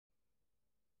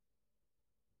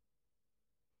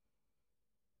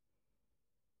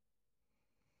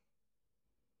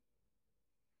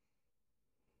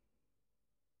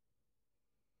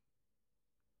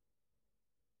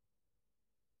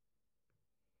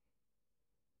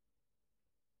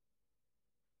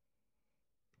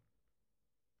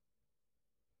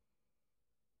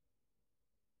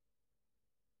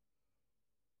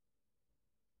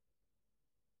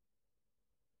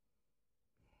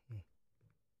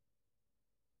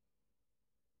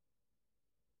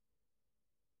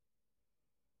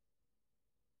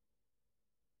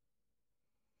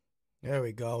There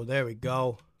we go. There we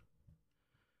go.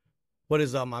 What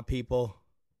is up, my people?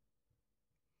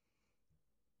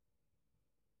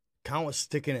 Count was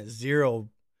sticking at 0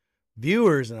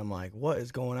 viewers, and I'm like, what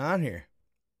is going on here?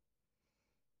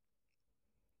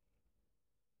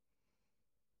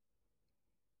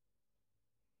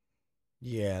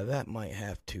 Yeah, that might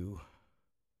have to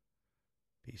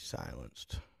be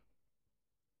silenced.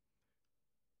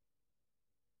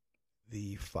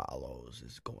 The follows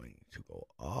is going to go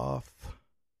off.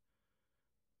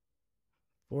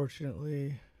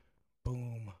 Fortunately,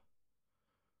 boom.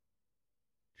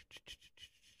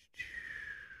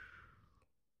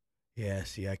 Yeah,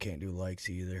 see, I can't do likes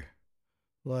either.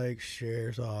 Likes,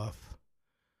 shares off.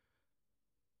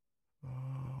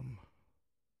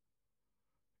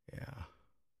 Yeah.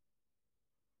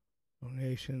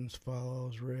 Donations,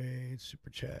 follows, raids, super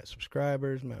chat,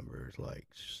 subscribers, members,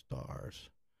 likes, stars.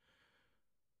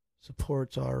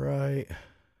 Support's alright.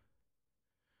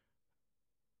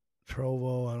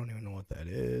 Trovo, I don't even know what that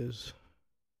is.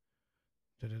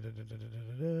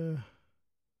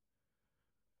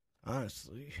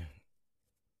 Honestly.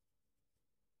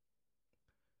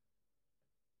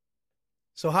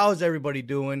 So how is everybody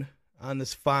doing on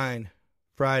this fine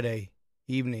Friday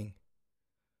evening?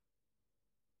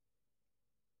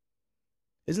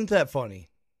 Isn't that funny?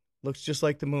 Looks just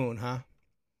like the moon, huh?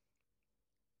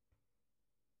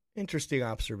 Interesting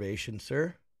observation,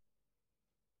 sir.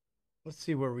 Let's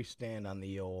see where we stand on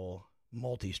the old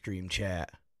multi-stream chat.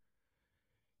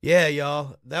 Yeah,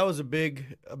 y'all, that was a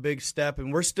big step,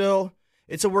 and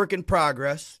it's a work in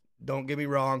progress. Don't get me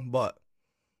wrong, but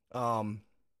I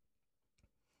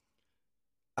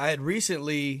had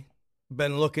recently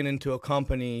been looking into a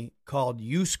company called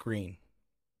Uscreen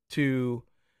to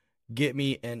get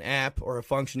me an app or a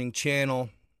functioning channel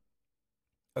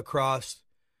across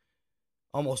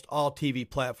almost all TV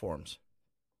platforms.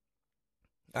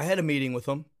 I had a meeting with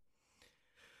them,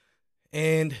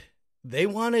 and they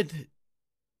wanted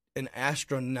an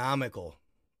astronomical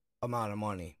amount of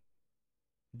money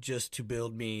just to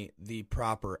build me the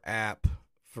proper app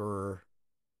for,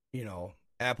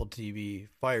 Apple TV,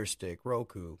 Fire Stick,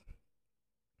 Roku,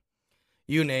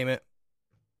 you name it.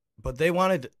 But they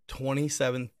wanted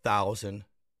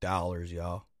 $27,000,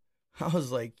 y'all. I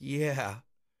was like, yeah.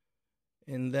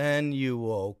 And then you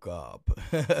woke up.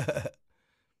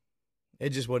 It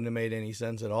just wouldn't have made any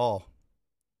sense at all.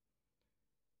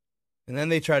 And then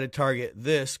they tried to target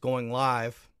this going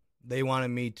live. They wanted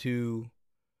me to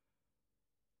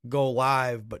go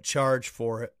live but charge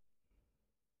for it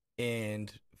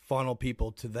and funnel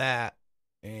people to that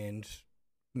and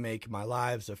make my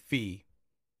lives a fee,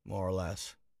 more or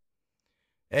less.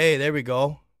 Hey, there we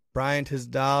go. Brian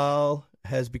Tisdall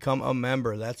has become a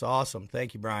member. That's awesome.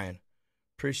 Thank you, Brian.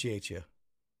 Appreciate you.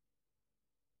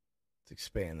 Let's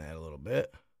expand that a little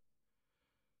bit.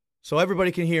 So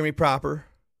everybody can hear me proper.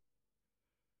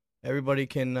 Everybody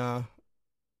can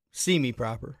see me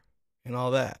proper and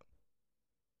all that.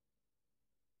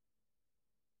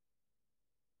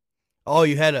 Oh,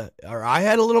 I had a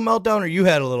little meltdown, or you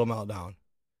had a little meltdown?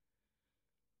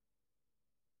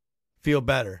 Feel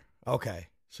better. Okay,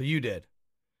 so you did.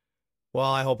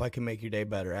 Well, I hope I can make your day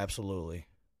better. Absolutely.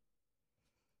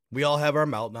 We all have our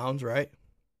meltdowns, right?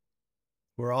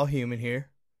 We're all human here.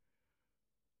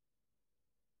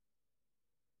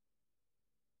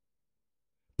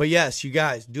 But yes, you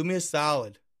guys, do me a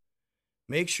solid.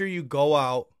 Make sure you go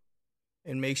out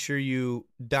and make sure you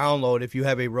download, if you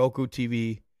have a Roku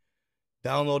TV,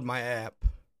 download my app.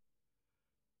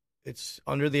 It's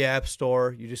under the App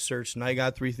Store. You just search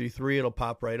NightGod333. It'll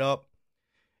pop right up.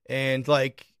 And,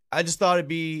 I just thought it'd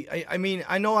be,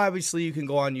 I know obviously you can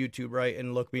go on YouTube, right,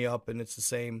 and look me up, and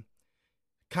it's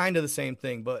kind of the same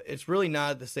thing, but it's really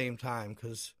not at the same time,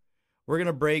 because we're going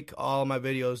to break all my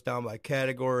videos down by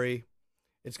category.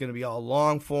 It's going to be all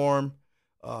long form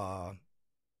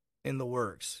in the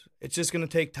works. It's just going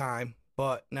to take time,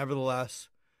 but nevertheless,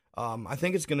 I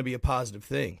think it's going to be a positive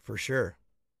thing for sure.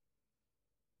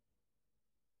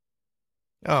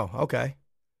 Oh, okay.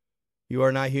 You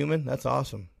are not human? That's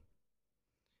awesome.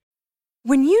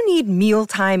 When you need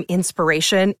mealtime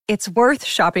inspiration, it's worth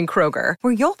shopping Kroger,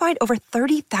 where you'll find over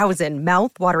 30,000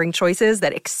 mouth-watering choices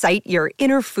that excite your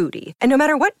inner foodie. And no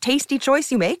matter what tasty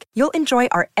choice you make, you'll enjoy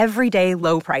our everyday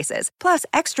low prices, plus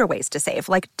extra ways to save,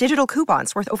 like digital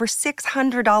coupons worth over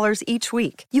 $600 each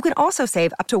week. You can also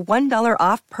save up to $1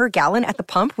 off per gallon at the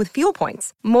pump with fuel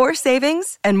points. More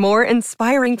savings and more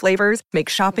inspiring flavors make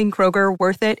shopping Kroger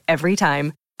worth it every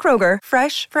time. Kroger,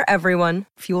 fresh for everyone.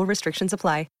 Fuel restrictions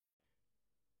apply.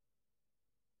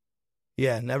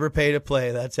 Yeah, never pay to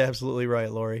play. That's absolutely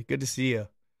right, Lori. Good to see you.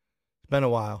 It's been a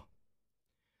while.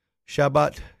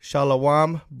 Shabbat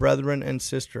Shalom, brethren and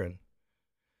sistren.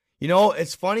 You know,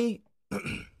 it's funny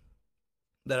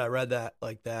that I read that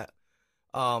like that.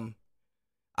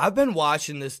 I've been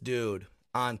watching this dude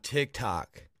on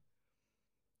TikTok.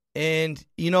 And,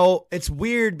 you know, it's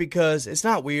weird because it's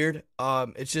not weird.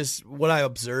 It's just what I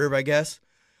observe, I guess.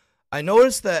 I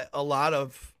noticed that a lot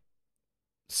of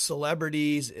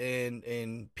celebrities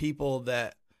and people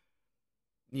that,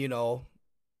 you know,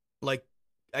 like,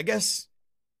 I guess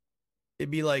it'd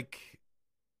be like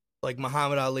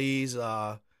Muhammad Ali's,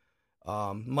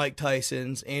 Mike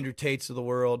Tyson's, Andrew Tate's of the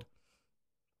world.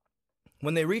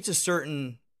 When they reach a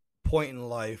certain point in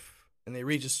life and they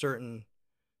reach a certain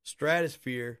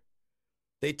stratosphere,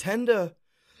 they tend to,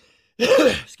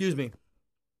 excuse me,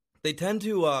 they tend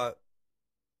to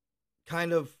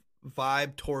kind of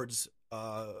vibe towards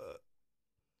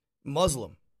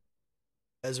Muslim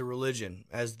as a religion,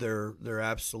 as their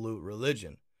absolute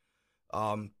religion.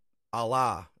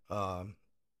 Allah, the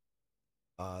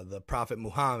Prophet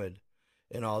Muhammad,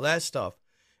 and all that stuff.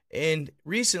 And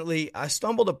recently, I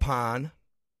stumbled upon,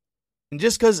 and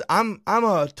just because I'm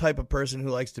a type of person who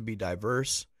likes to be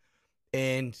diverse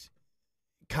and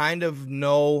kind of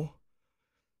know,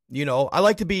 you know, I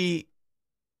like to be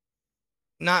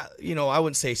not, you know, I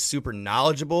wouldn't say super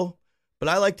knowledgeable, but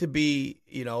I like to be,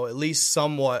 you know, at least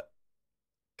somewhat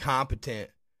competent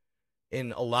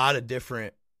in a lot of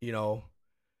different, you know,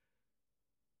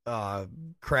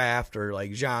 craft or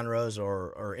like genres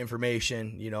or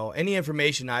information. You know, any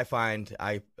information I find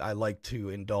I like to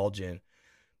indulge in.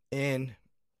 And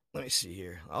let me see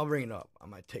here. I'll bring it up on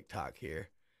my TikTok here.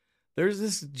 There's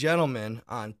this gentleman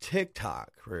on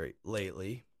TikTok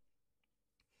lately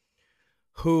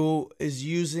who is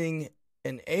using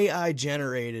an AI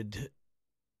generated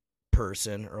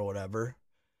person or whatever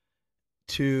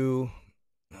to,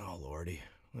 oh lordy,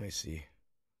 let me see.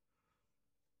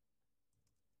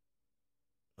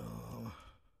 I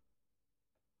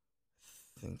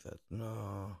think that,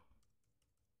 no.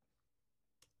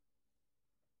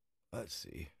 Let's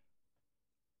see.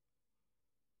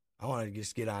 I want to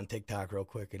just get on TikTok real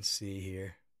quick and see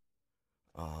here.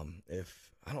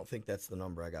 If I don't think that's the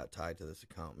number I got tied to this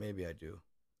account. Maybe I do.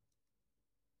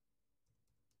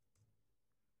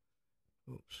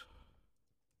 Oops.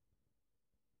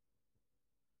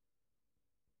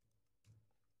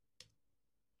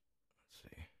 Let's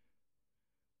see.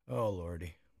 Oh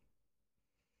lordy.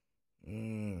 Let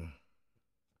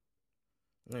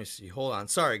me see. Hold on.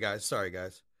 Sorry guys.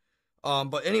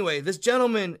 But anyway, this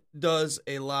gentleman does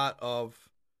a lot of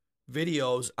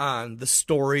videos on the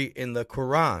story in the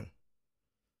Quran.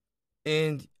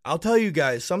 And I'll tell you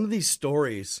guys, some of these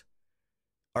stories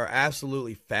are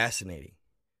absolutely fascinating.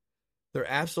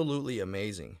 They're absolutely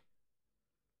amazing.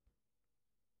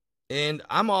 And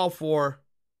I'm all for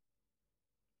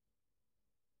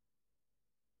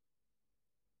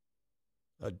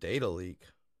a data leak.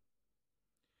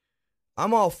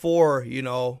 I'm all for, you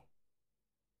know,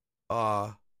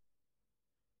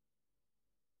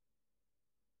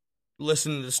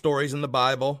 listening to stories in the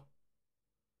Bible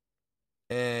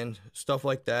and stuff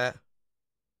like that.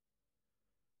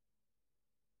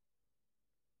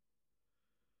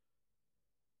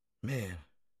 Man.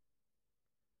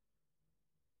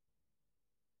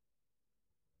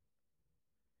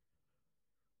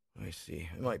 Let me see.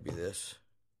 It might be this.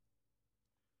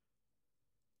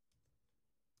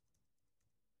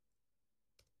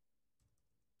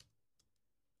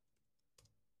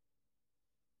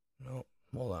 No,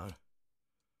 hold on.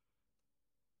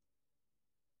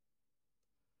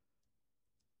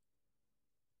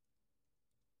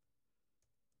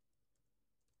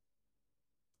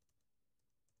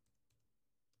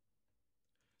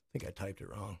 I think I typed it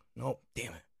wrong. Nope,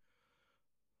 damn it.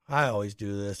 I always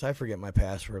do this. I forget my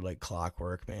password like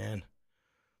clockwork, man.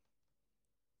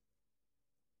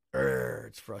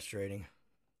 It's frustrating.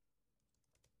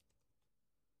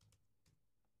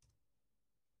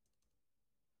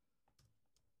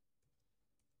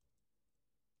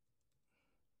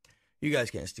 You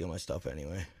guys can't steal my stuff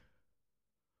anyway.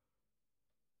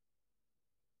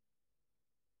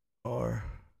 Or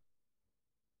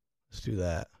let's do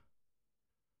that.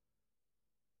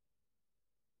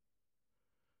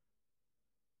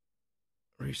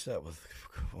 Reset with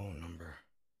phone number.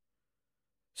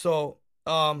 So,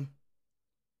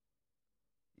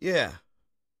 yeah.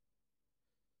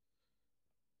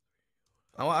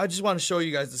 I just want to show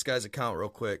you guys this guy's account real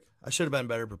quick. I should have been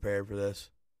better prepared for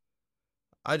this.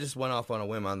 I just went off on a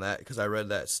whim on that because I read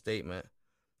that statement.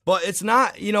 But it's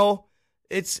not, you know,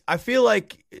 I feel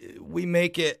like we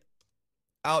make it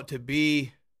out to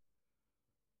be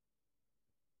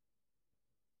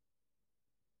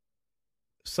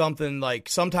something like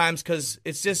sometimes, because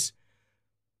it's just,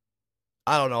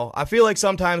 I don't know. I feel like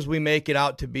sometimes we make it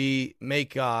out to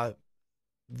make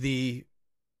the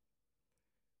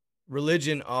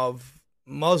religion of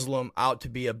Muslim out to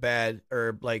be a bad,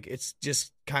 or like it's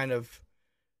just kind of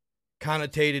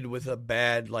connotated with a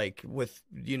bad, like with,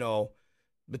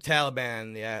 the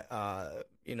Taliban,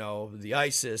 the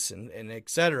ISIS and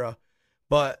etc.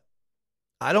 But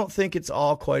I don't think it's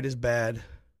all quite as bad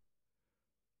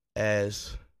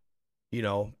as,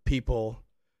 people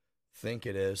think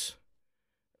it is.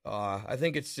 I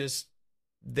think it's just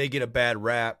they get a bad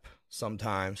rap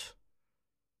sometimes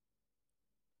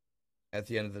at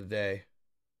the end of the day.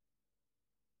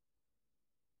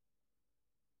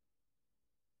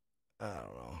 I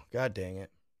don't know. God dang it.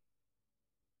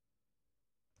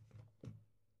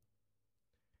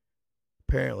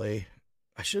 Apparently,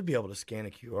 I should be able to scan a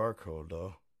QR code,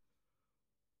 though.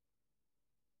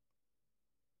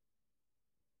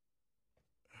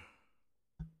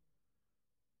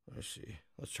 Let's see.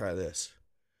 Let's try this.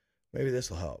 Maybe this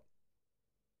will help.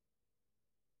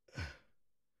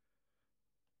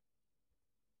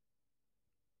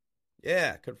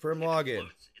 Yeah, confirm login.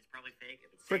 It's probably fake.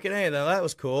 Freaking A, that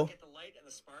was cool.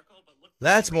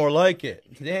 That's more like it.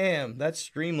 Damn, that's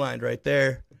streamlined right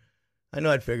there. I know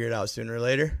I'd figure it out sooner or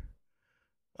later.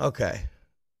 Okay.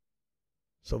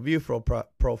 So view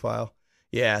profile.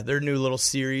 Yeah, their new little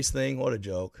series thing. What a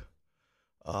joke.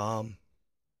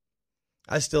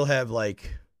 I still have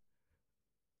like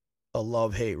a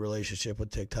love-hate relationship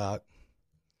with TikTok.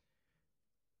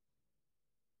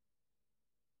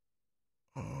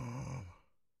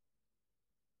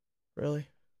 Really?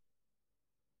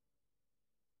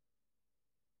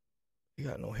 You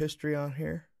got no history on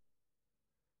here?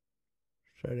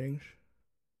 Settings.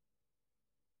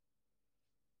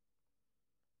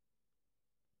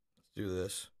 Let's do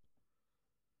this.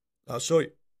 I'll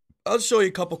show you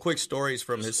a couple quick stories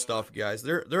from his stuff, guys.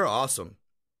 They're awesome.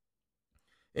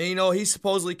 And he's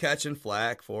supposedly catching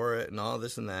flack for it and all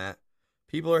this and that.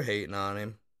 People are hating on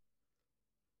him.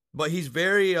 But he's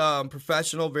very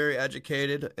professional, very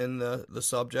educated in the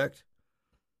subject.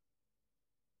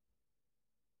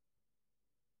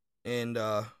 And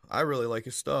I really like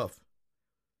his stuff.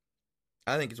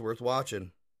 I think it's worth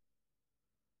watching.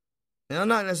 And I'm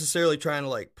not necessarily trying to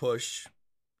like push,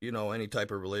 any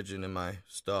type of religion in my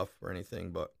stuff or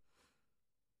anything, but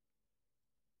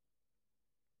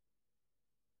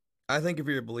I think if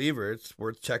you're a believer, it's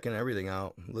worth checking everything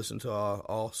out. Listen to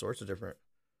all sorts of different.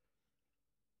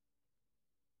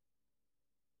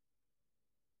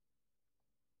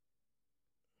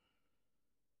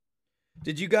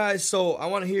 Did you guys, so I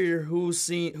want to hear who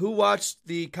watched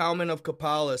the Cowman of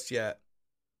Kapalis yet?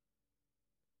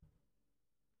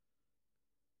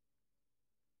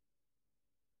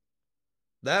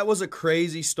 That was a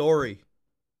crazy story.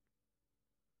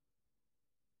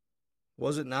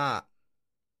 Was it not?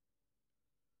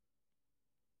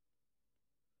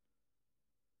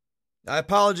 I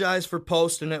apologize for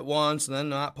posting it once and then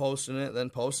not posting it,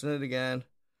 then posting it again.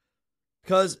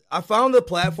 Because I found the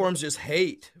platforms just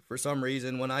hate for some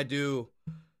reason when I do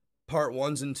part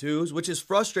 1s and 2s, which is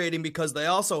frustrating because they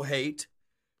also hate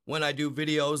when I do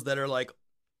videos that are like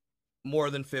more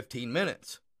than 15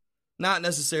 minutes. Not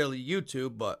necessarily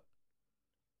YouTube, but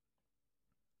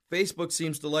Facebook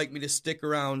seems to like me to stick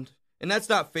around. And that's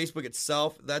not Facebook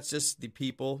itself. That's just the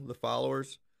people, the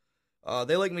followers.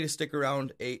 They like me to stick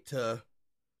around 8 to,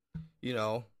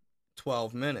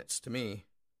 12 minutes to me.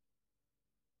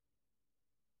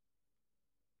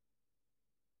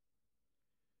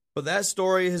 But that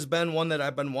story has been one that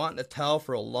I've been wanting to tell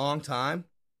for a long time.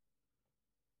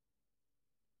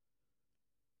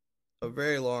 A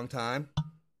very long time.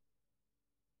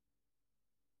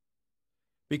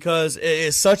 Because it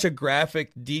is such a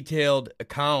graphic, detailed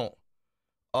account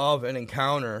of an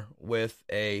encounter with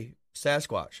a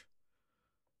Sasquatch.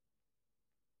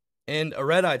 And a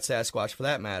red-eyed Sasquatch, for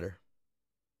that matter.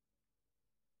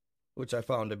 Which I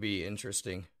found to be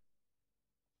interesting.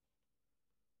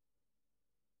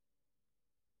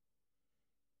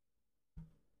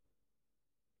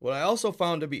 What I also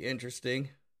found to be interesting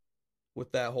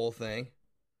with that whole thing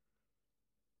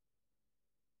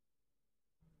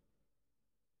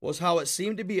was how it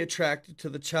seemed to be attracted to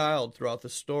the child throughout the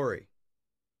story.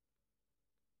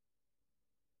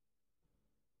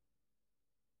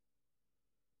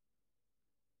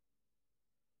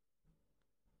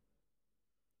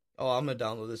 Oh, I'm going to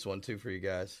download this one too for you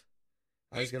guys.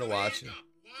 I'm just going to watch it.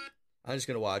 I'm just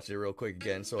going to watch it real quick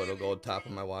again so it'll go on top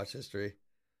of my watch history.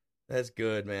 That's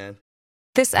good, man.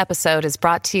 This episode is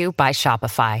brought to you by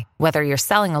Shopify. Whether you're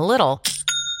selling a little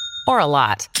or a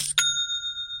lot,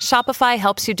 Shopify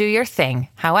helps you do your thing,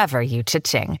 however you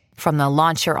cha-ching. From the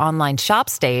launch your online shop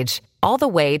stage, all the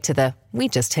way to the we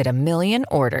just hit 1 million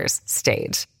orders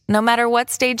stage. No matter what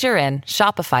stage you're in,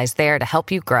 Shopify's there to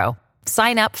help you grow.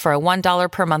 Sign up for a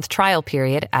 $1 per month trial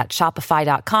period at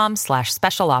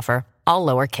shopify.com/special offer, all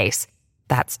lowercase.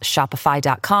 That's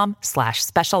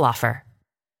shopify.com/special offer.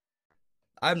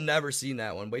 I've never seen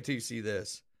that one. Wait till you see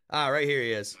this. Right here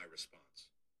he is. My response.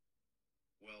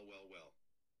 Well.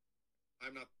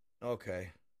 I'm not.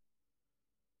 Okay.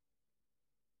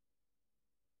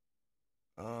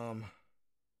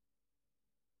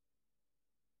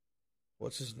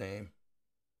 What's his name?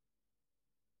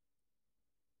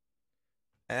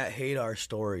 At Hate Our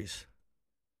Stories.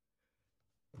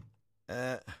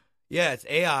 Yeah, it's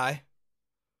AI.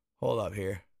 Hold up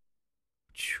here.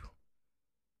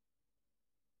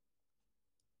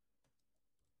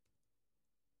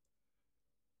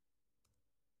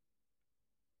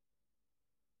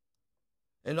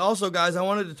 And also, guys, I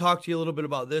wanted to talk to you a little bit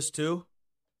about this, too.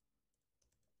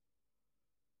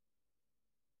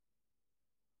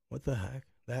 What the heck?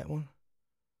 That one?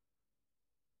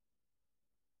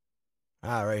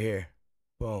 Right here.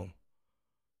 Boom.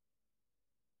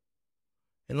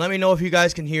 And let me know if you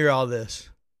guys can hear all this.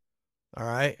 All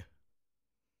right?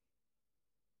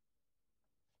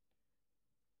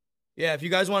 Yeah, if you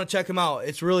guys want to check him out,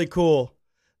 it's really cool.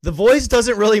 The voice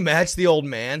doesn't really match the old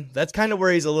man. That's kind of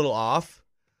where he's a little off.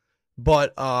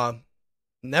 But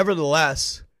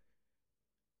nevertheless,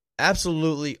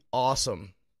 absolutely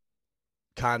awesome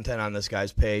content on this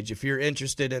guy's page. If you're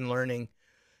interested in learning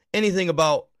anything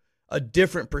about a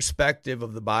different perspective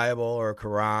of the Bible or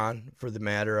Quran, for the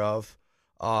matter of,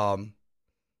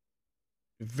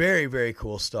 very, very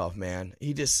cool stuff, man.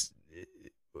 It's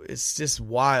just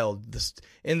wild. The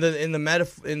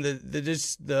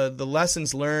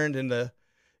lessons learned and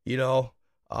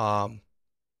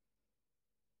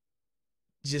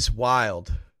just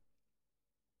wild.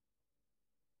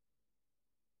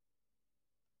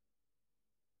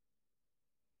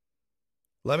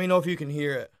 Let me know if you can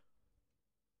hear it.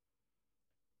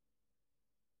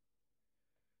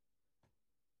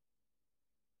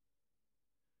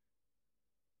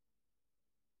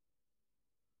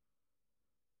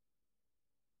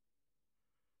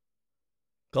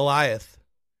 Goliath.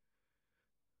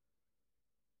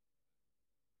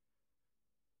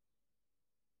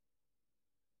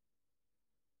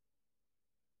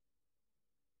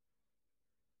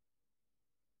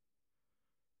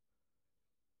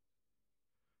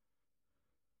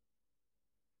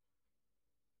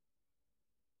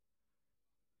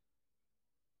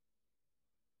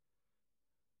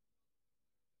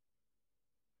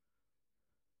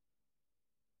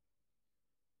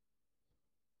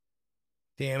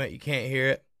 Damn it, you can't hear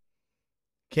it.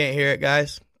 Can't hear it,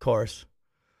 guys? Of course.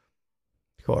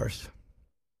 Of course.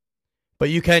 But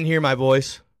you can hear my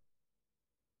voice.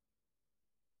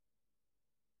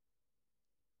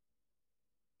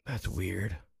 That's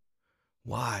weird.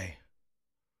 Why?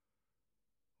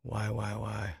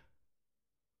 Why?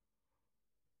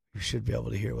 You should be able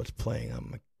to hear what's playing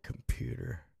on my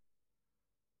computer.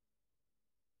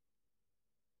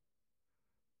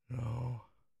 No.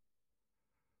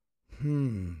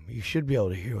 You should be able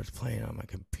to hear what's playing on my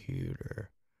computer.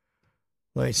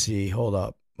 Let me see. Hold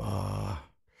up.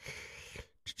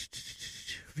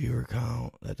 Viewer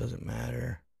count. That doesn't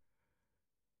matter.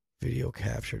 Video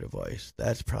capture device.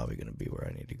 That's probably going to be where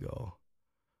I need to go.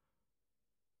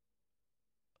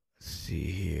 Let's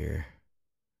see here.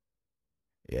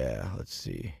 Yeah, let's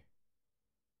see.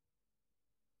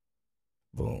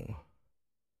 Boom.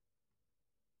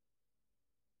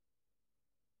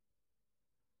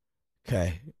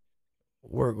 Okay.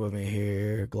 Work with me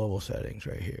here. Global settings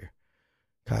right here.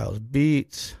 Kyle's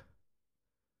Beats.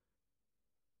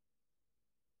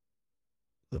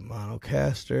 The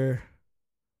Monocaster.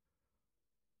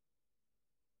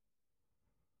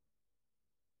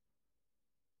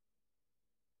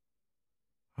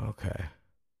 Okay.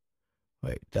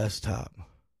 Wait, desktop.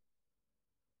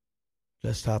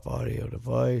 Desktop audio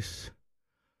device.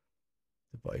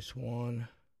 Device 1.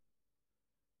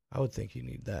 I would think you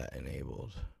need that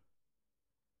enabled.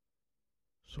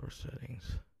 Source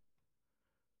settings.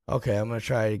 Okay, I'm going to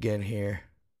try it again here.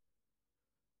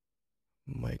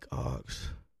 Mic aux.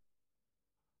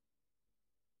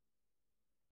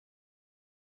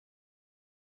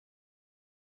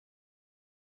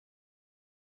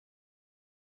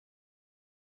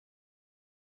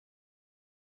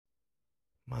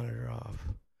 Monitor off.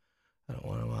 I don't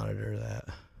want to monitor that.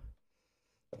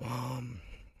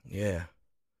 Yeah.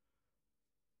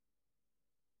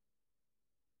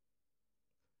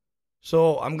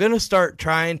 So I'm going to start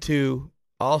trying to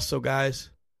Also, guys,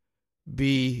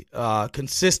 be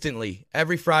consistently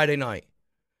every Friday night.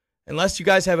 Unless you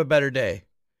guys have a better day.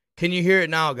 Can you hear it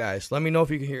now, guys? Let me know if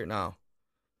you can hear it now.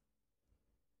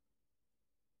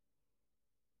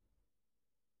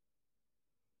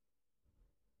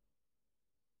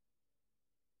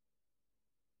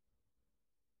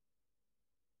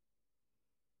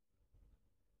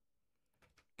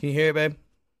 Can you hear it, babe?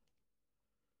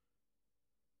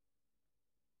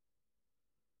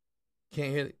 Can't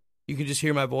hear it. You can just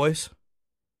hear my voice.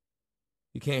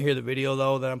 You can't hear the video,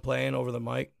 though, that I'm playing over the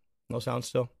mic. No sound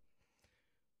still.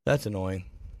 That's annoying.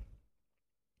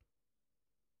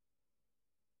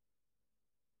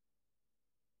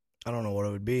 I don't know what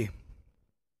it would be.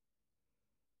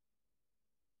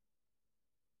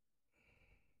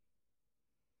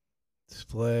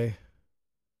 Display.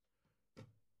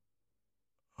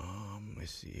 Let me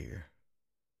see here.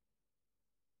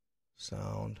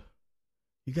 Sound.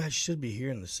 You guys should be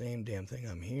hearing the same damn thing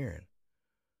I'm hearing.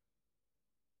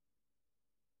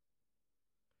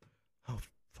 Oh,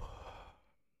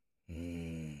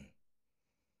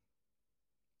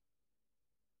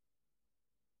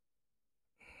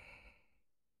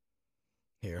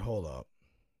 Here, hold up.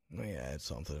 Let me add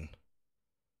something.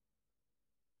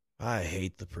 I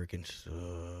hate the freaking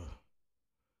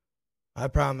I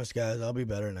promise, guys, I'll be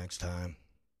better next time.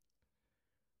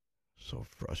 So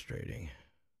frustrating.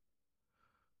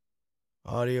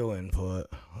 Audio input.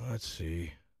 Let's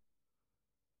see.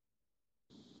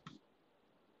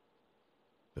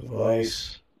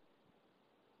 Device.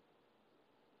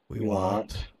 We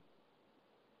want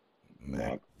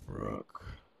MacBook.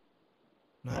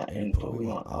 Not input, we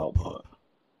want output.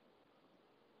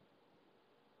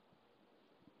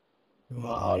 We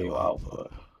want audio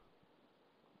output.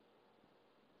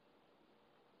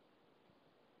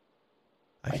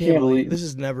 I can't believe this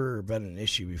has never been an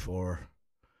issue before.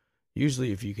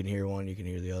 Usually if you can hear one, you can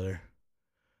hear the other.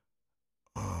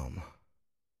 I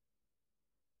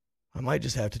might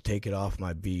just have to take it off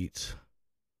my beats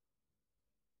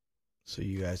so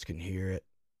you guys can hear it.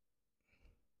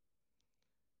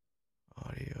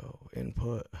 Audio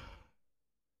input. Of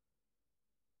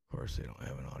course, they don't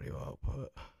have an audio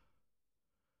output.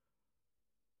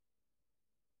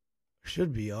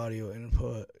 Should be audio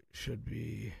input. Should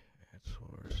be at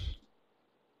source.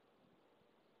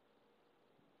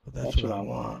 But that's what I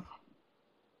want.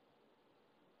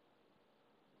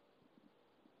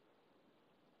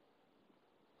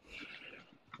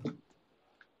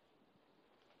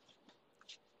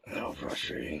 How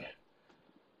frustrating.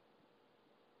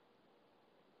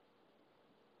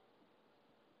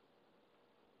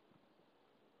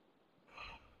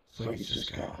 It's like it's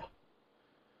just kind of...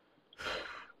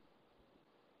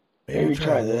 Maybe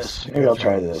try this. Maybe I'll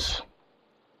try this.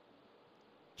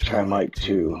 Try mic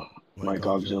 2. Mic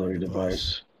auxiliary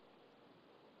device.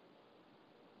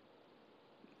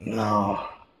 No.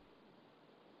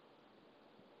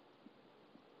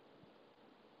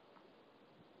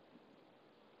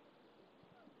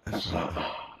 That's not...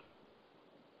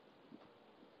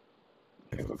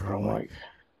 Make a pro mic.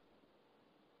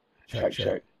 Check,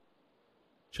 check.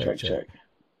 Check, check.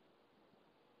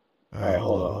 Alright,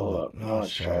 hold up. Now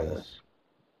let's try this.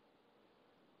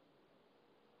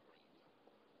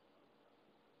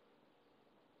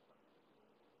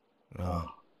 No.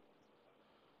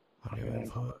 Audio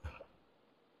input.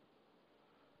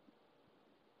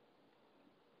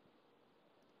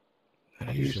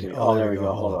 And usually, oh, there we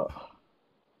go, hold up.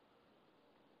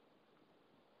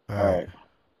 Alright.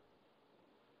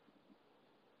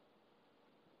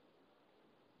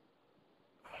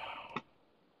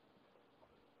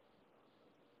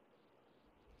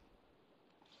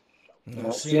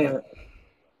 Not seeing it.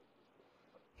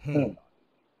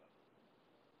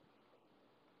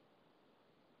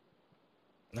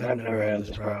 I've never had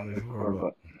this problem before,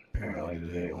 but apparently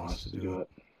today it wants to do it.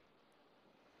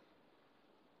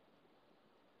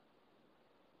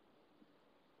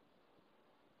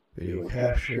 Video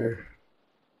capture.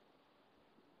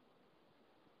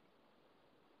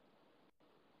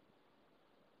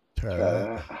 Try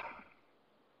that.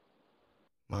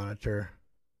 Monitor.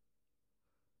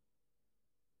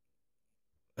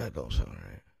 That don't sound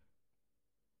right.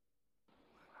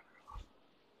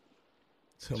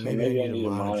 So maybe I need a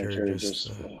monitor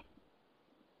just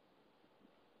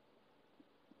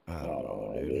I don't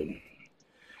know, dude.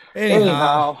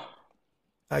 Anyhow,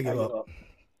 I give up.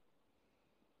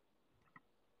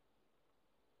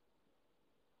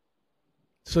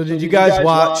 So did you guys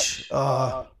watch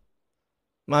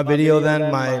my video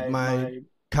then? My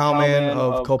cowman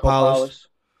of Copalis?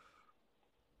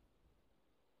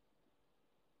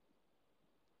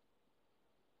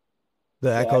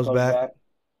 The echoes back.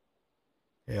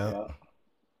 Yeah.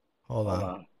 Hold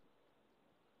on.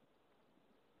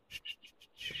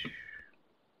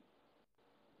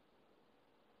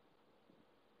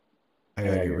 I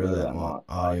gotta get rid of that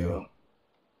audio.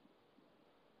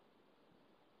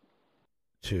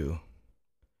 2.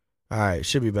 All right,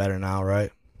 should be better now,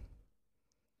 right?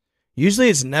 Usually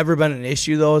it's never been an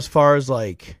issue though, as far as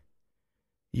like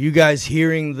you guys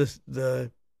hearing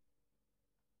the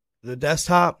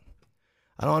desktop.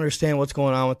 I don't understand what's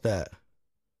going on with that.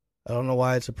 I don't know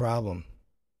why it's a problem.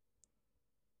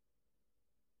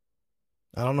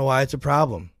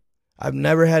 I've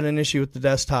never had an issue with the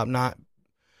desktop not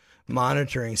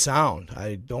monitoring sound.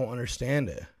 I don't understand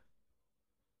it.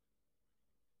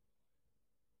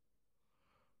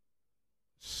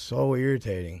 So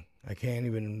irritating.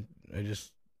 It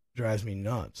just drives me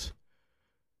nuts.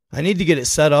 I need to get it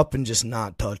set up and just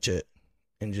not touch it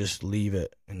and just leave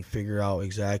it and figure out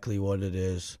exactly what it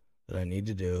is that I need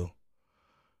to do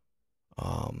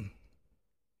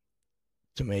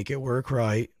to make it work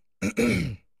right.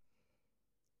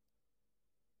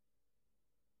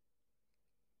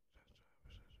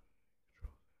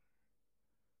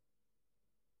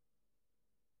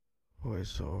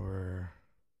 Voiceover.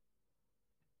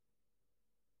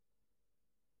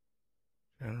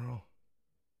 General.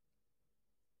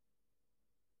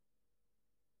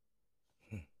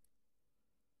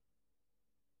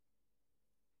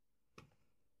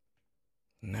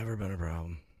 Never been a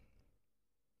problem.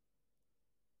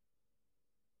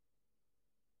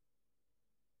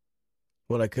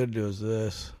 What I could do is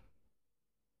this.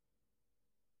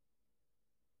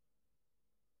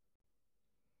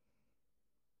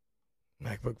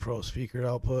 MacBook Pro speaker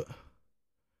output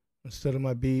instead of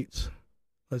my Beats.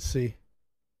 Let's see.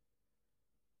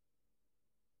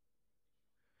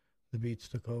 The Beats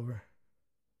took over.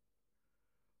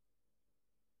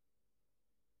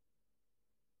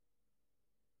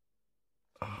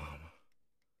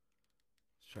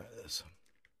 Let's try this.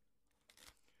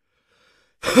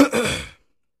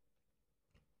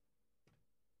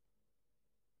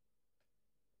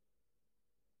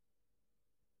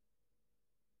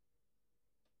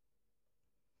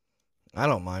 I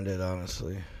don't mind it,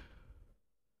 honestly.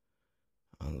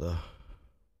 On the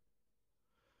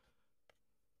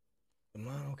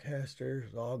monocaster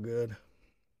is all good.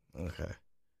 Okay.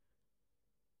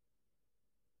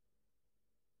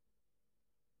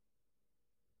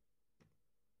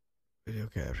 Video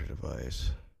capture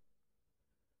device.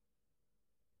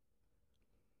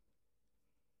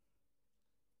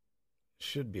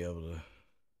 Should be able to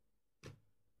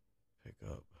pick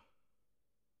up.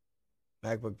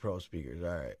 MacBook Pro speakers, all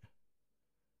right. At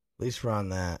least we're on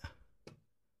that.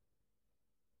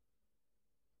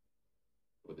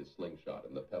 With his slingshot,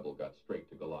 and the pebble got straight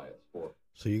to Goliath's forehead.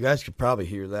 So you guys could probably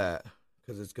hear that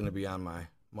because it's going to be on my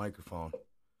microphone.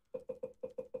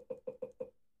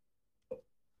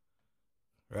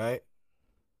 Right?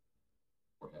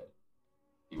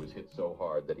 He was hit so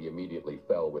hard that he immediately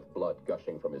fell with blood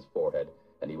gushing from his forehead,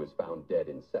 and he was found dead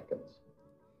in seconds.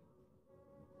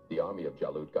 The army of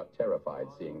Jalut got terrified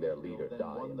seeing their leader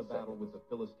die. Won the battle with the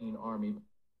Philistine army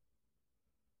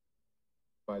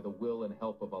by the will and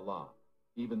help of Allah,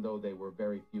 even though they were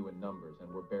very few in numbers and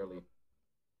were barely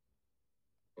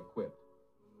equipped.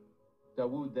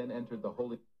 Dawood then entered the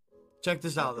holy. Check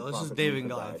this out, though. This is David and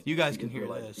Goliath. You guys can hear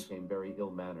this. Became very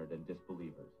ill-mannered and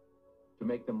disbelievers. To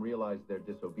make them realize their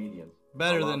disobedience,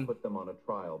 Better Allah than put them on a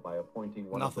trial by appointing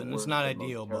one nothing. of the It's worst not and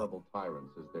ideal, most but terrible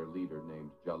tyrants as their leader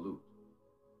named Jalut.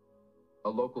 A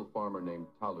local farmer named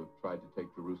Talut tried to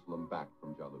take Jerusalem back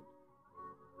from Jalut.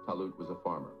 Talut was a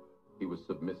farmer. He was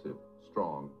submissive,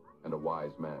 strong, and a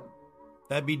wise man.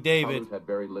 that'd be David. Talut had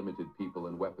very limited people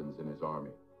and weapons in his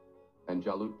army, and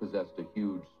Jalut possessed a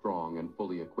huge, strong, and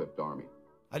fully equipped army.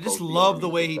 I just Both love the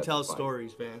armies way were he set to tells fight.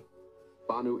 stories, man.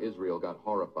 Banu Israel got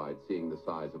horrified seeing the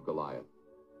size of Goliath.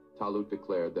 Talut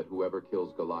declared that whoever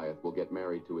kills Goliath will get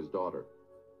married to his daughter.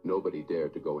 Nobody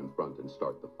dared to go in front and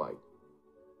start the fight.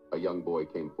 A young boy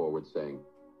came forward saying,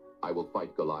 "I will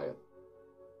fight Goliath."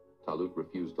 Talut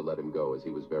refused to let him go as he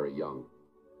was very young.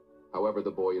 However,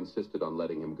 the boy insisted on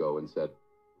letting him go and said,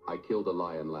 "I killed a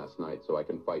lion last night so I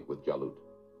can fight with Jalut."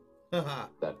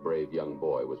 That brave young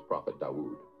boy was Prophet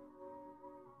Dawood.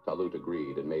 Talut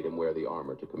agreed and made him wear the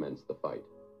armor to commence the fight.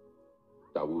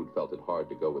 Dawood felt it hard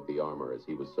to go with the armor as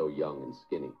he was so young and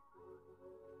skinny.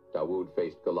 Dawood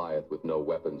faced Goliath with no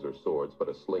weapons or swords but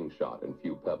a slingshot and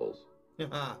few pebbles.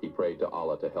 He prayed to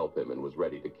Allah to help him and was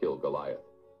ready to kill Goliath.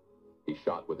 He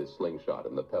shot with his slingshot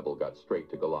and the pebble got straight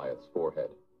to Goliath's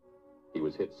forehead. He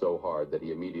was hit so hard that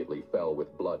he immediately fell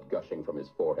with blood gushing from his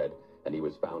forehead, and he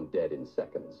was found dead in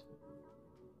seconds.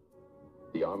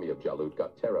 The army of Jalut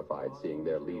got terrified seeing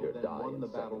their leader Then die won in the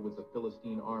battle seconds. with the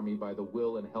Philistine army by the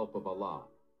will and help of Allah,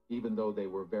 even though they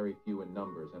were very few in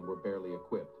numbers and were barely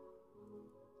equipped.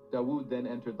 Dawood then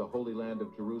entered the Holy Land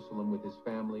of Jerusalem with his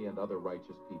family and other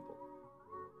righteous people.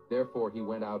 Therefore he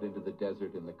went out into the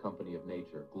desert in the company of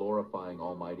nature, glorifying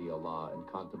Almighty Allah and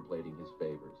contemplating his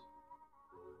favors.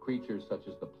 Creatures such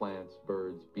as the plants,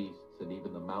 birds, beasts, and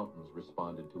even the mountains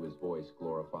responded to his voice,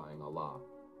 glorifying Allah.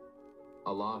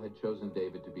 Allah had chosen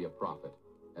David to be a prophet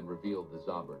and revealed the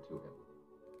Zabur to him.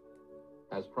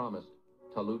 As promised,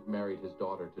 Talut married his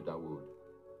daughter to Dawood,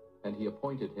 and he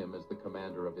appointed him as the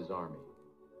commander of his army.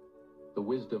 The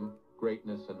wisdom,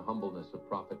 greatness, and humbleness of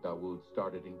Prophet Dawood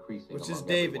started increasing Which among is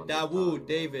David. everyone with time.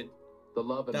 David. The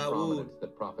love and Dawood. prominence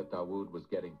that Prophet Dawood was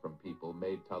getting from people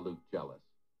made Talut jealous,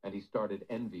 and he started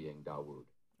envying Dawood.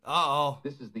 Uh-oh.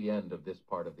 This is the end of this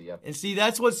part of the episode. And see,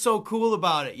 that's what's so cool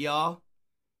about it, y'all.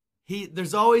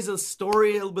 There's always a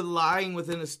story, a little bit lying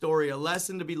within a story, a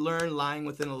lesson to be learned lying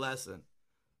within a lesson.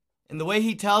 And the way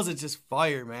he tells it's just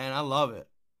fire, man. I love it.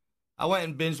 I went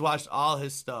and binge watched all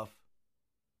his stuff.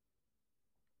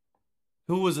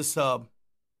 Who was a sub?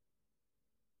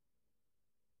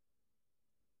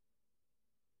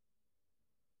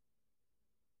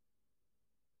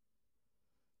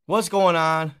 What's going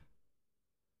on?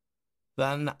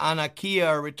 The Anakia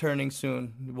are returning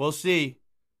soon. We'll see.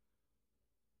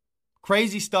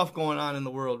 Crazy stuff going on in the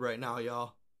world right now,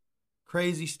 y'all.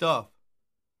 Crazy stuff.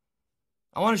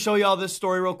 I want to show y'all this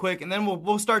story real quick, and then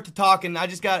we'll start to talking. I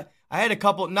had a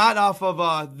couple, not off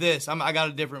of this. I got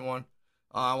a different one.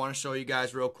 I want to show you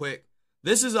guys real quick.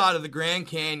 This is out of the Grand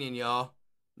Canyon, y'all.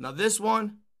 Now this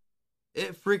one,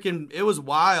 it was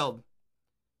wild.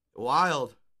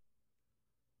 Wild.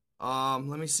 Let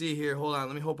me see here. Hold on.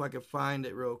 Let me hope I can find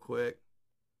it real quick.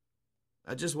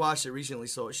 I just watched it recently,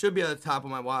 so it should be at the top of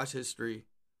my watch history.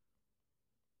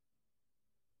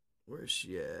 Where's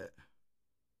she at?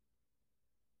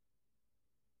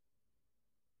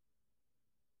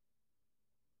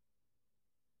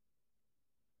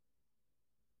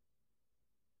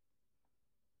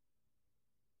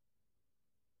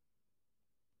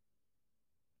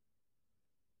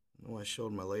 I know I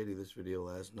showed my lady this video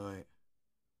last night.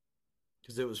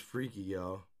 Because it was freaky,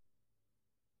 y'all.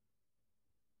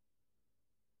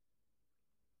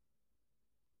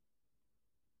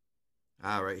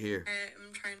 Right here.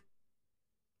 I'm trying.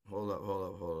 Hold up.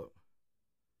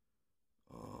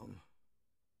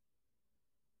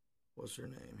 What's her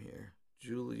name here?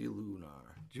 Julie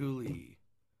Lunar. Julie.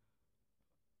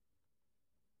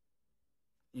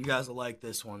 You guys will like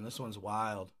this one. This one's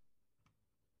wild.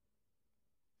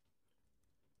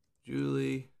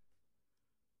 Julie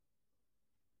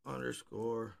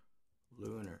 _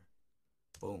 Lunar.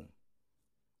 Boom.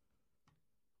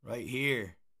 Right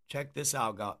here. Check this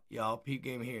out, y'all. Peep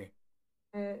game here.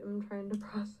 I am trying to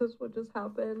process what just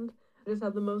happened. I just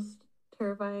had the most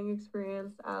terrifying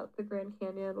experience at the Grand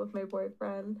Canyon with my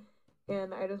boyfriend,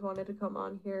 and I just wanted to come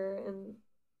on here and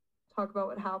talk about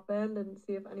what happened and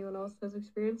see if anyone else has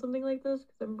experienced something like this,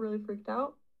 because I'm really freaked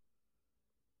out.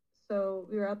 So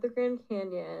we were at the Grand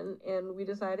Canyon, and we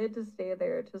decided to stay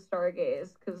there to stargaze,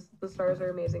 because the stars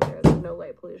are amazing there. There's no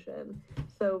light pollution.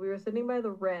 So we were sitting by the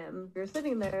rim. We were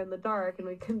sitting there in the dark, and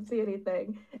we couldn't see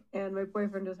anything. And my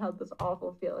boyfriend just had this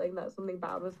awful feeling that something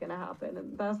bad was going to happen.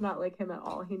 And that's not like him at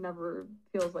all. He never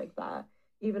feels like that.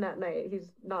 Even at night,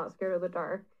 he's not scared of the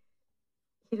dark.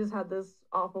 He just had this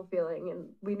awful feeling, and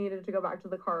we needed to go back to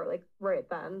the car, like, right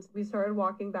then. We started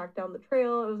walking back down the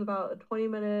trail. It was about a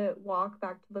 20-minute walk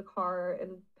back to the car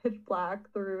in pitch black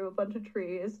through a bunch of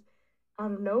trees.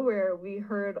 Out of nowhere, we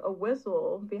heard a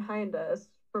whistle behind us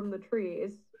from the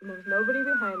trees, and there's nobody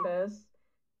behind us.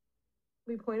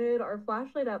 We pointed our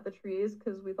flashlight at the trees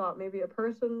because we thought maybe a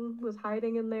person was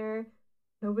hiding in there.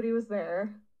 Nobody was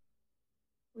there.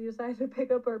 We decided to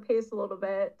pick up our pace a little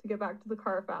bit to get back to the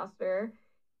car faster.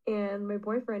 And my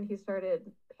boyfriend, he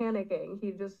started panicking.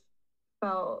 He just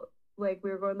felt like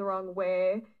we were going the wrong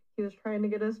way. He was trying to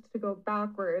get us to go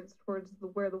backwards towards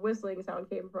where the whistling sound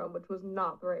came from, which was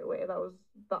not the right way. That was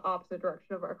the opposite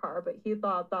direction of our car, but he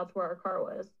thought that's where our car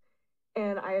was.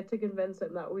 And I had to convince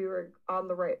him that we were on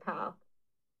the right path.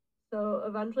 So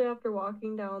eventually, after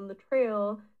walking down the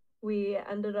trail, we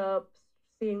ended up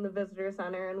seeing the visitor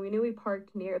center, and we knew we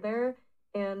parked near there.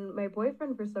 And my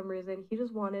boyfriend, for some reason, he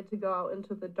just wanted to go out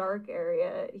into the dark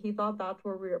area. He thought that's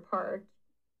where we were parked,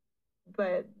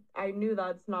 but I knew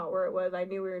that's not where it was. I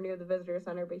knew we were near the visitor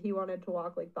center, but he wanted to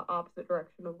walk like the opposite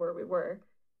direction of where we were.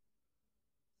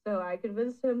 So I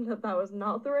convinced him that that was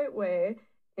not the right way,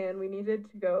 and we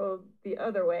needed to go the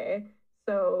other way.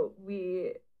 So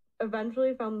we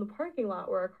eventually found the parking lot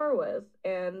where our car was,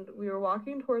 and we were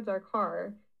walking towards our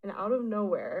car, and out of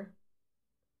nowhere,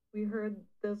 we heard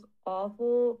this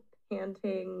awful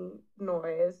panting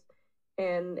noise,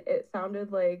 and it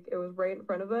sounded like it was right in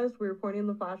front of us. We were pointing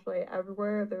the flashlight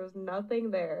everywhere. There was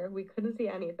nothing there. We couldn't see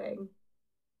anything.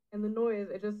 And the noise,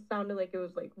 it just sounded like it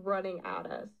was like running at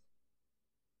us.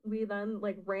 We then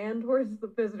like ran towards the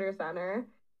visitor center.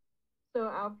 So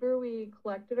after we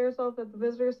collected ourselves at the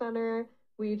visitor center,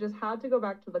 we just had to go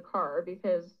back to the car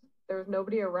because there was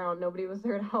nobody around. Nobody was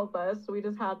there to help us. So we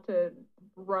just had to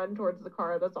run towards the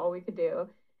car. That's all we could do.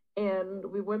 And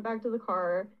we went back to the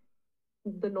car.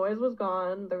 The noise was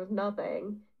gone. There was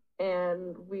nothing.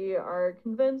 And we are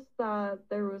convinced that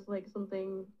there was like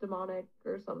something demonic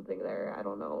or something there. I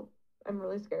don't know. I'm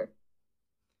really scared.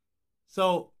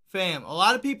 So, fam, a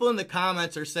lot of people in the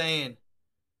comments are saying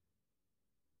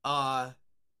that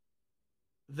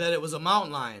it was a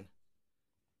mountain lion.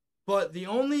 But the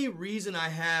only reason I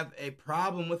have a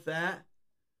problem with that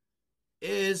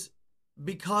is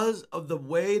because of the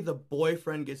way the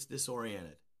boyfriend gets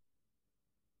disoriented.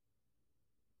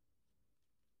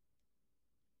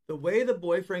 The way the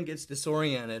boyfriend gets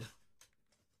disoriented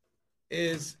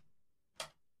is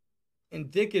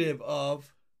indicative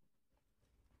of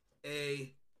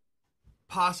a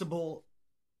possible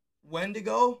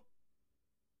Wendigo,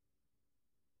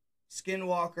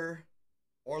 skinwalker,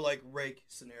 or like rake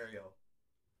scenario.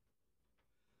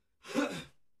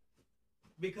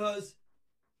 Because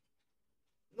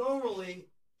normally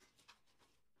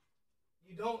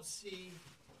you don't see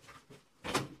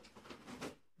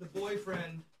the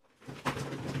boyfriend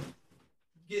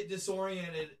get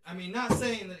disoriented. I mean, not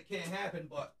saying that it can't happen,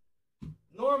 but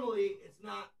normally it's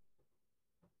not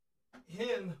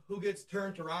him who gets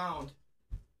turned around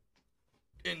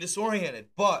and disoriented.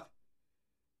 But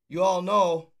you all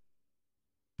know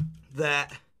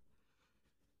that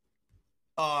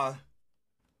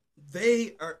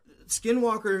they are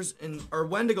skinwalkers and or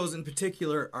Wendigos in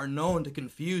particular are known to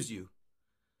confuse you.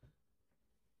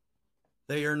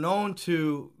 They are known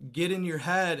to get in your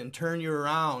head and turn you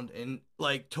around and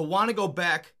like to want to go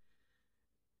back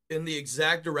in the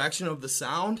exact direction of the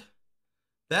sound.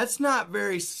 That's not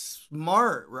very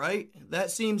smart, right?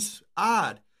 That seems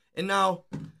odd. And now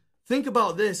think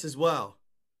about this as well.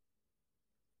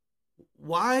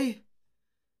 Why,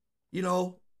 you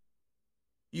know,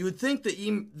 you would think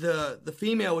the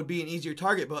female would be an easier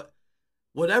target, but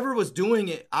whatever was doing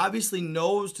it obviously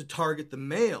knows to target the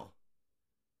male.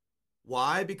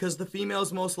 Why? Because the female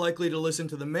is most likely to listen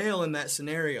to the male in that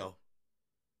scenario.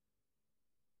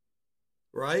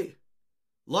 Right?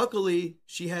 Luckily,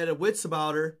 she had a wits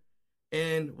about her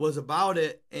and was about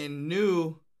it and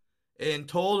knew and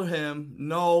told him,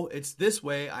 no, it's this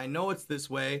way. I know it's this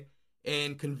way.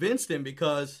 And convinced him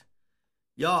because,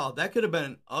 y'all, that could have been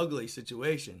an ugly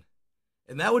situation.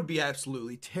 And that would be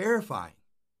absolutely terrifying.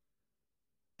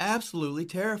 Absolutely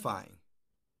terrifying.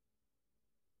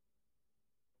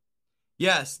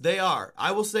 Yes, they are.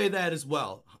 I will say that as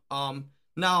well.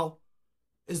 Now,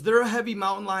 is there a heavy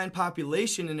mountain lion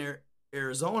population in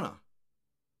Arizona?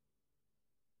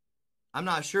 I'm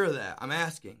not sure of that. I'm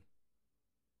asking.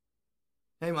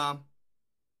 Hey, Mom.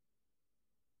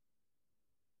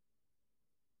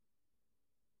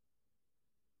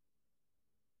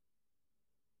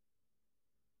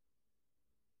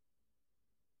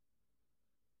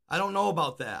 I don't know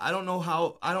about that. I don't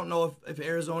know if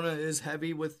Arizona is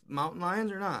heavy with mountain lions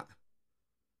or not.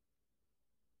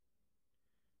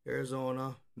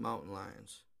 Arizona mountain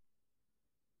lions.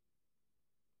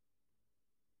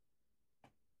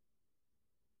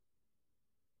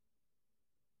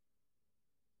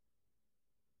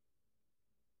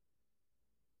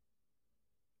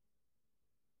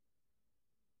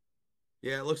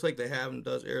 Yeah, it looks like they have them.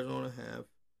 Does Arizona have?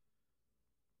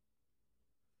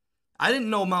 I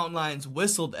didn't know mountain lions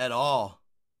whistled at all.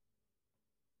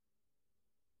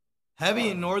 Heavy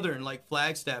in northern, like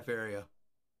Flagstaff area.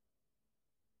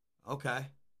 Okay.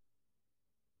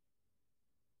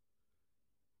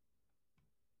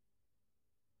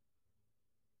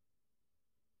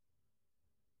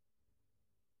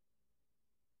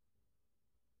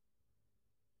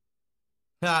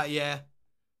 Yeah.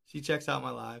 She checks out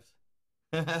my lives.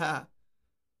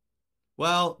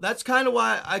 Well, that's kind of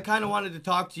why I kind of wanted to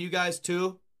talk to you guys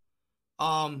too.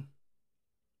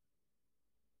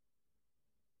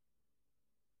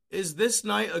 Is this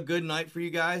night a good night for you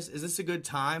guys? Is this a good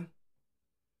time?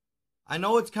 I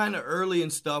know it's kind of early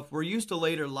and stuff. We're used to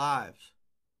later lives.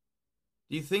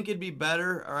 Do you think it'd be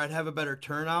better or I'd have a better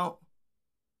turnout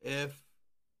if,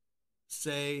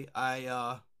 say,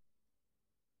 I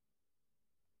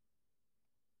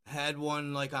had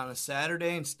one like on a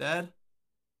Saturday instead.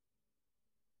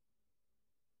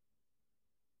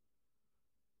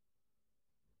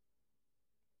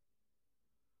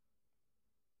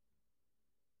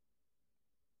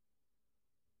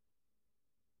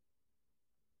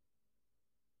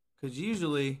 Because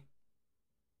usually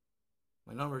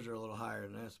my numbers are a little higher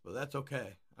than this, but that's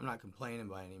okay. I'm not complaining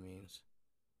by any means.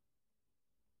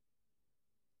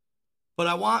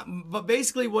 But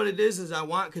basically what it is I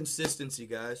want consistency,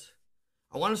 guys.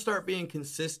 I want to start being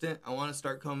consistent. I want to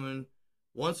start coming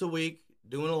once a week,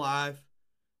 doing a live.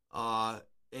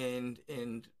 And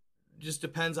just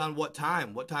depends on what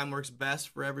time works best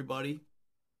for everybody.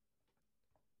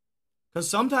 Because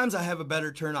sometimes I have a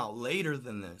better turnout later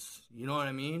than this. You know what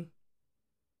I mean?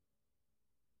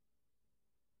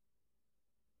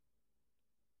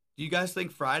 Do you guys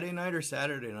think Friday night or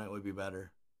Saturday night would be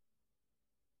better?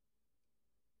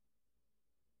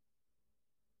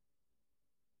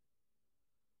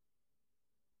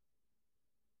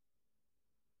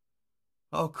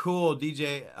 Oh, cool,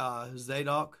 DJ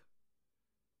Zadok.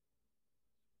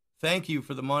 Thank you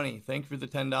for the money. Thank you for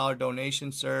the $10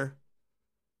 donation, sir.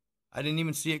 I didn't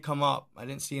even see it come up. I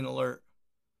didn't see an alert.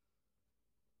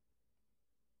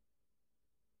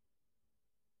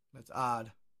 That's odd.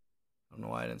 I don't know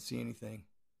why I didn't see anything.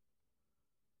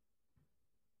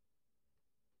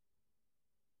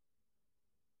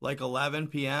 Like 11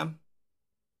 p.m.?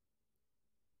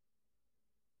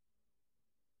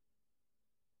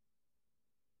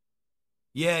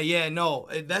 Yeah, no.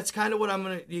 That's kind of what I'm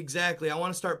going to... Exactly. I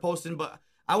want to start posting, but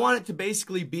I want it to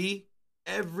basically be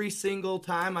every single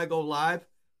time I go live.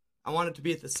 I want it to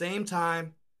be at the same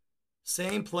time,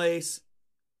 same place,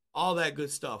 all that good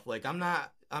stuff. Like, I'm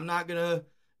not going to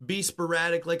be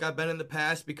sporadic like I've been in the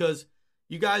past, because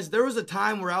you guys, there was a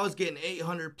time where I was getting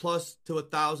 800 plus to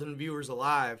 1,000 viewers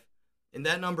alive, and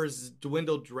that number has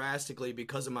dwindled drastically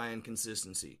because of my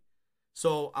inconsistency.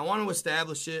 So I want to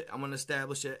establish it. I'm going to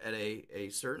establish it at a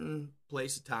certain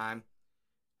place of time.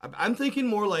 I'm thinking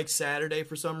more like Saturday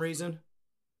for some reason.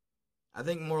 I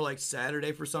think more like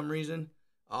Saturday for some reason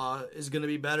is going to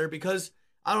be better, because,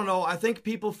 I don't know, I think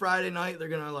people Friday night, they're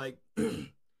going to like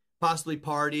possibly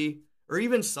party, or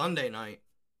even Sunday night.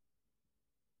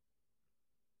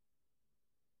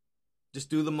 Just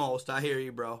do the most. I hear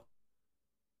you, bro.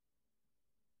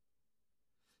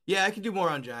 Yeah, I could do more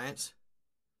on Giants.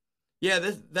 Yeah,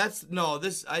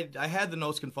 I had the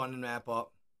Notes Confunded map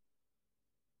up.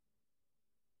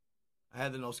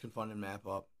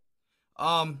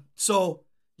 So,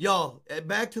 y'all,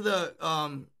 back to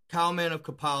the Cowman of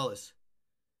Kapalis.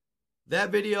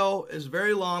 That video is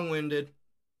very long-winded,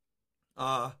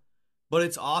 but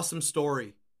it's an awesome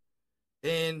story.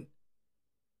 And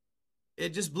it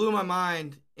just blew my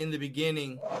mind in the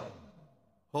beginning.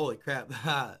 Holy crap,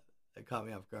 that caught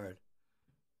me off guard.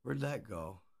 Where'd that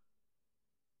go?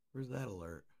 Where's that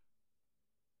alert?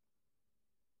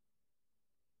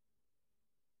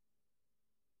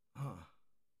 Huh.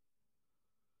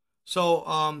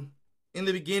 So, in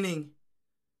the beginning,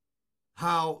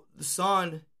 how the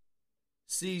son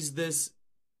sees this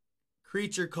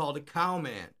creature called a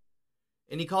cowman.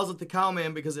 And he calls it the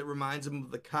cowman because it reminds him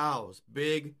of the cows.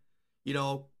 Big,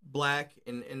 black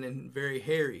and very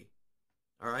hairy.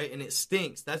 All right? And it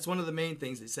stinks. That's one of the main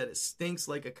things. They said it stinks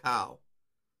like a cow.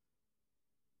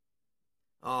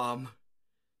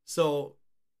 So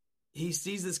he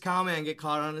sees this cowman get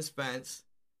caught on his fence,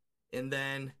 and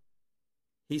then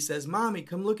he says, "Mommy,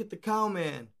 come look at the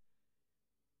cowman."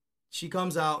 She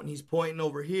comes out, and he's pointing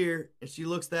over here, and she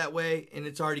looks that way, and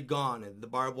it's already gone, and the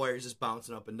barbed wire is just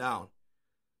bouncing up and down.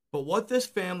 But what this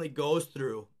family goes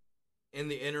through in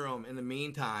the interim, in the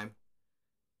meantime,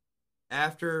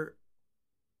 after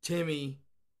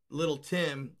little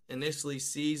Tim, initially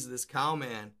sees this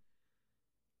cowman,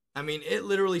 I mean, it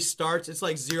literally starts, it's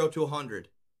like 0 to 100.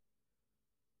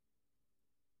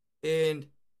 And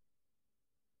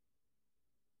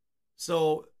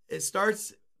so it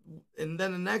starts, and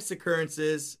then the next occurrence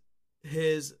is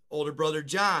his older brother,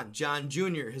 John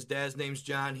Jr. His dad's name's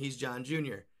John, he's John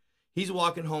Jr. He's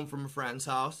walking home from a friend's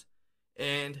house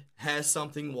and has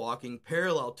something walking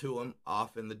parallel to him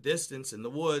off in the distance in the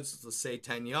woods, let's say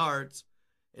 10 yards,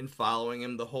 and following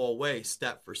him the whole way,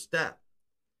 step for step.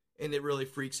 And it really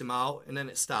freaks him out, and then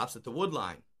it stops at the wood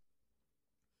line.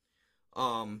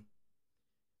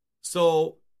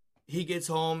 So he gets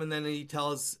home, and then he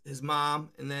tells his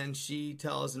mom, and then she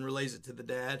tells and relays it to the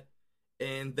dad.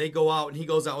 And they go out, and he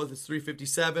goes out with his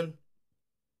 357.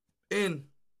 And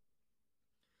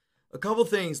a couple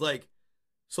things,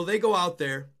 so they go out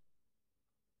there,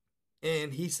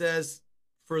 and he says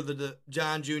for the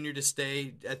John Jr. to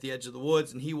stay at the edge of the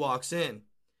woods, and he walks in.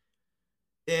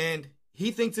 and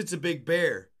he thinks it's a big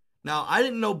bear. Now, I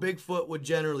didn't know Bigfoot would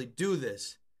generally do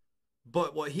this,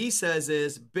 but what he says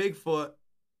is Bigfoot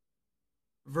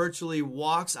virtually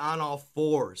walks on all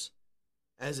fours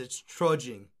as it's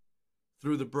trudging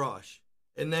through the brush,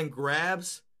 and then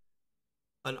grabs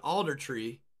an alder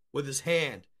tree with his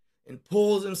hand and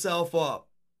pulls himself up,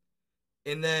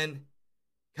 and then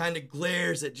kind of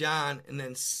glares at John, and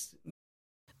then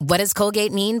What does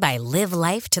Colgate mean by live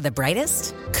life to the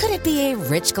brightest? Could it be a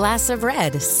rich glass of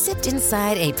red sipped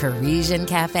inside a Parisian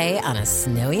cafe on a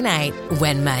snowy night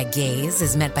when my gaze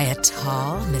is met by a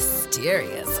tall,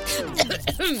 mysterious...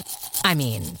 I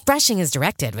mean, brushing is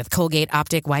directed with Colgate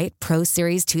Optic White Pro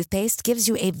Series toothpaste gives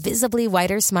you a visibly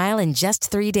whiter smile in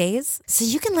just 3 days, so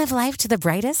you can live life to the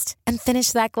brightest and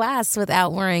finish that glass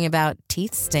without worrying about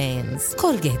teeth stains.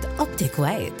 Colgate Optic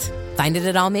White. Find it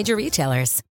at all major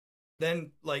retailers.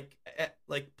 then like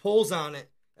pulls on it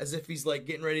as if he's like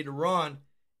getting ready to run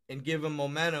and give him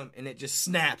momentum, and it just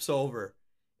snaps over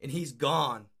and he's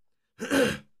gone.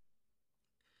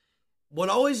 What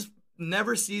always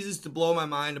never ceases to blow my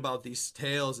mind about these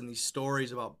tales and these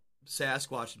stories about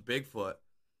Sasquatch and Bigfoot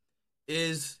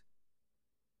is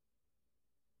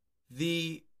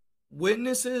the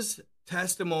witnesses'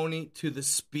 testimony to the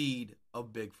speed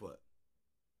of Bigfoot.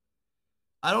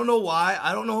 I don't know why.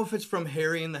 I don't know if it's from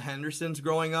Harry and the Hendersons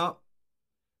growing up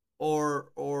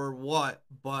or what,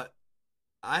 but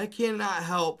I cannot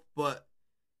help but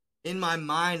in my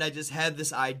mind I just had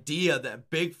this idea that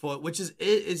Bigfoot, which is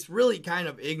it's really kind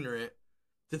of ignorant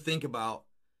to think about,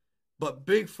 but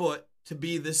Bigfoot to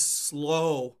be this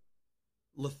slow,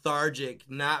 lethargic,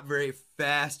 not very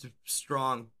fast,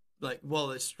 strong,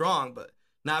 it's strong, but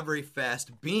not very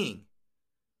fast being.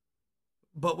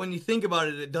 But when you think about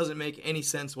it, it doesn't make any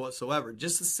sense whatsoever.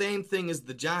 Just the same thing as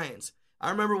the giants. I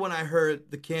remember when I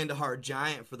heard the Kandahar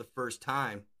giant for the first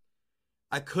time,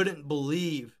 I couldn't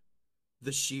believe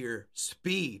the sheer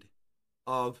speed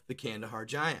of the Kandahar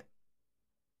giant.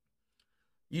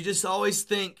 You just always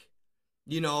think,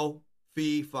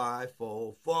 fee, fi,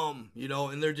 fo, fum,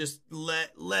 and they're just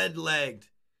lead-legged.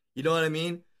 You know what I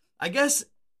mean? I guess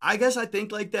I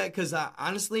think like that because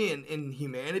honestly, in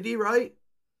humanity, right?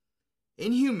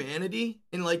 In humanity,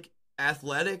 in like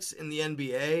athletics, in the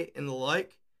NBA, and the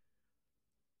like,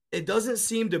 it doesn't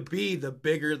seem to be the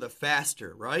bigger, the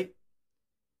faster, right?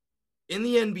 In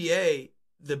the NBA,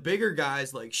 the bigger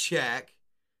guys like Shaq,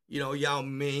 Yao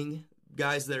Ming,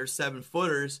 guys that are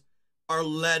 7-footers, are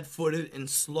lead-footed and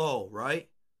slow, right?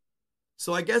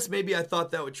 So I guess maybe I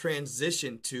thought that would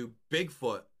transition to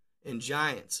Bigfoot and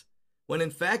giants, when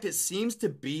in fact it seems to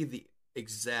be the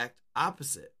exact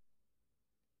opposite.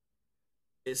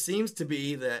 It seems to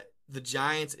be that the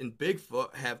giants and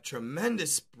Bigfoot have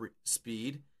tremendous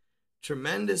speed,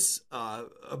 tremendous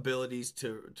abilities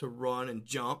to run and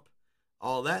jump,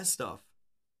 all that stuff.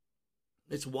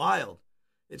 It's wild.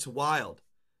 It's wild.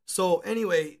 So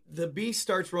anyway, the beast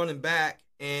starts running back,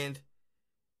 and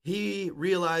he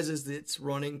realizes that it's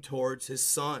running towards his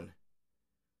son.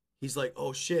 He's like,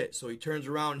 oh shit. So he turns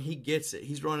around and he gets it.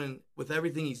 He's running with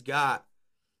everything he's got,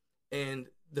 and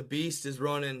the beast is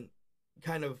running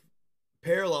kind of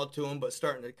parallel to him, but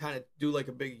starting to kind of do like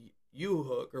a big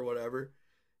U-hook or whatever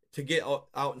to get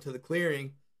out into the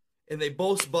clearing. And they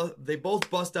both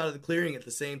bust out of the clearing at the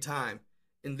same time.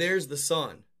 And there's the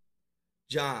son,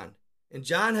 John. And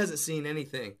John hasn't seen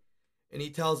anything. And he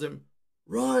tells him,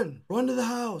 run to the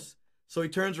house. So he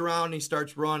turns around and he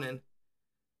starts running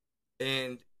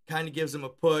and kind of gives him a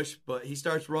push, but he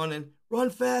starts running,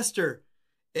 run faster.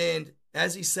 And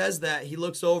as he says that, he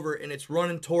looks over and it's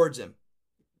running towards him.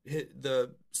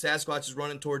 The Sasquatch is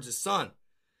running towards his son.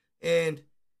 And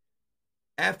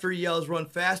after he yells, run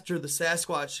faster, the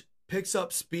Sasquatch picks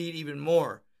up speed even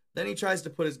more. Then he tries to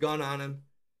put his gun on him,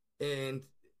 and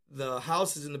the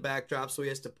house is in the backdrop, so he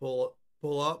has to pull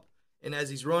up. And as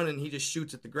he's running, he just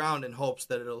shoots at the ground and hopes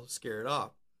that it'll scare it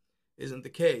off. Isn't the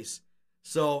case.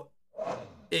 So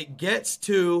it gets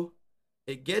to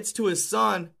his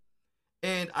son,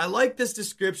 and I like this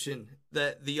description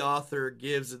that the author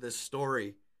gives of this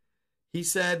story. He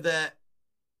said that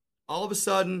all of a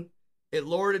sudden it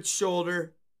lowered its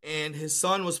shoulder and his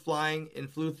son was flying and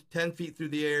flew 10 feet through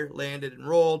the air, landed and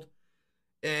rolled.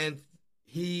 And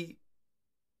he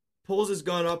pulls his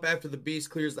gun up after the beast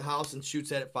clears the house and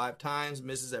shoots at it 5 times,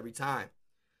 misses every time.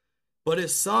 But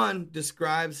his son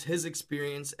describes his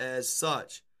experience as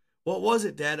such. What was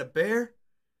it, Dad? A bear?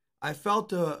 I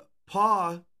felt a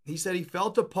paw. He said he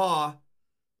felt a paw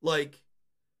like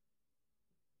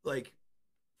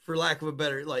for lack of a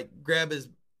better, grab his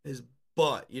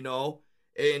butt,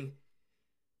 And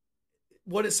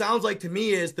what it sounds like to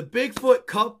me is the Bigfoot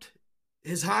cupped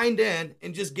his hind end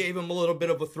and just gave him a little bit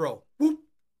of a throw. Whoop.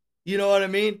 You know what I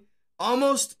mean?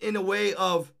 Almost in a way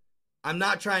of, I'm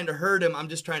not trying to hurt him, I'm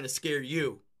just trying to scare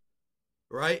you.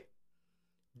 Right?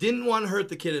 Didn't want to hurt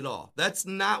the kid at all. That's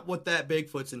not what that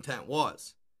Bigfoot's intent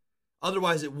was.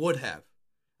 Otherwise, it would have.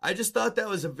 I just thought that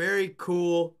was a very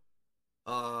cool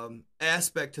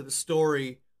aspect to the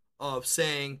story of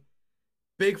saying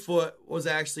Bigfoot was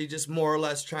actually just more or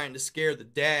less trying to scare the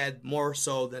dad more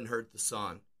so than hurt the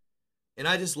son. And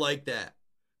I just like that.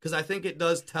 Because I think it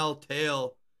does tell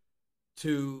tale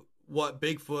to what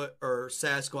Bigfoot or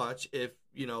Sasquatch, if,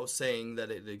 you know, saying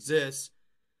that it exists,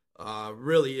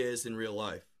 really is in real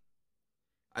life.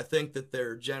 I think that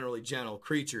they're generally gentle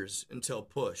creatures until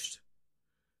pushed,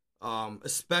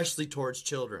 especially towards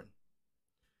children.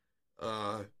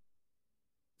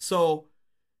 So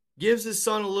gives his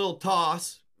son a little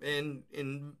toss and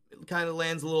kind of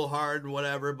lands a little hard and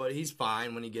whatever, but he's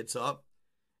fine when he gets up.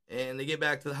 And they get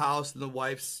back to the house, and the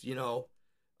wife's, you know,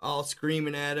 all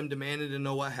screaming at him, demanding to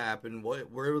know what happened, where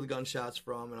were the gunshots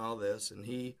from, and all this. And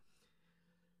he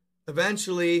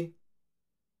eventually,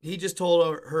 he just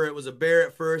told her it was a bear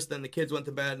at first, then the kids went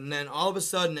to bed, and then all of a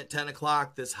sudden at 10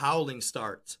 o'clock, this howling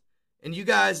starts. And you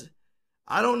guys,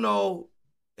 I don't know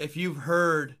if you've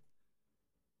heard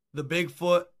the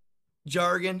Bigfoot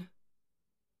jargon,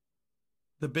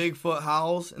 the Bigfoot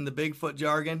howls and the Bigfoot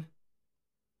jargon.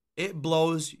 It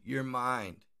blows your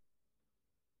mind.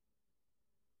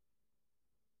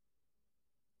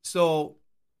 So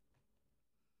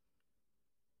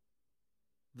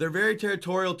they're very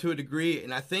territorial to a degree,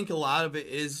 and I think a lot of it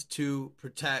is to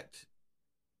protect,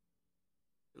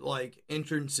 like,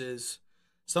 entrances.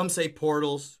 Some say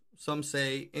portals, some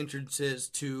say entrances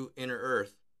to inner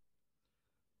earth.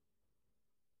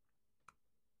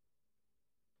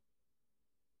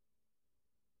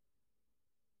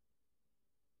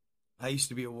 I used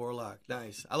to be a warlock.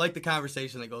 Nice. I like the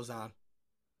conversation that goes on.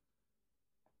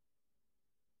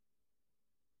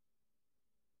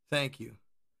 Thank you.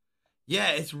 Yeah,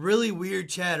 it's really weird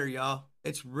chatter, y'all.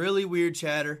 It's really weird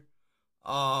chatter.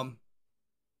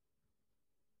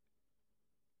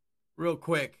 Real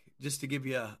quick, just to give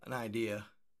you an idea.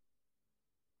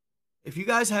 If you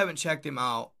guys haven't checked him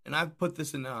out, and I've put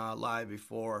this in live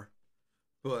before,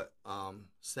 but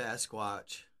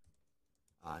Sasquatch,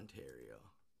 Ontario.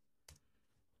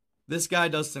 This guy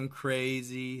does some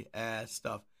crazy ass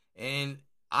stuff. And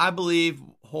I believe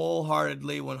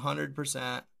wholeheartedly,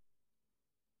 100%,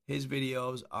 his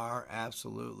videos are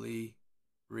absolutely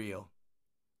real.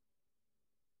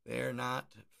 They're not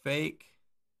fake.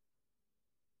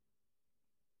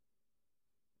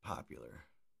 Popular.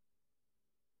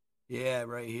 Yeah,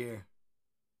 right here.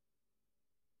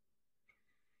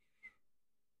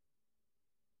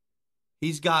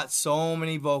 He's got so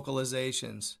many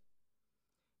vocalizations.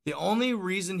 The only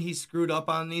reason he screwed up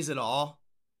on these at all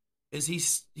is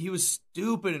he was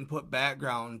stupid and put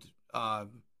background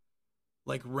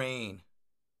like rain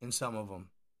in some of them.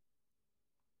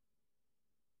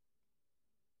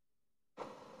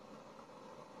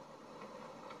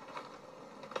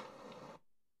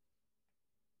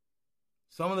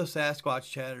 Some of the Sasquatch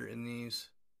chatter in these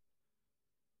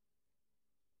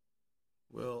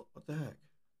will... What the heck?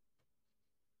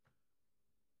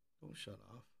 Don't shut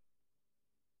off.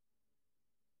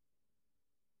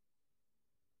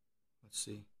 Let's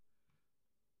see.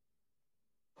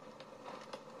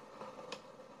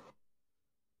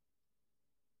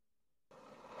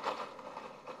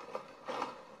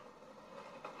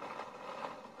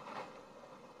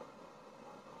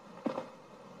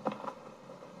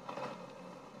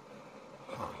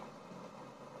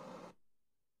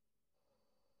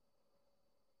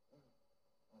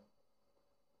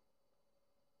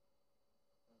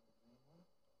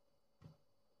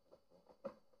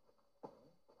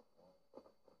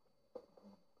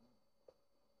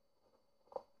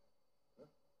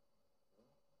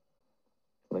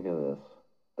 Look at this.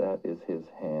 That is his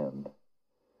hand.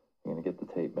 I'm going to get the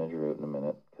tape measure out in a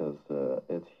minute because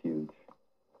it's huge.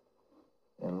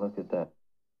 And look at that.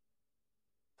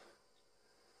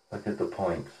 Look at the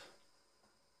points.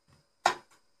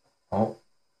 Oh,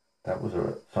 that was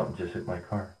something just hit my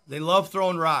car. They love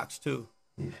throwing rocks, too.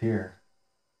 He's here.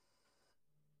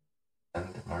 And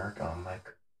mark on my...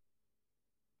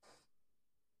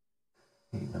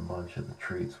 Eating a bunch of the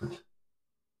treats, which...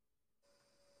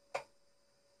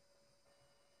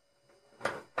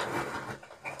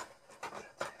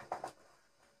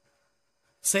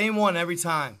 Same one every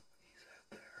time.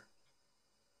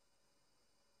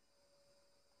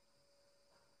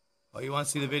 Oh, you want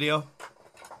to see the video?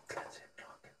 That's him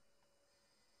talking.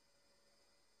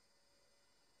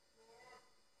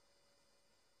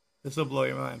 This will blow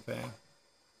your mind, fam.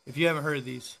 If you haven't heard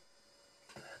these.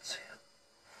 That's him.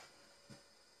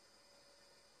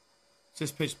 It's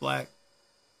just pitch black.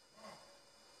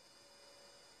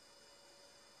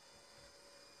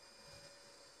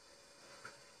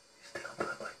 He's down by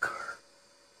my car.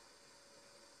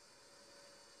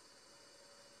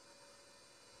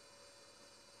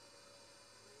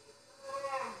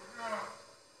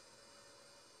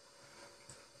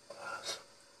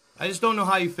 I just don't know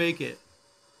how you fake it.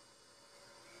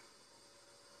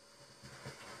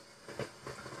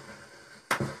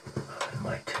 In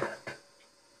my tent.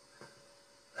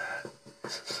 That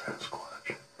is a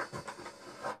Sasquatch.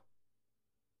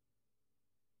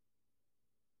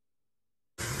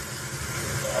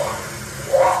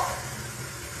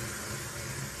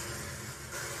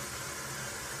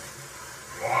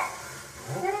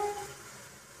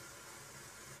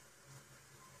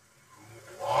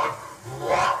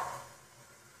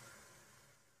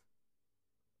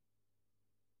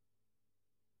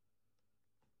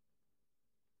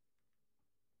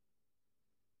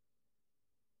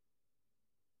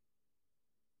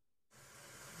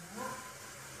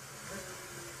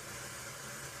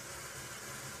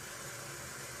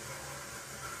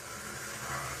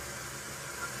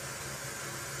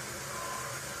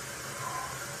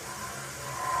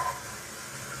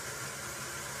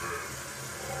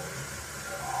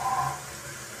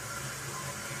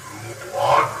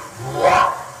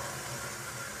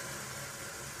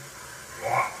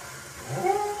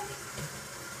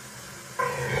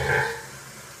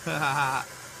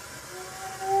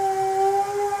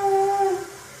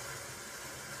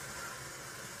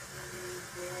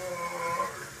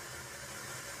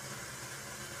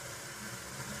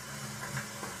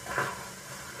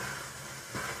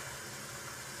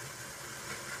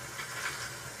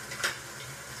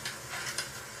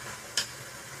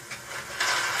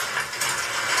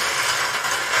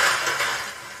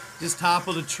 Just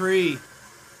toppled a tree.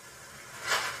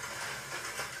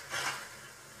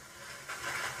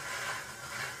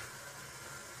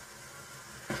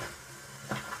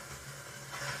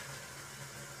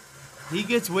 He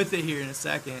gets with it here in a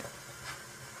second.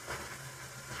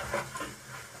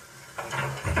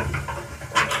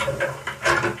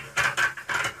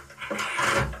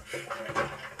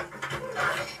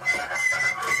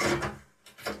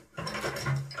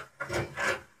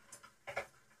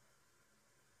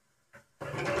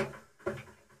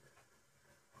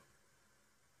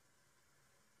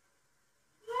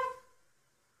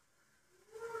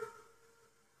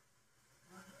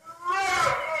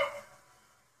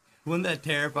 Wouldn't that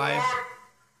terrify you?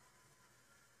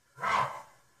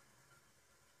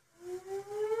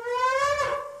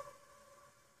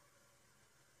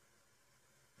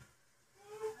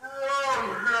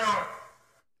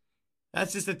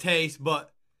 That's just a taste,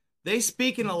 but they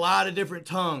speak in a lot of different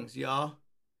tongues, y'all.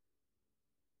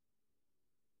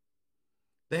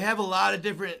 They have a lot of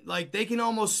different, like, they can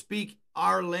almost speak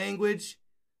our language,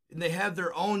 and they have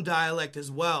their own dialect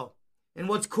as well. And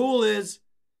what's cool is,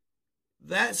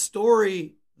 that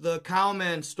story, the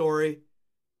cowman story,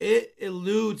 it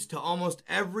alludes to almost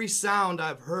every sound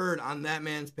I've heard on that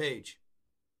man's page.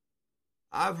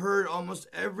 I've heard almost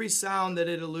every sound that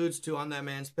it alludes to on that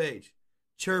man's page.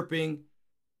 Chirping,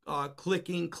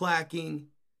 clicking, clacking.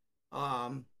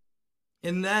 And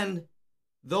then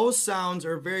those sounds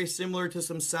are very similar to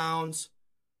some sounds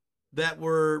that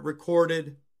were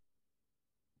recorded,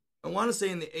 I want to say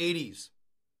in the 80s.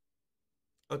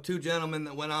 Of two gentlemen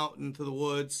that went out into the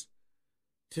woods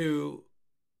to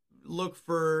look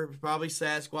for probably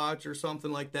Sasquatch or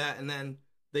something like that, and then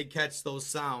they catch those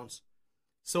sounds.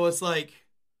 So it's like,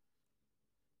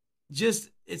 just,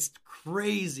 it's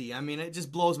crazy. I mean, it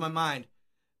just blows my mind.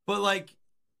 But like,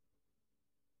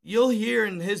 you'll hear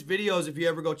in his videos, if you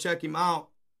ever go check him out,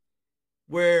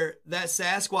 where that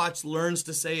Sasquatch learns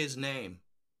to say his name.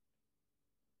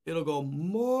 It'll go,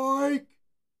 Mike.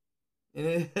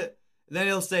 And then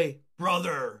he'll say,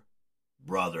 brother,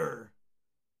 brother.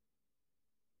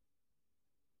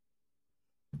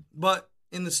 But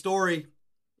in the story,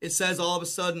 it says all of a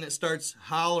sudden it starts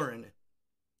hollering.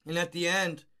 And at the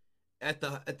end, at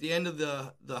the end of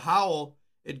the howl,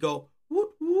 it'd go,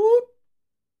 whoop, whoop.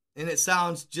 And it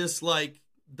sounds just like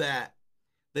that.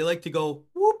 They like to go,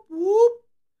 whoop, whoop.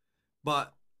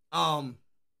 But,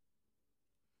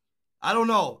 I don't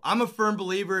know. I'm a firm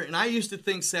believer, and I used to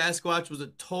think Sasquatch was a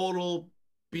total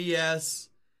BS,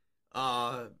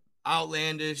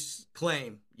 outlandish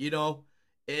claim. You know,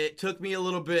 it took me a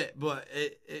little bit, but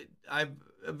I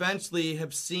eventually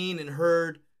have seen and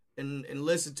heard and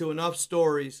listened to enough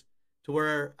stories to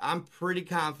where I'm pretty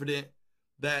confident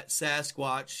that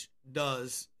Sasquatch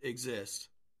does exist.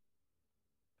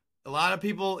 A lot of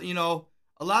people,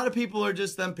 a lot of people are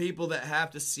just them people that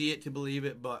have to see it to believe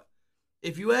it. But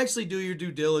if you actually do your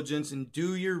due diligence and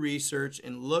do your research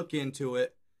and look into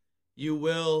it, you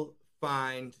will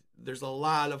find there's a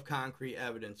lot of concrete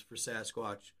evidence for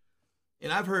Sasquatch.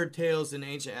 And I've heard tales in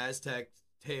ancient Aztec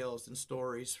tales and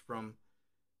stories from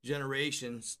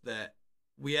generations that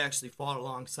we actually fought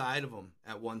alongside of them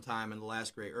at one time in the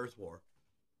last Great Earth War,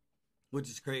 which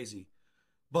is crazy.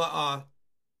 But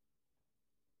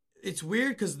it's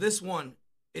weird because this one,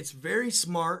 it's very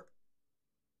smart.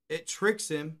 It tricks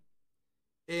him,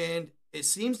 and it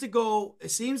seems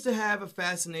to have a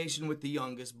fascination with the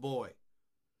youngest boy.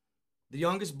 The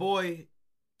youngest boy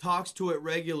talks to it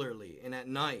regularly, and at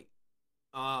night,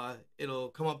 it'll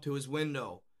come up to his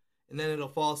window, and then it'll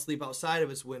fall asleep outside of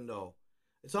his window.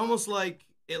 It's almost like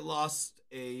it lost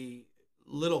a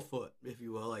little foot, if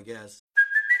you will, I guess.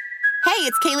 Hey,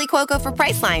 it's Kaylee Cuoco for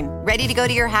Priceline. Ready to go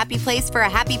to your happy place for a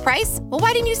happy price? Well,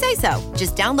 why didn't you say so?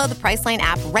 Just download the Priceline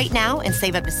app right now and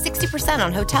save up to 60%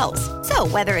 on hotels. So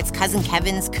whether it's Cousin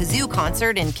Kevin's Kazoo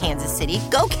Concert in Kansas City,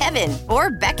 go Kevin, or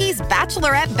Becky's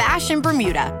Bachelorette Bash in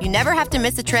Bermuda, you never have to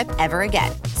miss a trip ever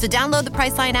again. So download the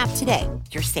Priceline app today.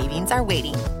 Your savings are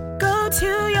waiting. Go to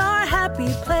your happy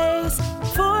place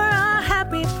for a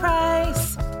happy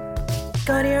price.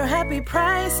 Go to your happy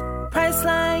price,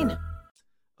 Priceline.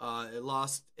 It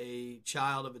lost a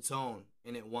child of its own,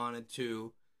 and it wanted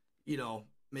to,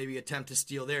 maybe attempt to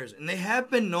steal theirs. And they have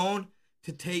been known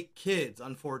to take kids,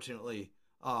 unfortunately.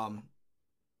 And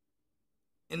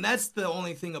that's the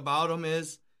only thing about them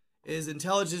is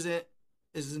intelligent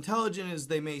as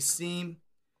they may seem,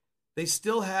 they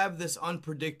still have this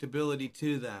unpredictability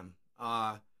to them,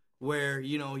 where,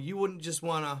 you wouldn't just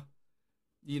want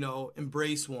to,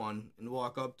 embrace one and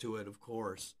walk up to it, of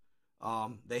course.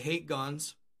 They hate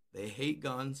guns.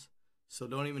 So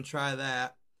don't even try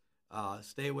that.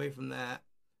 Stay away from that.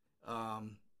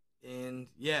 And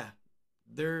yeah,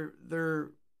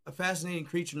 they're a fascinating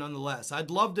creature nonetheless. I'd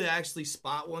love to actually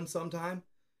spot one sometime.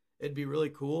 It'd be really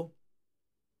cool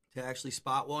to actually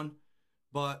spot one,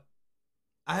 but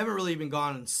I haven't really even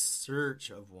gone in search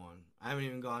of one. I haven't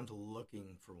even gone to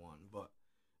looking for one, but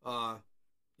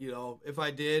if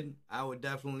I did, I would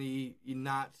definitely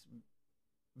not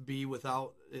be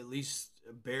without at least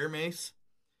a bear mace.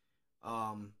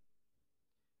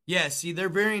 Yeah, see, they're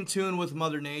very in tune with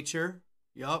Mother Nature.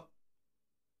 Yup.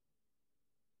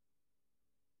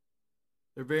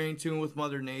 They're very in tune with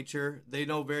Mother Nature. They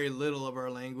know very little of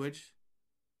our language,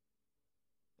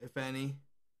 if any.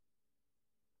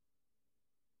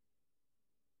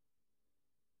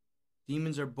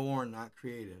 Demons are born, not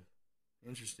creative.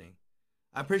 Interesting.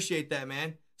 I appreciate that,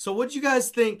 man. So what do you guys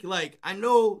think? Like, I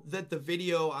know that the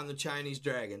video on the Chinese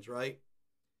dragons, right?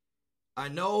 I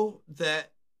know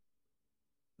that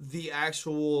the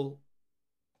actual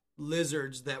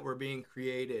lizards that were being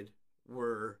created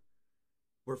were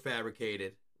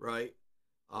fabricated, right?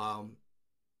 I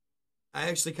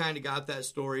actually kind of got that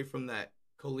story from that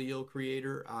Khalil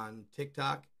creator on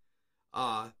TikTok.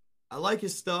 I like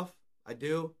his stuff. I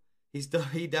do. He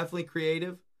definitely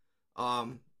creative.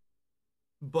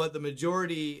 But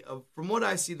from what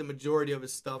I see, the majority of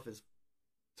his stuff is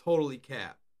totally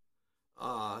cap.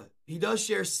 He does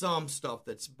share some stuff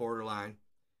that's borderline,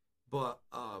 but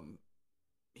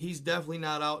he's definitely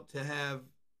not out to have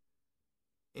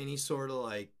any sort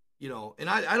of and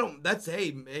I don't, that's,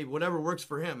 hey, whatever works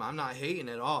for him. I'm not hating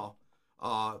at all.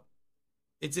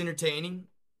 It's entertaining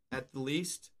at the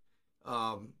least.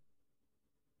 No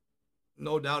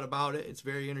doubt about it. It's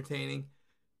very entertaining,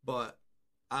 but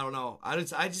I don't know. I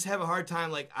just have a hard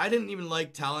time. I didn't even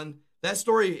like telling that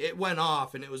story. It went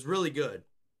off and it was really good.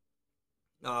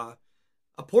 A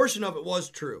portion of it was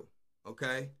true.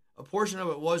 Okay. A portion of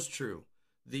it was true.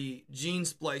 The gene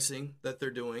splicing that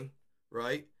they're doing,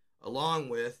 right? Along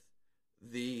with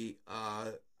the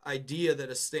idea that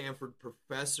a Stanford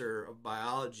professor of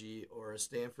biology or a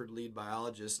Stanford lead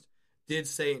biologist did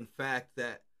say, in fact,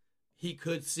 that he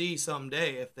could see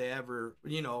someday, if they ever,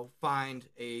 find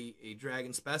a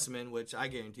dragon specimen, which I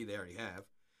guarantee they already have,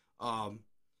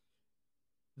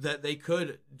 that they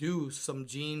could do some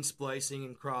gene splicing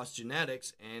and cross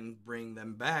genetics and bring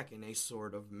them back in a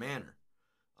sort of manner.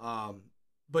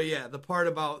 But yeah, the part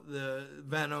about the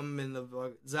venom and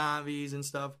the zombies and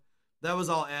stuff, that was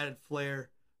all added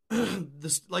flair.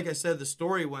 Like I said, the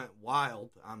story went wild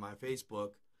on my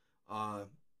Facebook.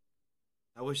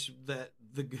 I wish that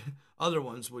the other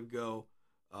ones would go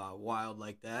wild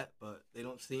like that, but they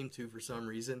don't seem to for some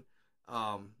reason.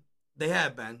 They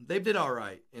have been. They did all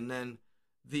right. And then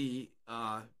the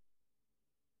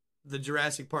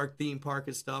Jurassic Park theme park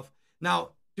and stuff.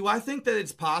 Now, Do I think that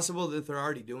it's possible that they're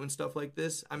already doing stuff like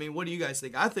this? I mean, what do you guys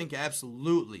think? I think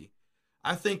absolutely.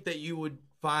 I think that you would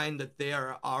find that they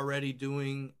are already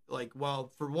doing, like,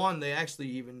 well, for one, they actually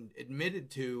even admitted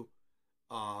to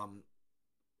um,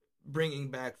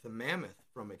 bringing back the mammoth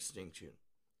from extinction,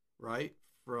 right?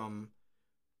 From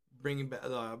bringing back,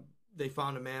 they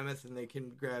found a mammoth and they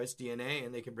can grab its DNA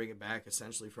and they can bring it back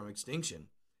essentially from extinction.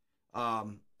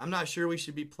 I'm not sure we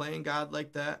should be playing God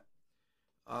like that.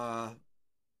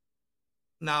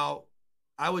 Now,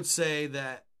 I would say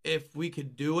that if we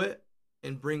could do it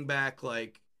and bring back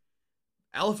like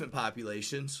elephant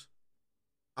populations,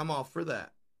 I'm all for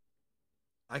that.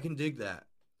 I can dig that.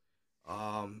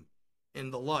 And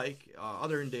the like,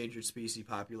 other endangered species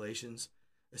populations,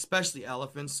 especially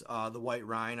elephants, the white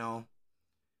rhino.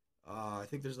 I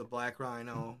think there's the black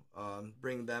rhino.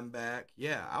 Bring them back.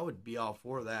 Yeah, I would be all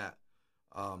for that.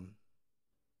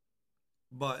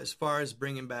 But as far as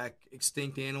bringing back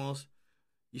extinct animals,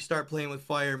 you start playing with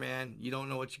fire, man. You don't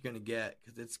know what you're gonna get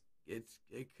because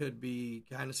it could be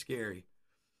kind of scary.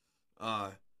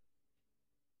 But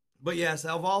yes,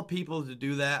 of all people to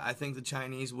do that, I think the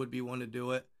Chinese would be one to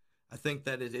do it. I think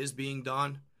that it is being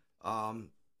done.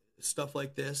 Stuff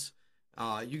like this.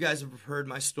 You guys have heard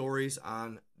my stories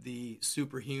on the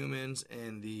superhumans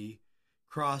and the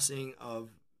crossing of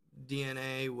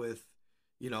DNA with,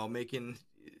 making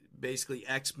basically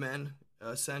X-Men,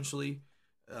 essentially.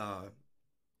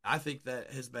 I think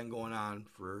that has been going on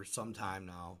for some time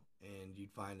now, and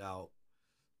you'd find out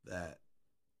that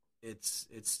it's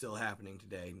still happening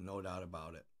today, no doubt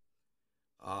about it.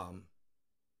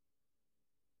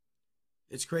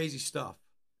 It's crazy stuff.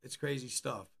 It's crazy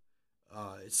stuff.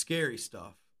 It's scary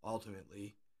stuff,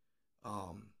 ultimately.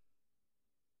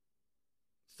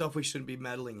 Stuff we shouldn't be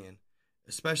meddling in,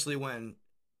 especially when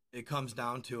it comes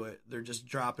down to it. They're just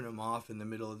dropping them off in the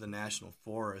middle of the national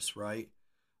forest, right?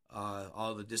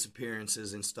 All the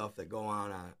disappearances and stuff that go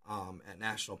on at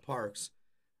national parks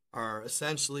are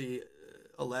essentially,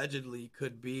 allegedly,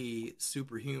 could be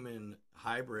superhuman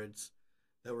hybrids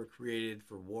that were created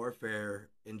for warfare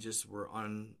and just were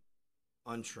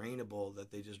untrainable,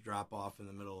 that they just drop off in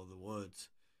the middle of the woods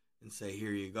and say,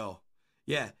 here you go.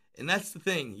 Yeah, and that's the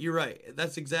thing. You're right.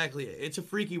 That's exactly it. It's a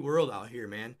freaky world out here,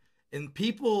 man. And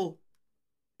people,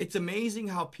 it's amazing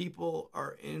how people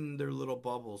are in their little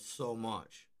bubbles so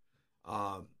much.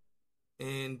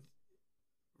 And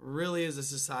really, as a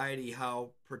society,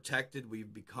 how protected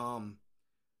we've become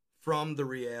from the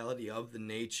reality of the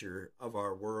nature of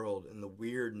our world and the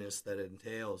weirdness that it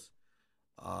entails,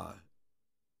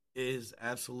 is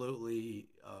absolutely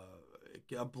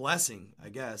a blessing, I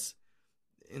guess,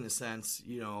 in a sense.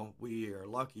 We are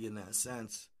lucky in that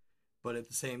sense, but at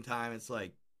the same time, it's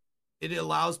like it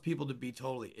allows people to be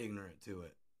totally ignorant to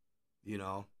it,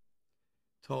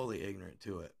 totally ignorant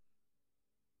to it.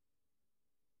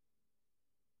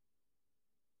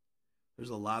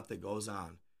 There's a lot that goes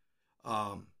on.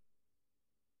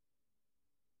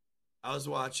 I was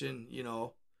watching,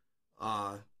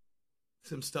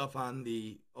 some stuff on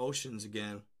the oceans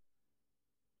again.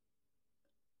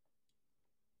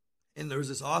 And there was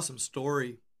this awesome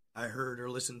story I heard or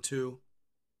listened to.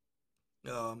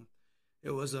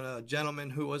 It was a gentleman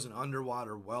who was an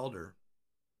underwater welder,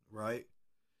 right?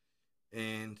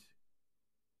 And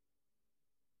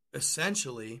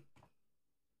essentially,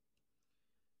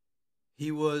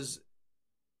 he was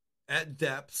at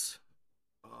depths,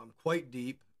 quite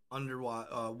deep,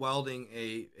 underwater, welding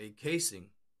a casing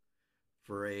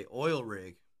for a oil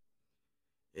rig.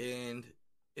 And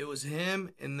it was him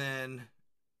and then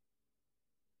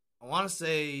I want to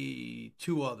say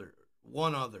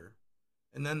one other.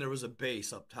 And then there was a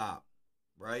base up top,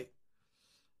 right?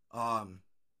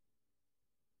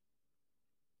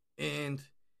 And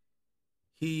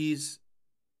he's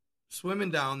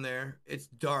swimming down there. It's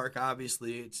dark,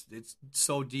 obviously. It's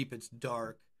so deep, it's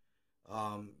dark.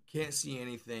 Can't see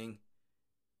anything.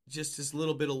 Just this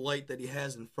little bit of light that he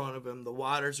has in front of him. The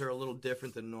waters are a little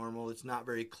different than normal. It's not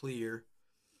very clear.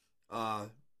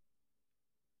 But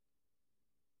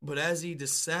as he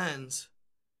descends,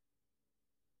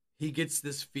 he gets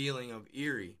this feeling of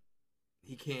eerie.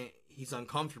 He's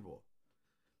uncomfortable.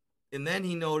 And then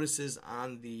he notices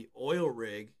on the oil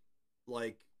rig,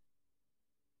 like,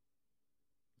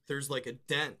 there's like a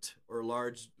dent or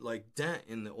large dent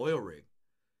in the oil rig.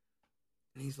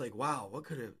 And he's like, wow, what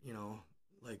could it,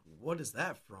 what is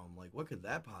that from? Like, what could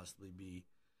that possibly be?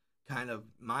 Kind of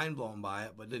mind blown by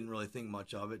it, but didn't really think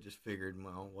much of it. Just figured,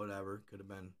 well, whatever. Could have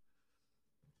been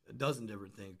a dozen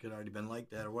different things. Could have already been like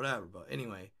that or whatever. But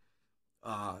anyway,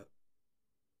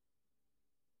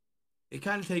 he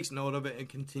kind of takes note of it and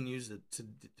continues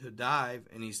to dive,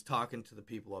 and he's talking to the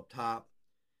people up top,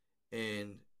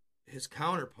 and his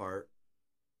counterpart,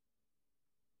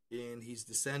 and he's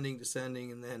descending,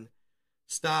 and then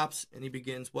stops, and he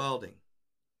begins welding.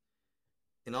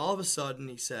 And all of a sudden,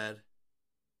 he said,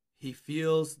 he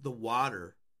feels the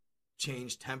water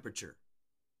change temperature,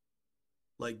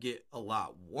 like get a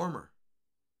lot warmer.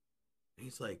 And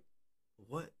he's like,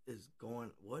 what is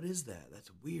that?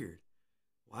 That's weird.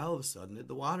 Why all of a sudden did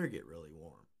the water get really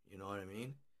warm? You know what I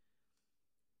mean?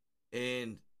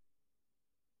 And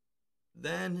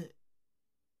then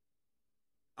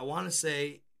I want to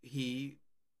say he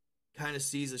kind of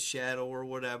sees a shadow or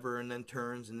whatever, and then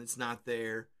turns, and it's not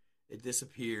there. It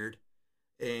disappeared.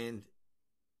 And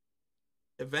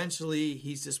eventually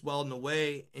he's just welding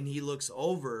away, and he looks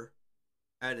over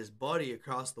at his buddy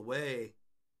across the way,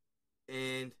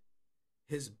 and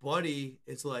his buddy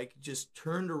is like just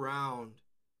turned around,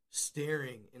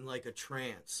 staring in like a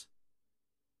trance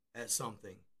at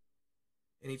something.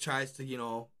 And he tries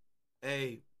to,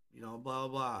 hey, blah, blah,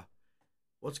 blah.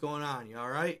 What's going on? You all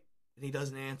right? And he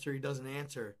doesn't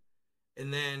answer.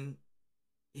 And then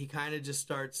he kind of just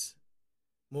starts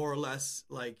more or less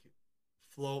like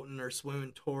floating or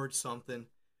swimming towards something.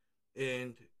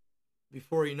 And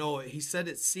before you know it, he said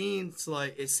it seems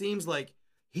like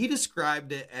he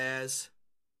described it as,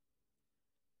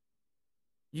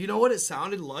 you know what it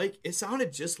sounded like? It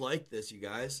sounded just like this, you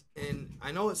guys. And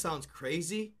I know it sounds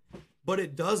crazy, but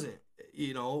it doesn't,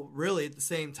 really at the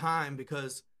same time,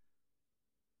 because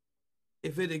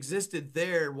if it existed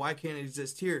there, why can't it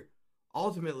exist here?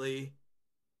 Ultimately,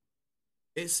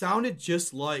 it sounded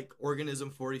just like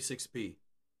Organism 46B.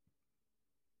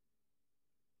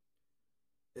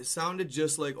 It sounded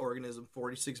just like Organism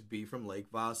 46B from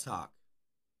Lake Vostok,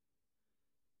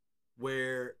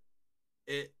 where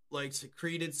it like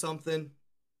secreted something,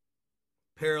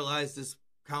 paralyzed his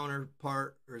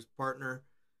counterpart or his partner,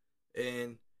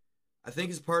 and I think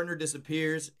his partner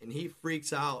disappears, and he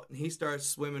freaks out, and he starts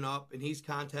swimming up, and he's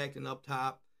contacting up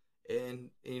top, and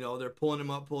they're pulling him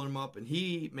up, and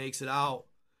he makes it out,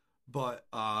 but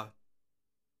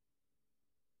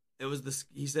it was this.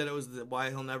 He said it was why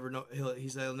he'll never know. He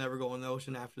said he'll never go in the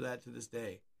ocean after that to this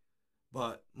day,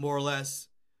 but more or less.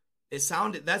 It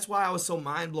sounded, that's why I was so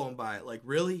mind blown by it. Like,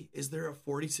 really? Is there a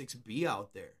 46B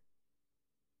out there?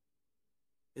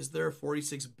 Is there a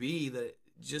 46B that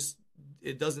just,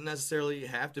 it doesn't necessarily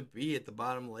have to be at the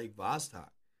bottom of Lake Vostok?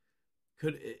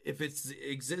 If it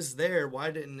exists there, why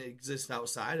didn't it exist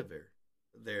outside of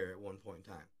there at one point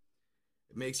in time?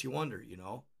 It makes you wonder,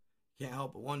 Can't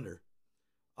help but wonder.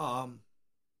 That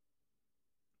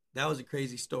was a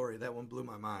crazy story. That one blew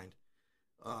my mind.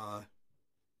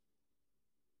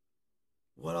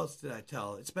 What else did I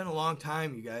tell? It's been a long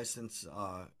time, you guys, since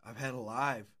I've had a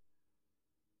live.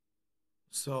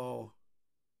 So,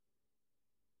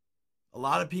 a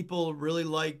lot of people really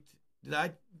liked...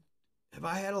 Have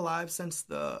I had a live since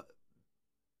I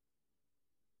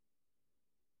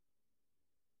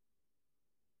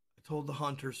told the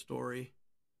Hunter story.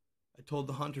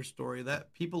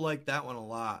 That people liked that one a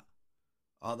lot.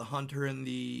 The Hunter and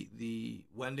the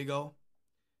Wendigo.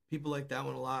 People like that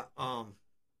one a lot.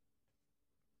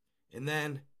 And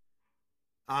then,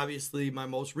 obviously, my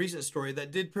most recent story that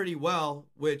did pretty well,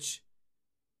 which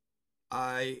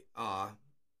I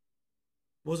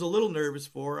was a little nervous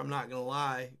for, I'm not going to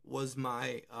lie, was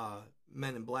my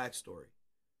Men in Black story.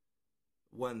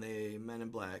 When the Men in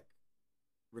Black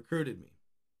recruited me.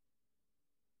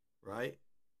 Right?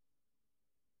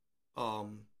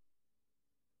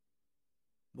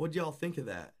 What'd y'all think of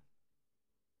that?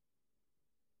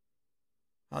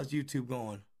 How's YouTube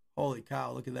going? Holy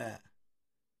cow, look at that.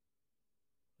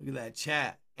 Look at that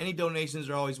chat. Any donations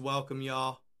are always welcome,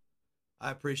 y'all. I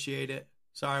appreciate it.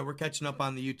 Sorry, we're catching up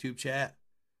on the YouTube chat.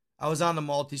 I was on the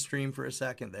multi-stream for a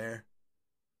second there.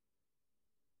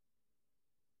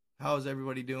 How is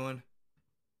everybody doing?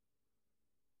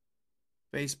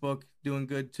 Facebook doing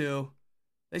good too.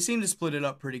 They seem to split it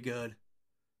up pretty good.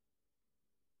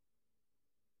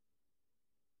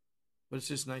 But it's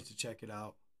just nice to check it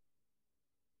out.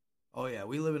 Oh yeah,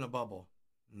 we live in a bubble.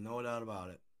 No doubt about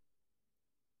it.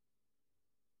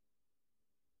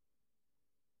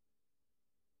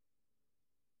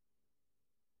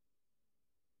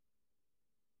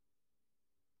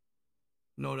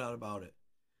 No doubt about it.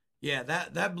 Yeah,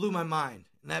 that blew my mind.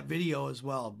 And that video as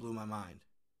well blew my mind.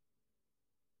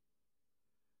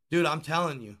 Dude, I'm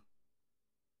telling you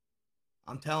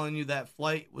that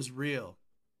flight was real.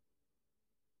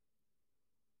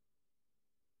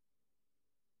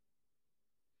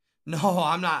 No,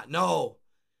 I'm not. No.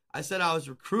 I said I was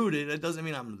recruited. That doesn't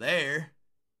mean I'm there.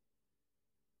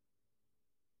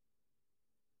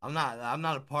 I'm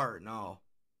not a part, no.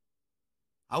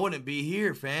 I wouldn't be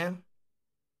here, fam.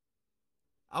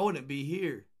 I wouldn't be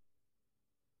here.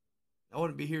 I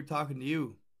wouldn't be here talking to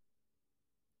you.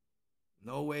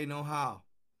 No way, no how.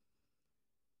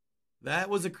 That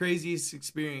was the craziest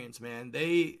experience, man.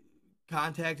 They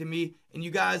contacted me, and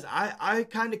you guys, I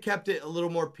kind of kept it a little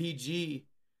more PG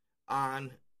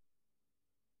on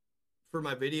for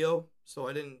my video, so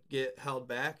I didn't get held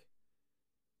back.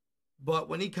 But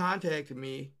when he contacted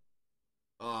me,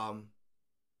 no,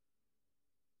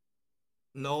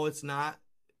 it's not.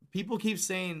 People keep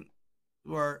saying,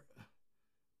 or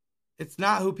it's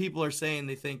not who people are saying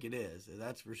they think it is.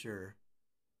 That's for sure.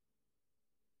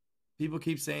 People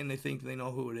keep saying they think they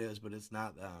know who it is, but it's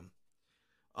not them.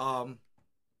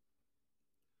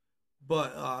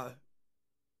 But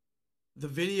the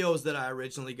videos that I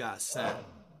originally got sent.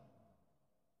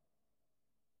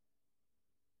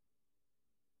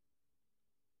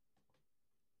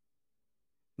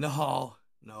 No,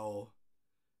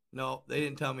 they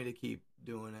didn't tell me to keep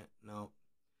doing it. No.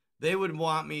 They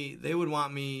wanted me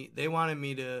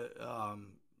to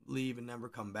leave and never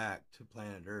come back to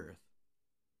planet Earth.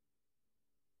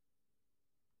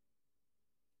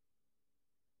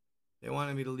 They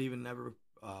wanted me to leave and never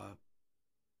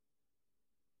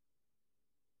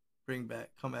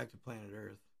come back to planet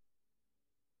Earth.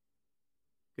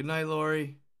 Good night,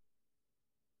 Lori.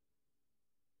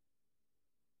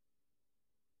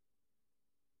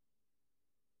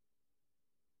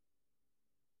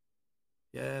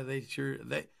 Yeah,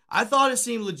 I thought it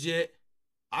seemed legit.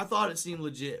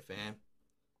 Fam.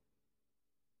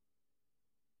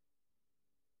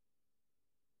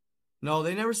 No,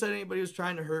 they never said anybody was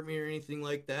trying to hurt me or anything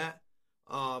like that.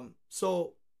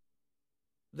 So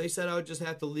they said I would just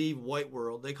have to leave White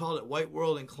World. They called it White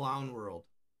World and Clown World.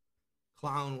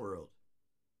 Clown World.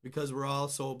 Because we're all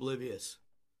so oblivious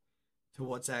to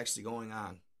what's actually going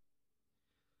on.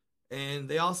 And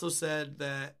they also said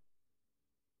that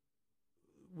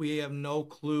we have no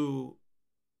clue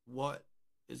what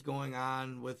is going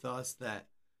on with us. That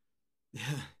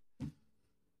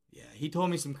yeah, he told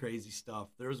me some crazy stuff.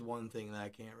 There's one thing that I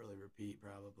can't really repeat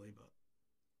probably, but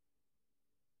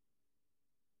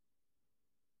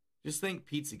just think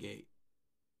Pizzagate.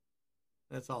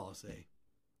 That's all I'll say.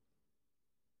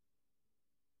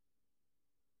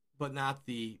 But not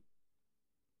the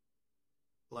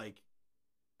like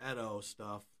Edo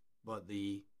stuff, but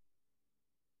the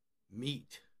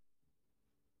meat.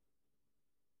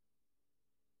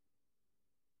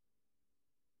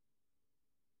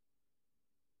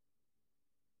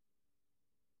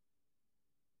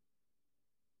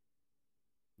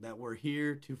 That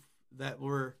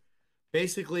we're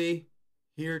basically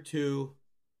here to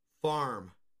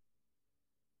farm.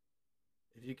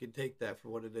 If you can take that for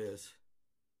what it is.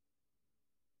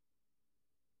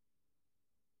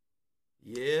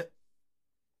 Yep.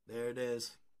 There it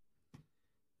is.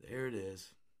 There it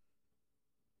is.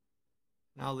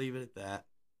 And I'll leave it at that.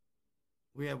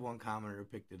 We have one commenter who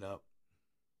picked it up.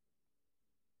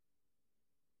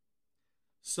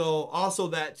 So, also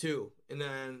that too. And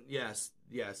then, yes,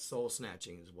 soul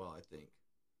snatching as well, I think.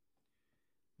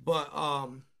 But,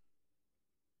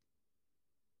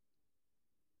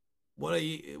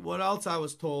 what else I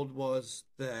was told was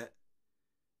that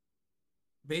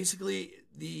basically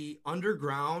the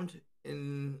underground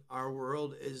in our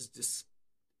world is just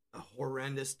a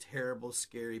horrendous, terrible,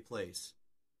 scary place.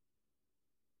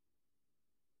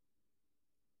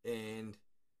 And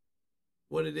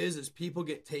what it is people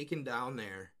get taken down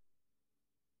there.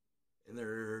 And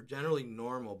they're generally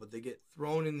normal, but they get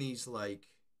thrown in these, like,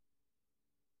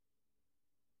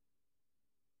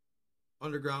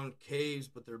 underground caves,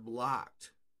 but they're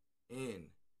blocked in.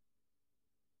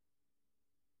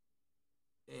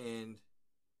 And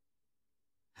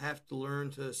have to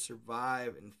learn to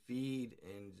survive and feed,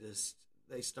 and just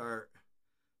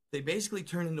they basically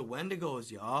turn into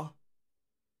Wendigos, y'all.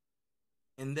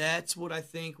 And that's what I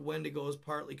think Wendigos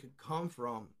partly could come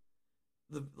from.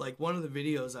 One of the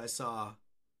videos I saw,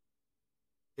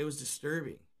 it was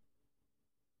disturbing.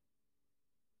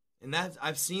 And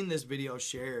I've seen this video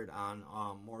shared on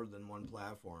more than one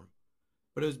platform.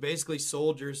 But it was basically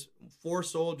 4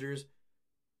 soldiers,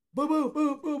 boom, boom,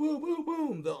 boom, boom, boom, boom,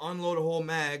 boom. They'll unload a whole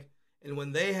mag, and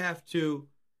when they have to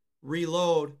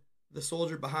reload, the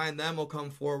soldier behind them will come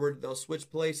forward. They'll switch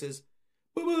places,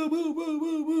 boom, boom, boom, boom,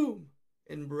 boom, boom,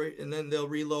 and then they'll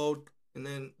reload, and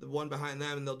then the one behind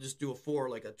them, and they'll just do a 4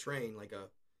 like a train, like a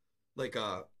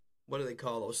what do they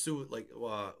call those?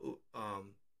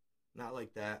 Not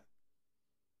like that.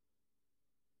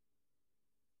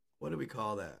 What do we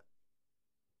call that?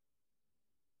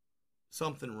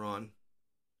 Something run.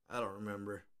 I don't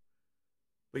remember.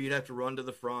 but you'd have to run to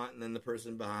the front and then the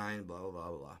person behind, blah, blah,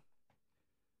 blah, blah.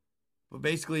 But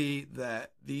basically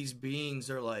that these beings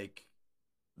are like,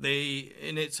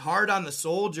 and it's hard on the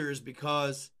soldiers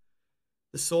because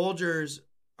the soldiers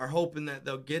are hoping that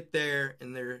they'll get there,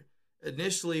 and they're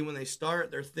initially when they start,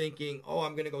 they're thinking, oh,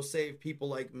 I'm going to go save people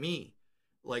like me,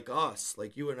 like us,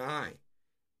 like you and I.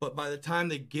 But by the time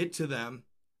they get to them,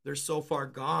 they're so far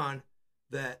gone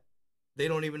that they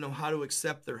don't even know how to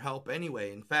accept their help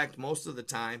anyway. In fact, most of the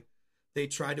time, they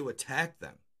try to attack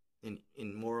them and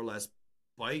more or less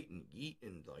bite and eat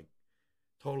and like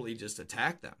totally just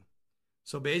attack them.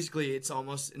 So basically, it's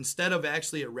almost, instead of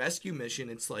actually a rescue mission,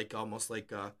 it's like almost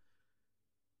like a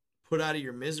put out of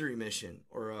your misery mission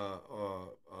or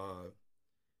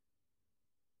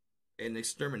an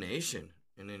extermination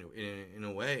in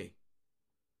a way.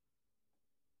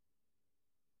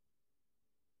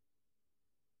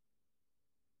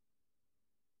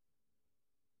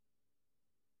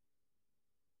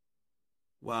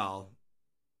 Well,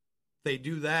 they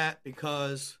do that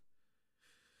because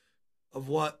of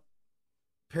what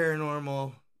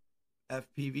Paranormal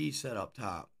FPV said up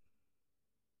top.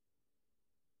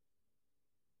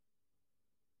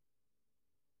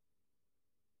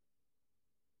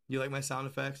 You like my sound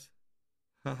effects?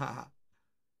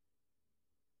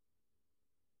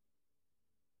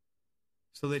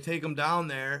 So they take them down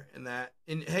there and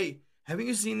hey, haven't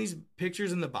you seen these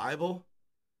pictures in the Bible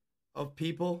of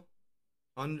people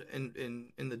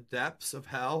in the depths of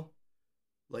hell,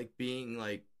 like being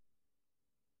like,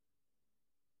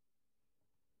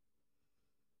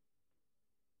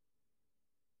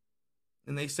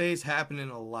 and they say it's happening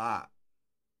a lot.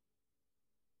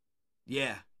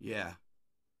 Yeah.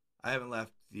 I haven't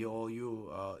left the old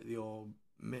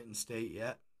Mitten State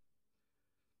yet.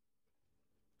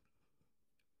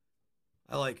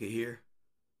 I like it here.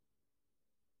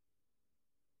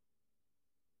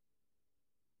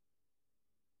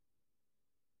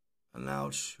 And now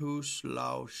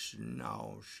Schuslausch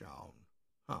now schauen.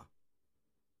 Huh.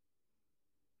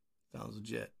 Sounds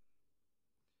legit.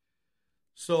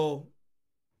 So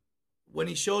when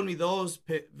he showed me those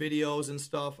videos and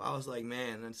stuff, I was like,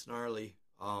 man, that's gnarly.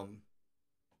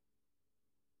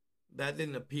 That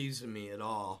didn't appease me at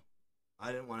all.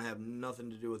 I didn't want to have nothing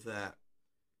to do with that.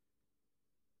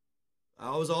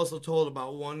 I was also told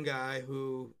about one guy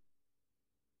who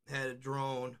had a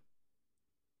drone,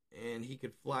 and he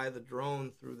could fly the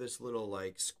drone through this little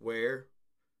like square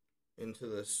into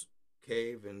this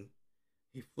cave, and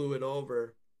he flew it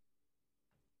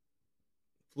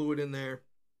in there,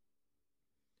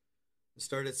 and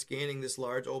started scanning this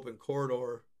large open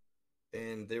corridor,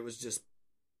 and there was just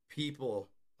people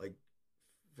like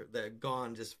that had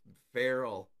gone just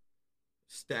feral,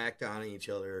 stacked on each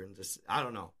other, and just I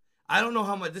don't know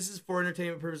how much this is for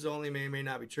entertainment purposes only. May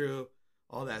not be true,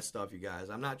 all that stuff, you guys.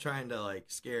 I'm not trying to like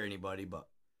scare anybody, but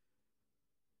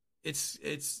it's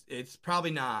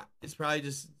probably not. It's probably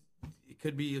just, it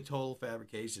could be a total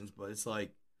fabrications, but it's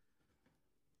like,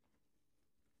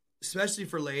 especially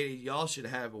for ladies, y'all should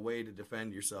have a way to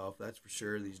defend yourself. That's for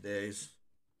sure these days.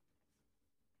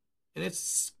 And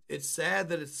it's sad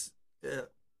that it's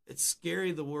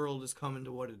scary. The world is coming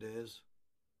to what it is.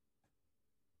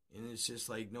 And it's just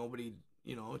like nobody,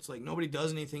 it's like nobody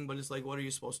does anything, but it's like, what are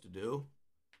you supposed to do?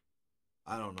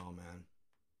 I don't know, man.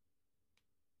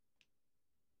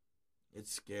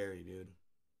 It's scary, dude.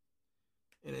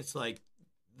 And it's like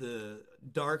the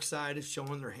dark side is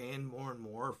showing their hand more and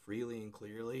more freely and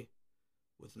clearly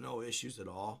with no issues at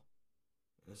all.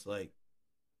 And it's like,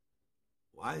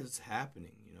 why is this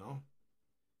happening,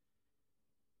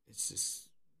 It's just,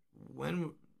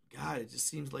 it just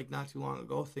seems like not too long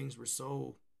ago things were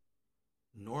so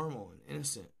normal and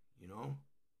innocent,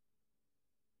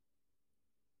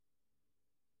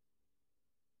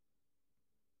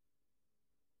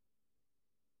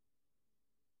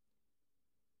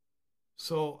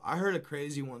 So I heard a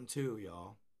crazy one too,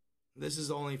 y'all. This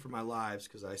is only for my lives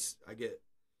because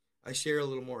I share a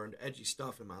little more edgy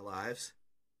stuff in my lives.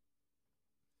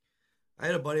 I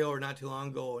had a buddy over not too long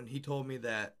ago, and he told me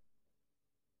that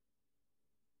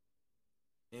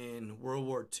in World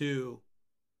War II,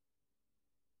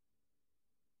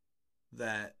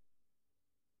 that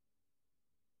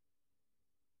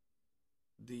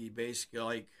the basic,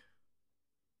 like,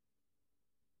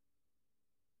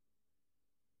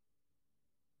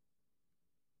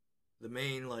 the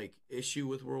main, like, issue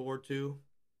with World War II,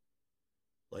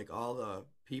 like, all the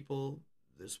people,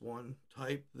 this one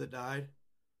type that died,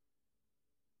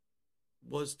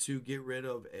 was to get rid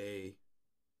of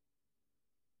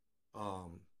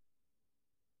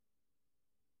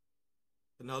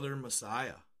another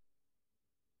Messiah.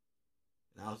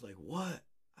 And I was like, what?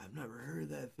 I've never heard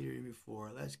that theory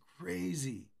before. That's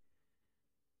crazy.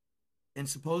 And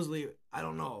supposedly, I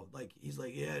don't know, like, he's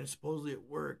like, yeah, and supposedly it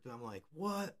worked. And I'm like,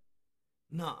 what?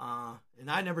 Nuh-uh. And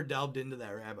I never delved into that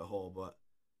rabbit hole, but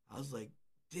I was like,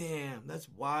 damn, that's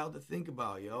wild to think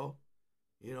about, yo.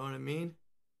 You know what I mean?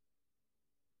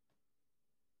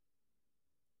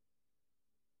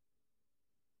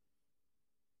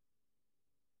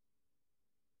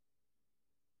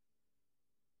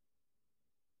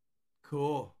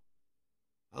 Cool.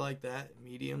 I like that.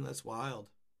 Medium, that's wild.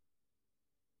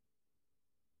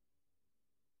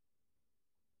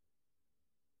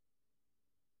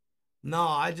 No,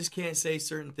 I just can't say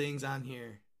certain things on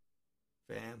here,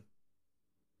 fam.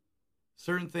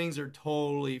 Certain things are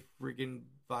totally freaking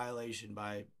violation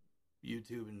by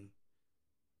YouTube and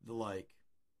the like.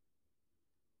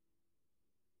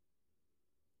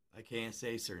 I can't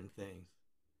say certain things,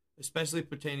 especially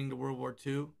pertaining to World War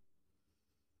II.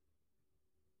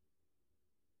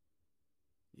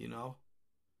 You know,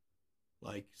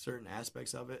 like certain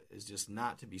aspects of it is just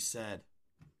not to be said.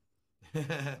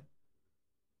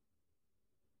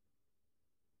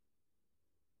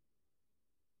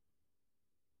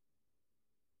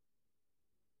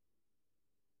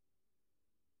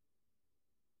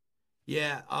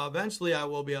 Yeah, eventually I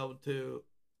will be able to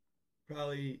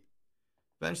probably.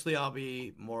 Eventually I'll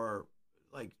be more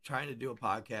like trying to do a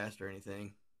podcast or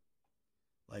anything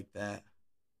like that.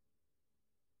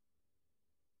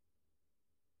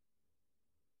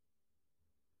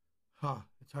 Huh,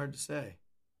 it's hard to say.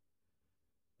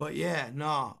 But yeah,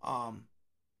 no,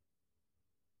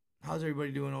 how's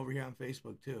everybody doing over here on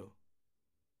Facebook too?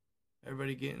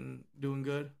 Everybody doing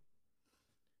good?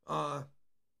 Uh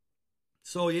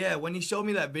so yeah, when he showed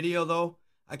me that video though,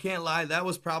 I can't lie, that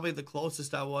was probably the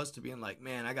closest I was to being like,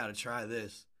 man, I gotta try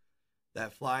this.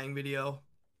 That flying video.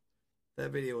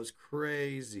 That video was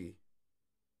crazy.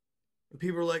 And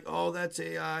people are like, oh, that's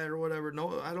AI or whatever.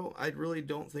 No, I really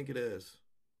don't think it is.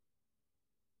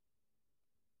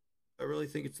 I really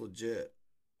think it's legit.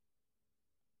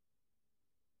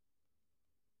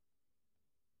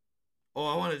 Oh,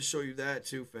 I wanted to show you that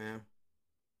too, fam.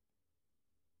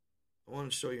 I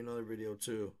wanted to show you another video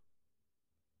too.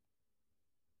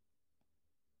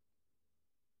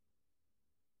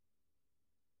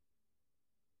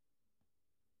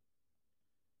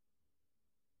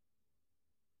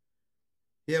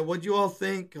 Yeah, what'd you all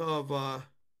think of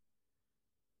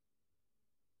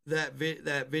that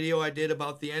video I did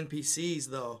about the NPCs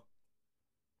though?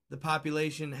 The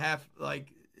population, half,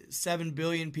 like 7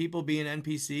 billion people being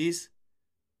NPCs.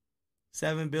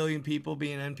 7 billion people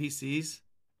being NPCs.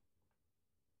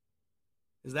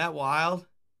 Is that wild?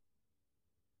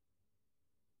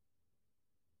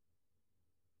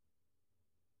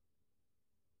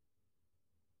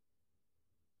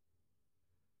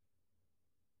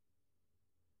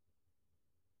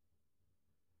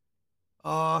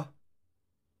 Uh,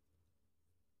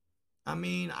 I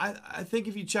mean, I think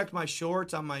if you checked my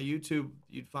shorts on my YouTube,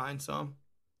 you'd find some.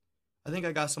 I think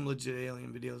I got some legit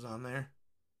alien videos on there.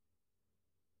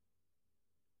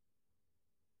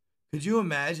 Could you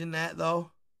imagine that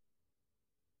though?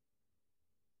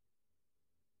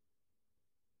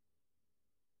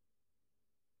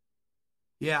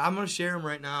 Yeah, I'm gonna share them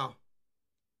right now.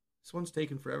 This one's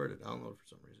taking forever to download for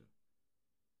some reason.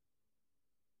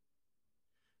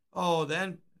 Oh,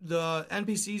 then the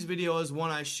NPCs video is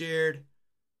one I shared.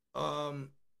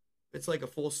 It's like a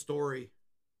full story.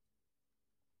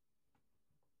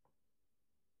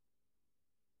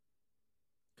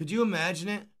 Could you imagine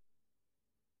it?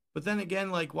 But then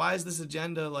again, like, why is this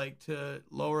agenda like to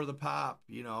lower the pop?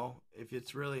 You know, if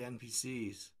it's really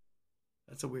NPCs,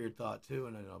 that's a weird thought too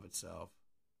in and of itself.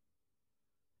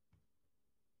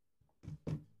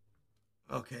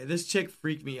 Okay, this chick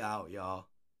freaked me out, y'all.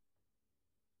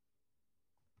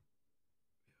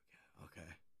 Okay.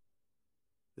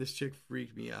 This chick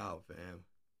freaked me out, fam.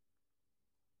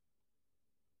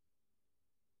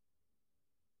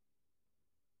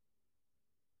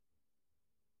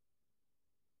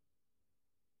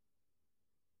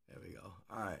 There we go.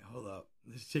 All right, hold up.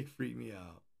 This chick freaked me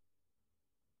out.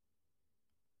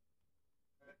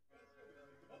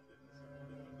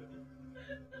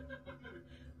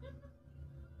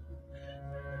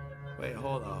 Wait,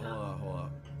 hold on.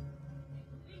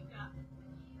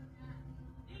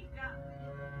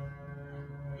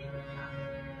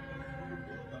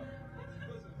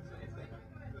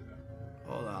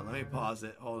 Hold on, let me pause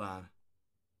it. Hold on.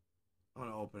 I'm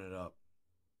gonna open it up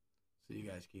so you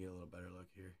guys can get a little better look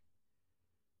here.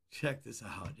 Check this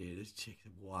out, dude. This chick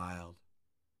is wild.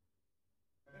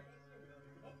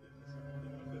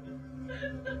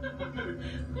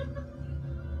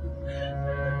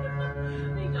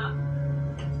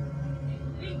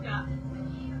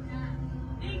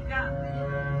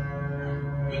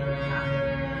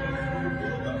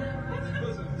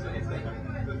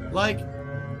 Like,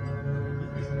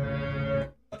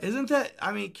 isn't that,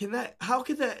 I mean, how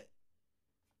could that,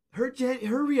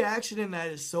 her reaction in that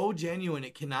is so genuine,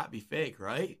 it cannot be fake,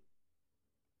 right?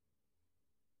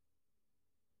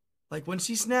 Like, when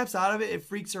she snaps out of it, it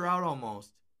freaks her out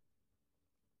almost.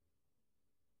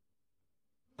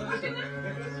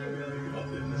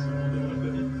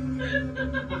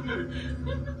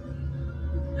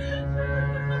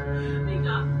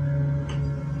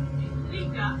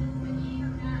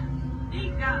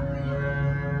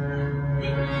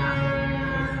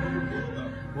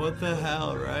 What the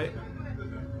hell, right?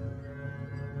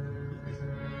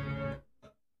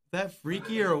 That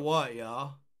freaky or what,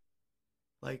 y'all?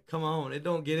 Like, come on, it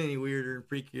don't get any weirder and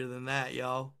freakier than that,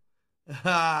 y'all.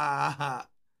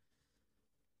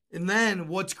 And then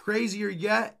what's crazier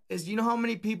yet is, you know how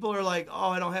many people are like, oh,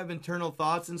 I don't have internal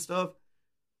thoughts and stuff?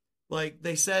 Like,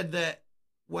 they said that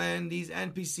when these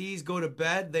NPCs go to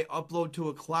bed, they upload to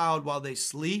a cloud while they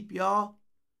sleep, y'all.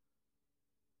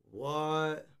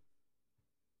 What?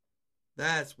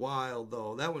 That's wild,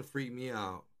 though. That would freak me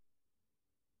out.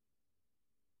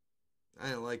 I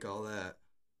didn't like all that.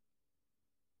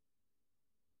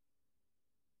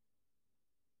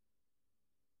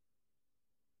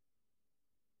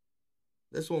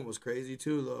 This one was crazy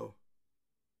too, though.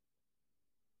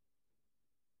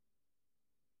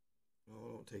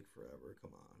 Oh, don't take forever.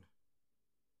 Come on.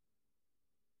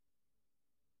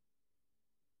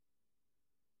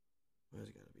 Why's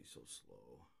it gotta be so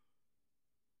slow?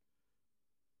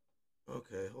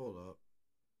 Okay, hold up.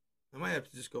 I might have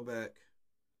to just go back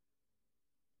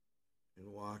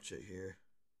and watch it here.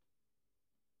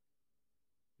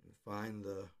 And find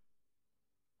the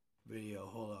video.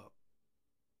 Hold up.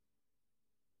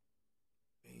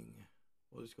 Bing.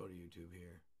 We'll just go to YouTube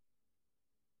here.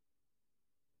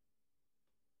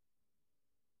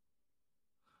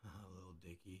 Little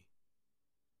Dicky.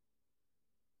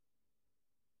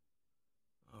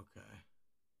 Okay.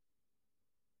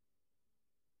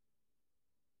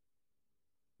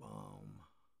 Boom.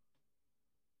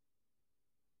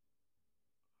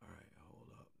 Alright,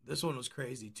 hold up. This one was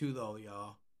crazy too, though,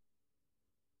 y'all.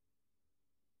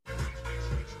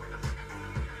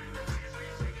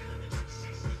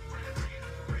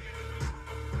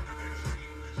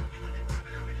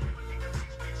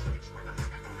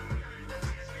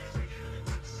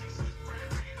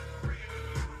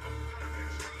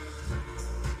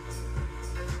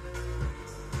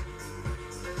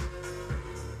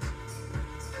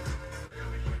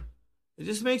 It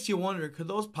just makes you wonder, could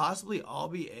those possibly all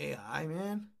be AI,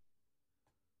 man?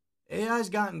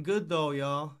 AI's gotten good, though,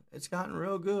 y'all. It's gotten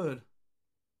real good.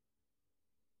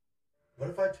 What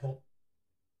if I told...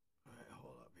 Alright,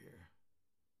 hold up here.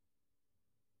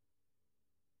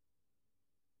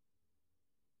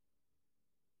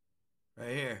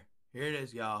 Right here. Here it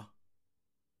is, y'all.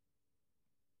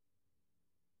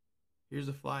 Here's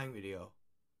the flying video.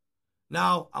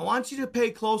 Now, I want you to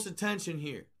pay close attention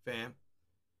here, fam.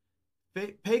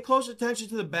 Pay close attention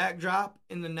to the backdrop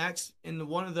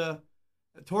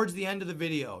towards the end of the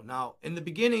video. Now, in the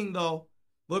beginning, though,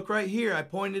 look right here. I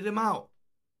pointed him out.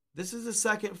 This is the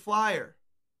second flyer.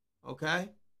 Okay?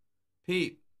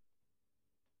 Peep.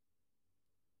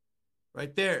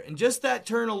 Right there. And just that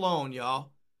turn alone,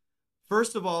 y'all.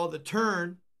 First of all, the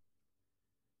turn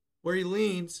where he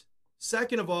leans.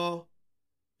 Second of all,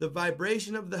 the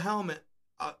vibration of the helmet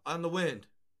on the wind.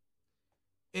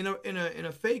 In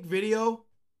a fake video,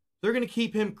 they're gonna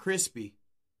keep him crispy,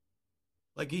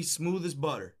 like he's smooth as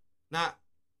butter, not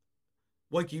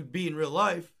like you'd be in real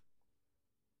life.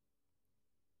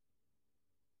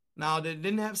 Now they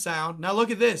didn't have sound. Now look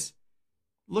at this.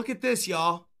 Look at this,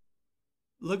 y'all.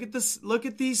 Look at this. Look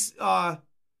at these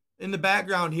in the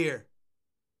background here,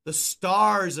 the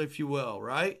stars, if you will,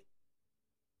 right?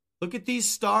 Look at these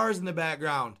stars in the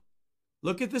background.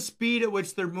 Look at the speed at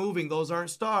which they're moving. Those aren't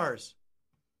stars.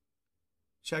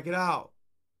 Check it out.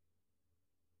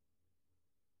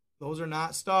 Those are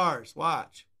not stars.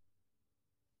 Watch.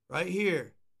 Right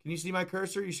here. Can you see my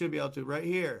cursor? You should be able to. Right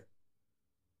here.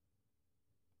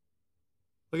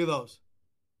 Look at those.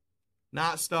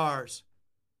 Not stars.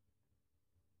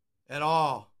 At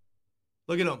all.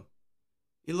 Look at them.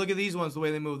 You look at these ones, the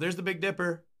way they move. There's the Big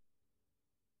Dipper.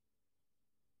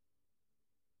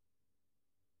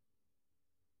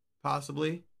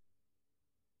 Possibly.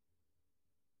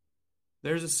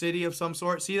 There's a city of some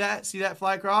sort. See that? See that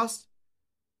fly across?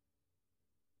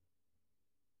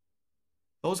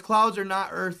 Those clouds are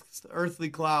not earthly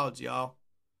clouds, y'all.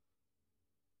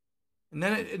 And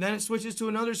then it switches to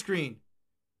another screen.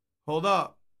 Hold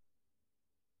up.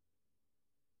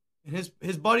 And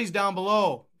his buddy's down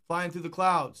below, flying through the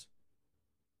clouds.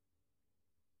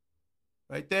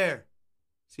 Right there.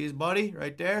 See his buddy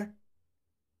right there?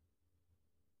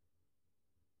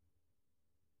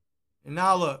 And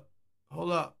now look.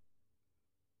 Hold up.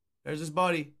 There's his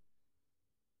buddy.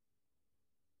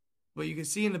 But you can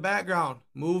see in the background,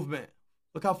 movement.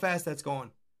 Look how fast that's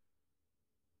going.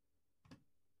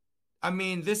 I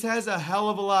mean, this has a hell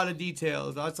of a lot of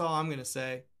details. That's all I'm going to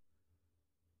say.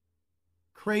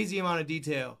 Crazy amount of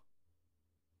detail.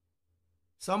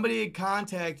 Somebody had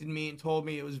contacted me and told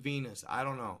me it was Venus. I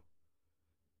don't know.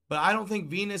 But I don't think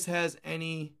Venus has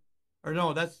any... Or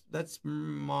no, that's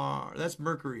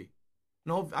Mercury.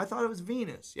 No, I thought it was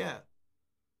Venus. Yeah.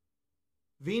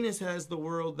 Venus has the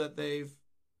world that they've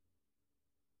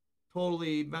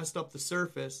totally messed up the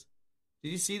surface. Did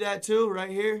you see that too,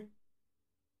 right here?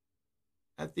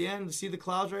 At the end, see the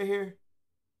clouds right here?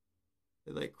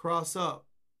 They like cross up.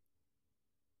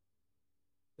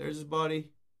 There's his buddy.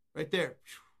 Right there.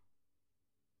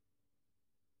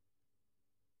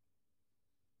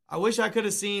 I wish I could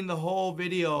have seen the whole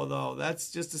video, though.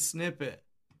 That's just a snippet.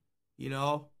 You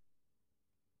know?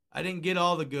 I didn't get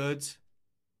all the goods.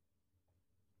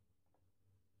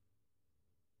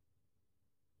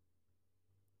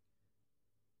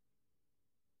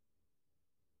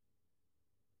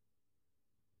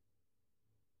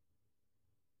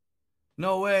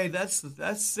 No way. That's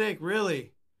sick,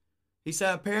 really. He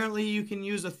said apparently you can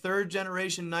use a 3rd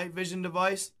generation night vision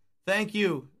device. Thank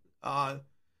you.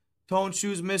 Tone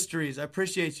Shoes Mysteries. I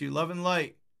appreciate you. Love and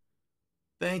light.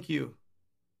 Thank you.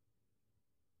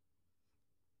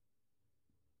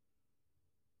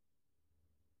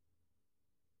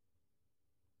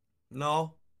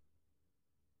 No.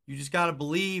 You just got to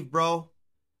believe, bro.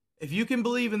 If you can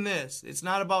believe in this, it's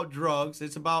not about drugs.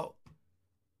 It's about,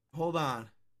 hold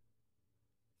on,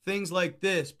 things like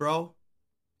this, bro.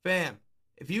 Fam,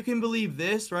 if you can believe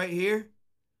this right here,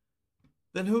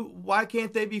 then why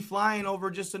can't they be flying over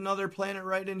just another planet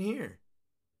right in here?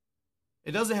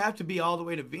 It doesn't have to be all the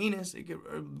way to Venus,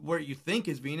 where you think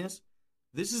is Venus.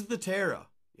 This is the Terra,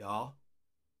 y'all.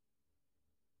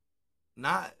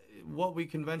 Not what we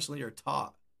conventionally are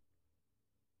taught.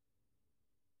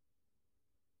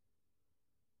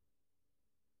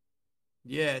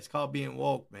 Yeah, it's called being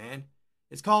woke, man.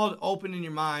 It's called opening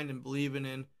your mind and believing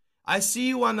in. I see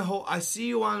you on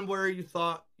where you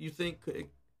think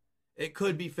it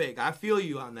could be fake. I feel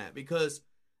you on that, because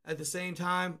at the same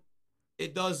time,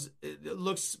 it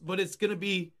looks, but it's going to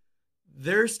be,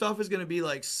 their stuff is going to be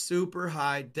like super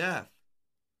high def.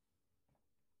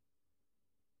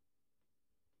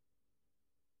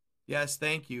 Yes,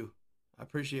 thank you. I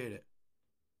appreciate it.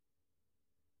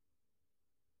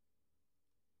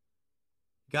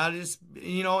 Gotta just,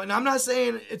 and I'm not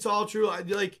saying it's all true.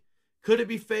 Could it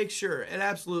be fake? Sure. It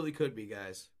absolutely could be,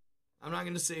 guys. I'm not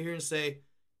going to sit here and say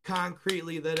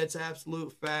concretely that it's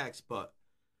absolute facts, but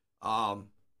I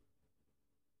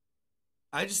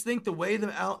just think the way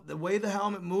the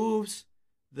helmet moves,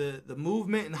 the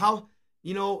movement, and how,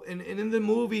 and in the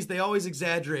movies, they always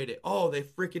exaggerate it. Oh, they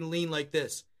freaking lean like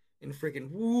this and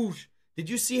freaking whoosh. Did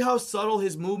you see how subtle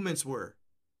his movements were?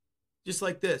 Just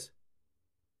like this.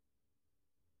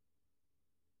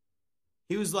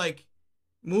 He was like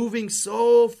moving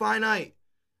so finite.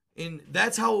 And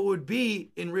that's how it would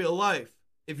be in real life.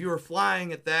 If you were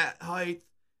flying at that height,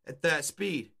 at that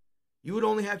speed, you would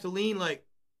only have to lean like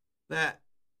that,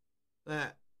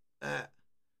 to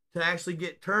actually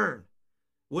get turned.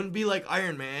 Wouldn't be like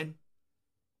Iron Man.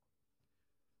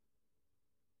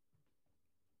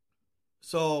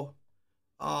 So,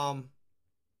 but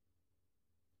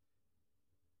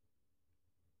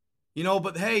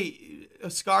hey,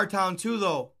 Scartown too,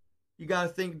 though. You got to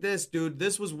think this, dude.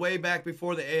 This was way back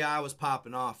before the AI was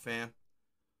popping off, fam.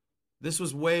 This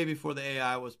was way before the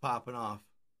AI was popping off.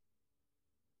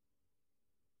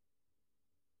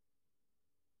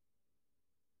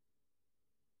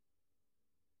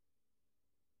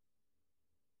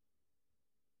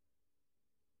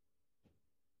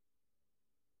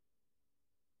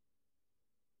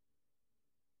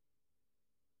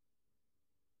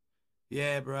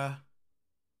 Yeah, bruh.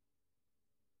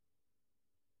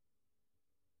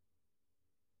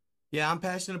 Yeah, I'm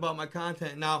passionate about my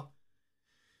content. Now,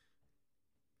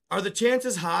 are the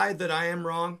chances high that I am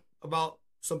wrong about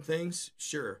some things?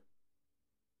 Sure.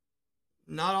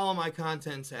 Not all of my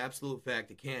content's absolute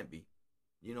fact. It can't be.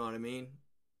 You know what I mean?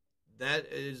 That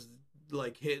is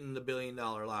like hitting the $1 billion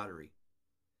lottery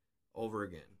over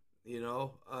again.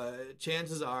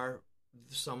 Chances are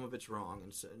some of it's wrong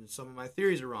and some of my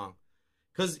theories are wrong.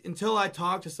 Because until I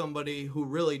talk to somebody who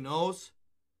really knows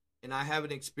and I have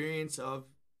an experience of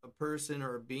a person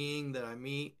or a being that I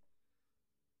meet,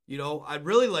 I'd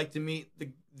really like to meet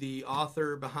the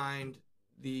author behind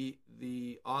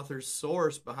the author's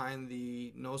source behind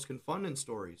the Nose Confundin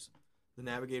stories, The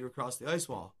Navigator Across the Ice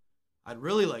Wall. I'd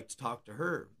really like to talk to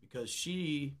her because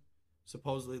she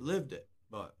supposedly lived it.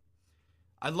 But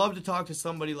I'd love to talk to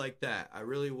somebody like that. I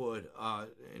really would,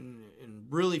 and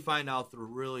really find out the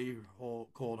really whole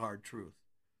cold hard truth.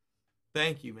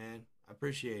 Thank you, man. I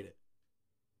appreciate it.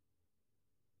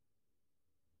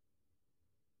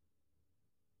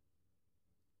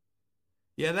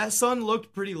 Yeah, that sun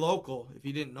looked pretty local, if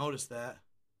you didn't notice that.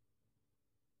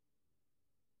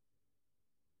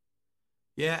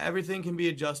 Yeah, everything can be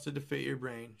adjusted to fit your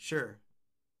brain. Sure,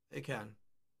 it can.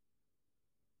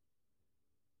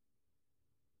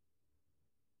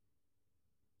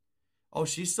 Oh,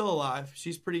 she's still alive.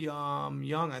 She's pretty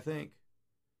young, I think.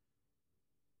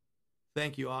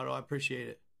 Thank you, Otto. I appreciate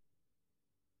it.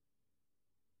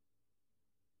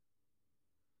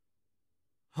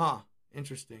 Huh,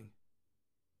 interesting.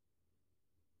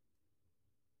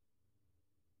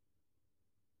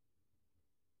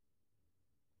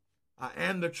 I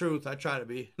am the truth. I try to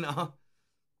be. No,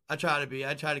 I try to be.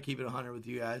 I try to keep it 100 with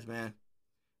you guys, man.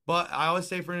 But I always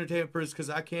say for entertainment purposes because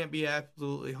I can't be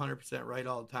absolutely 100% right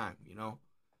all the time, you know?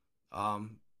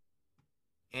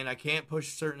 And I can't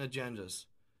push certain agendas.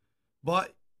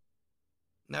 But,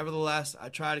 nevertheless, I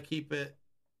try to keep it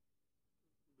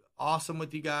awesome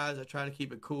with you guys. I try to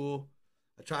keep it cool.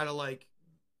 I try to, like,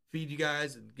 feed you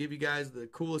guys and give you guys the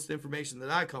coolest information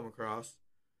that I come across.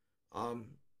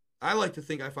 I like to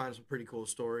think I find some pretty cool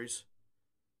stories.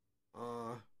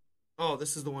 Oh,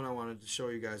 this is the one I wanted to show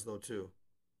you guys, though, too.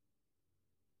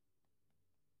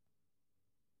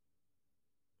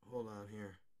 Hold on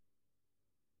here.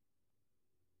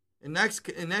 And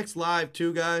next live,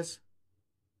 too, guys.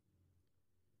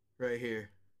 Right here.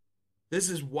 This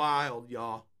is wild,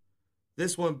 y'all.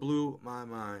 This one blew my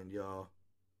mind, y'all.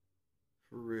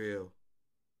 For real.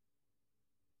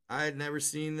 I had never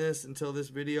seen this until this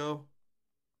video.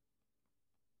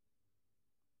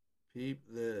 Peep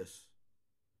this.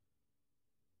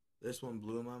 This one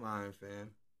blew my mind, fam.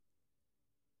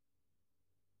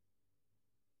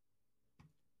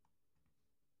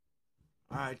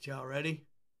 All right, y'all ready?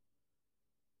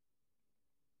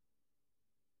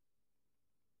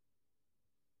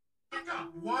 I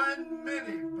got 1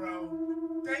 minute,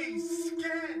 bro. They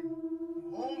scan.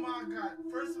 Oh my God.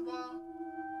 First of all,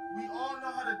 we all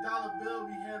know how the dollar bill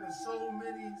be having so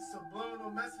many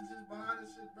subliminal messages behind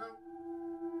this shit, bro.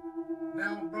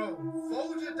 Now, bro,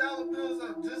 fold your dollar bills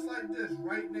up just like this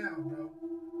right now, bro.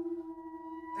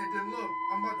 And then look,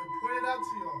 I'm about to point it out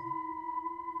to y'all.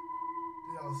 Do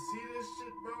y'all see this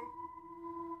shit, bro?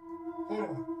 Hold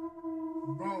on.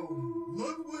 Bro,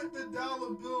 look what the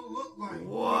dollar bill look like.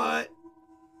 What? Bro.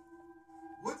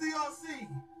 What do y'all see?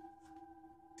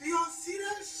 Do y'all see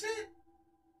that shit?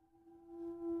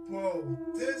 Bro,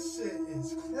 this shit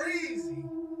is crazy.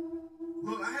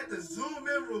 Look, I had to zoom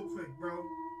in real quick, bro.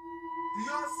 Do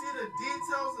y'all see the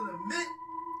details of the mint?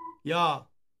 Y'all,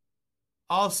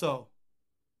 also,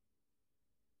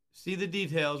 see the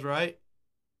details, right?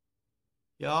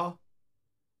 Y'all?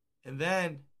 And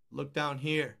then, look down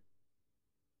here.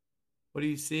 What do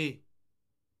you see?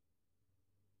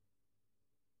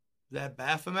 Is that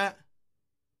Baphomet?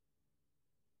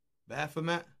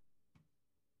 Baphomet?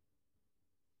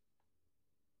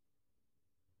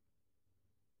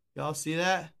 Y'all see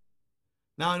that?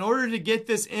 Now, in order to get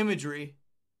this imagery,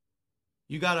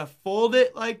 you got to fold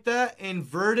it like that,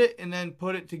 invert it, and then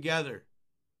put it together.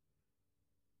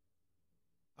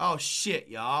 Oh, shit,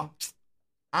 y'all.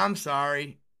 I'm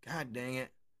sorry. God dang it.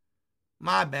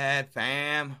 My bad,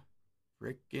 fam.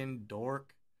 Frickin'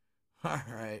 dork. All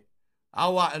right.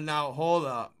 I'll watch. Now, hold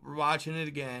up. We're watching it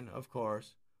again, of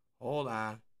course. Hold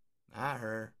on. Not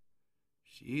her.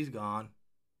 She's gone.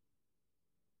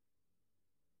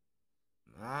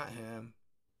 Not him.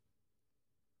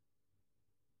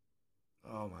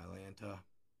 Oh, my Lanta.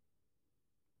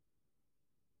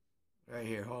 Right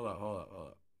here. Hold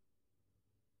up.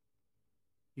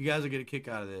 You guys will get a kick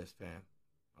out of this, fam.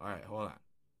 All right, hold on.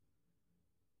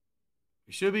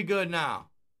 We should be good now.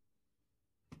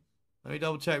 Let me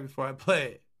double check before I play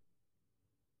it.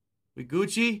 We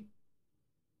Gucci?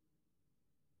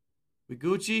 We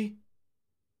Gucci?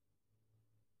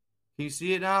 Can you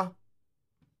see it now?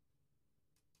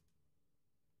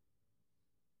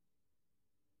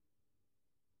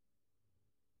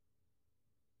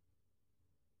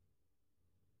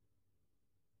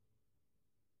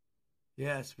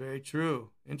 Yes, very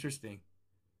true. Interesting.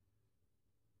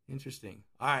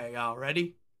 All right, y'all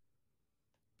ready?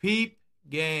 Peep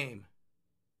game.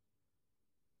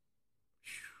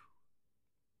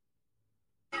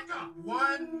 I got got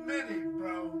 1 minute,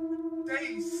 bro.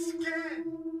 They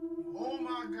skin. Oh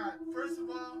my God. First of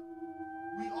all,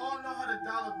 we all know how the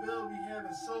dollar bill be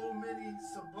having so many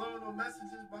subliminal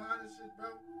messages behind this shit, bro.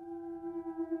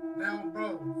 Now,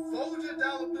 bro, fold your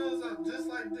dollar bills up just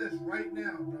like this right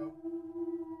now, bro.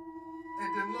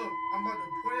 And then look, I'm about to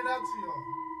point it out to y'all.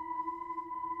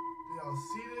 Do y'all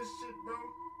see this shit, bro?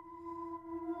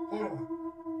 Hold on.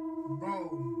 Bro,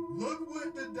 look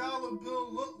what the dollar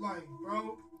bill look like,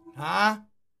 bro. Huh?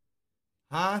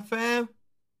 Huh, fam?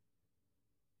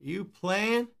 You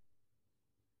playing?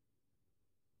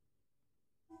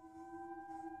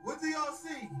 What do y'all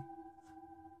see?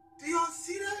 Do y'all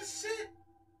see that shit?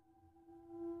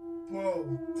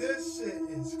 Bro, this shit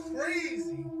is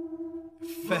crazy.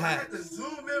 Look, I had to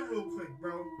zoom in real quick,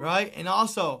 bro. Right? And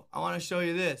also, I want to show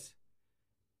you this.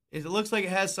 It looks like it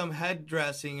has some head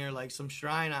dressing or like some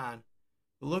shrine on.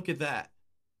 But look at that.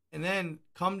 And then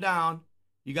come down.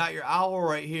 You got your owl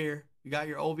right here. You got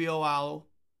your OVO owl.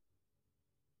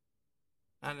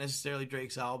 Not necessarily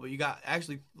Drake's owl, but you got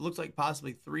actually looks like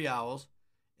possibly 3 owls.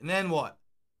 And then what?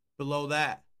 Below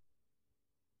that.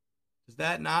 Does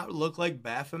that not look like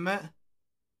Baphomet?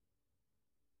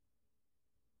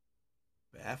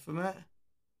 Baphomet?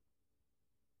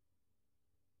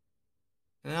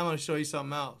 And I'm going to show you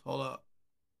something else. Hold up.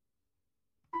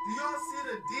 Do y'all see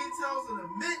the details of the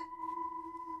mitt?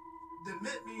 The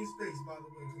mitt means space, by the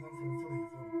way, because I'm from Philly, you feel me?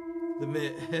 The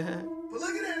mitt. But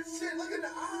look at that shit. Look at the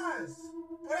eyes.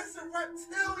 Bro, that's a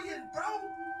reptilian, bro.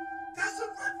 That's a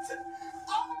reptilian.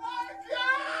 Oh, my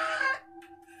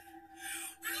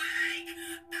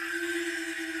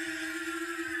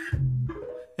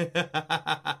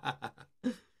God.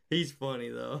 He's funny,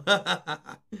 though.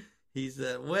 He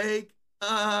said, wake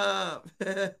up.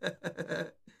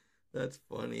 That's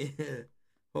funny.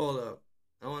 Hold up.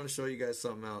 I want to show you guys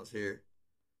something else here.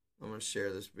 I'm going to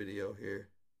share this video here.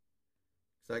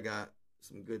 Because I got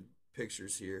some good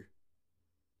pictures here.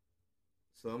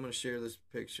 So I'm going to share this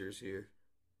pictures here.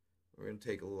 We're going to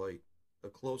take a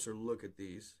closer look at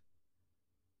these.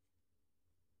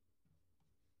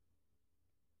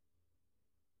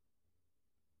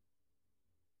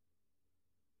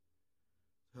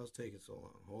 How's it taking so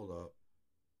long? Hold up.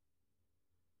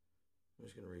 I'm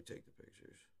just going to retake the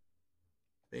pictures.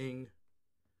 Bing.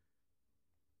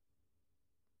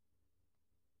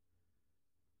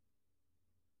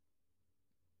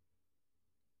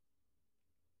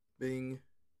 Bing.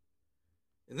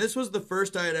 And this was the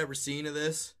first I had ever seen of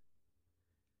this.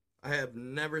 I have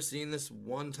never seen this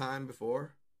one time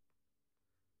before.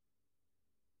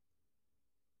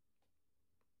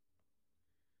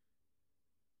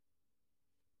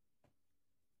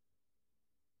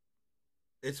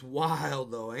 It's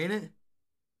wild though, ain't it?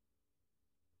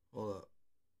 Hold up.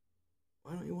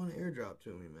 Why don't you want to airdrop to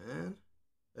me, man?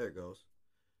 There it goes.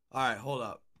 Alright, hold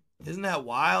up. Isn't that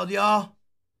wild, y'all?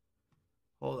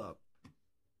 Hold up.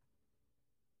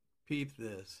 Peep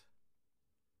this.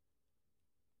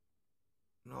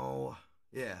 No.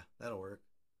 Yeah, that'll work.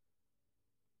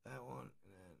 That one.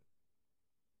 And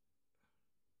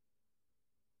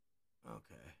then.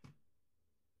 Okay.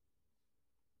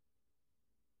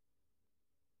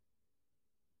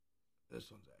 This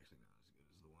one's actually not as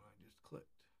good as the one I just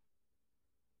clicked.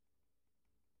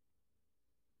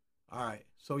 Alright,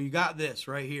 so you got this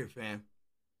right here, fam.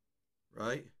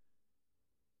 Right?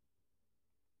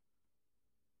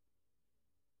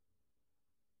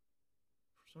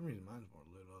 For some reason, mine's more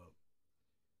lit up.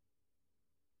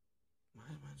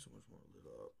 Mine's so much more lit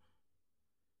up.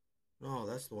 No,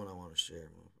 that's the one I want to share,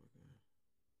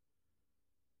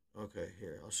 motherfucker. Okay,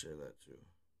 here, I'll share that too.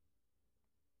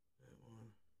 That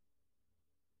one.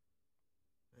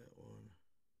 That one.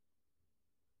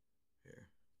 Here.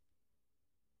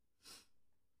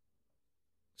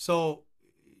 So,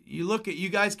 you look at, you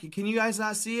guys, can you guys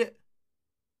not see it?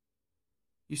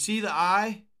 You see the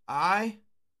eye,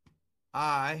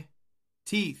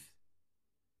 teeth.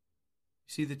 You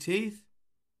see the teeth?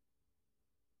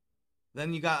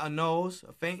 Then you got a nose,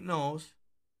 a faint nose.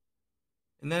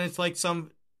 And then it's like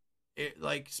some,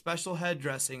 like special head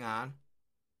dressing on.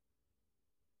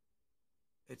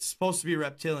 It's supposed to be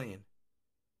reptilian.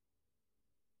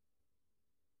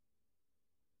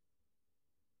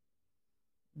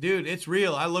 Dude, it's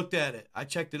real. I looked at it. I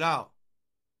checked it out.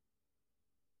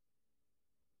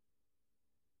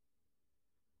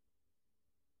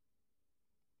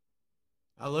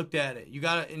 I looked at it. You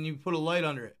got it, and you put a light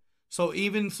under it. So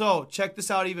even so, check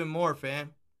this out even more,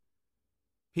 fam.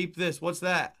 Peep this. What's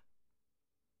that?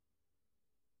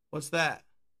 What's that?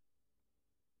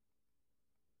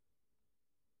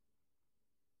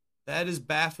 That is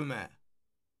Baphomet.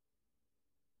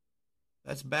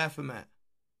 That's Baphomet.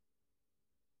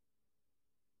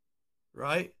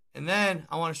 Right? And then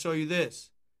I want to show you this.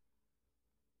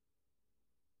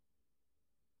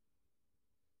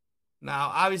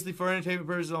 Now, obviously for entertainment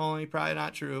purposes only, probably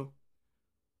not true.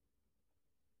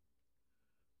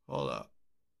 Hold up.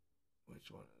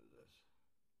 Which one is this?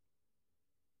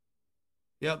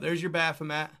 Yep, there's your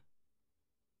Baphomet.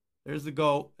 There's the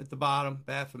goat at the bottom,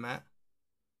 Baphomet.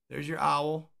 There's your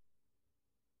owl.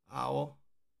 Owl.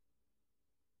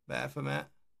 Baphomet.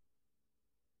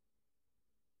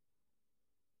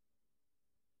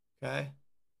 Okay.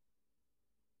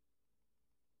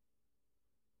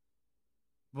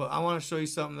 But I want to show you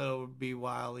something that will be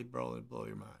wildly blow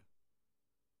your mind.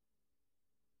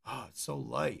 Oh, it's so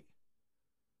light.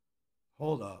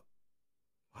 Hold up.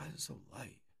 Why is it so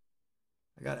light?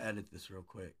 I got to edit this real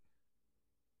quick.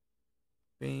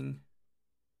 Bing.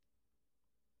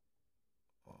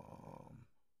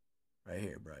 Right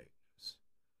here, brightness.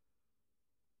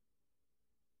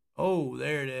 Oh,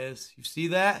 there it is. You see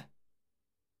that?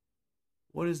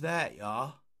 What is that,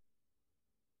 y'all?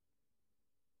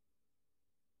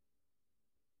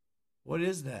 What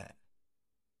is that?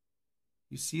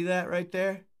 You see that right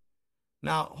there?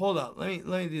 Now, hold up. Let me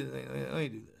do this. Let me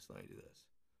do this.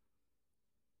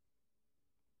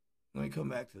 Let me come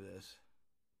back to this.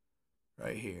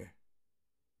 Right here.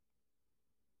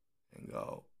 And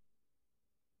go.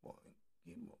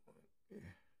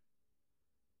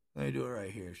 Let me do it right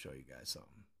here, show you guys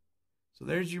something. So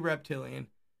there's your reptilian.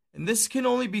 And this can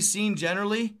only be seen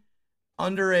generally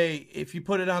under if you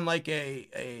put it on like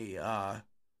a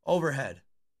overhead.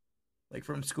 Like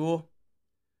from school.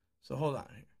 So hold on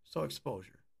here. So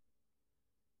exposure.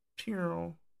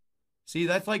 See,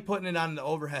 that's like putting it on the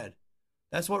overhead.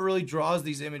 That's what really draws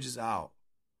these images out.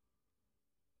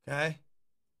 Okay?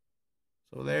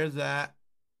 So there's that.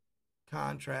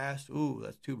 Contrast. Ooh,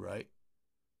 that's too bright.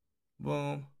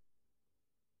 Boom.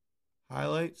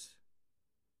 Highlights.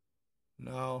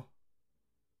 No.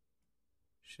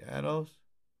 Shadows.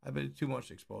 I bet too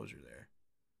much exposure there.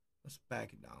 Let's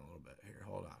back it down a little bit here.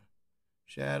 Hold on.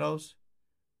 Shadows.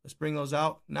 Let's bring those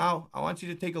out. Now, I want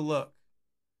you to take a look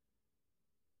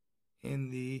in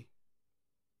the...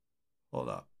 Hold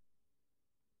up.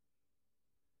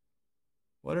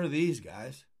 What are these,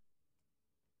 guys?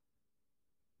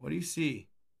 What do you see?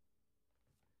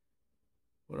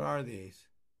 What are these?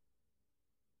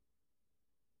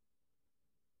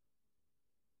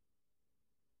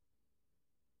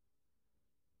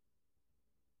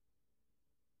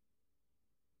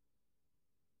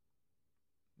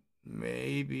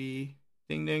 Maybe.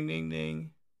 Ding, ding, ding,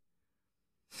 ding.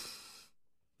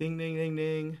 Ding, ding, ding,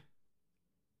 ding.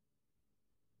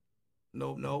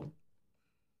 Nope, nope.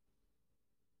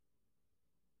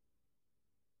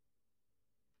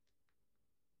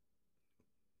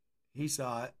 He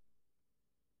saw it.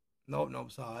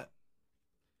 Nope, saw it.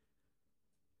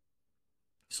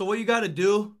 So what you got to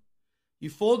do, you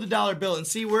fold the dollar bill and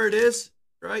see where it is,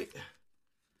 right?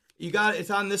 It's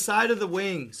on this side of the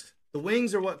wings. The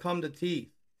wings are what come to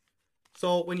teeth.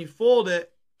 So when you fold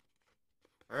it,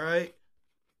 all right,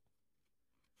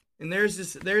 and there's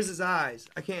his eyes.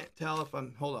 I can't tell if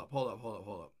I'm, hold up.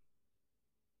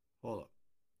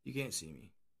 You can't see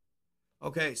me.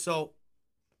 Okay, so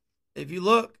if you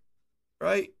look,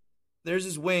 right, there's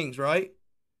his wings, right?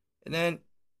 And then,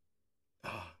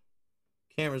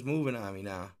 camera's moving on me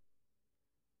now.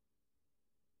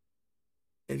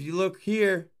 If you look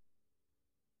here,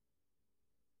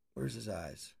 where's his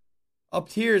eyes? Up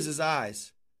here is his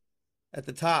eyes. At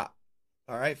the top.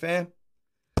 All right, fam?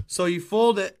 So you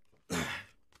fold it.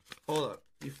 Hold up.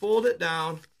 You fold it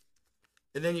down.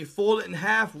 And then you fold it in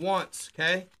half once,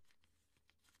 okay?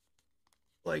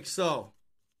 Like so.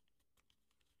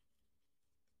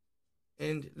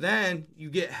 And then you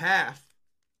get half.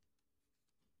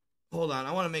 Hold on.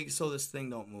 I want to make it so this thing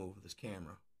don't move, this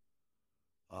camera.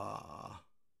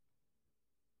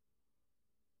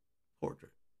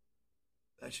 Portrait.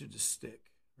 That should just stick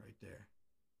right there.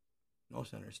 No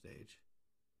center stage.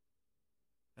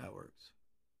 That works.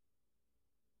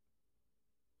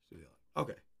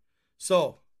 Okay.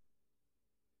 So,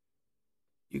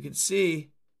 you can see,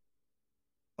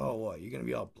 oh, what? You're going to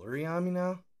be all blurry on me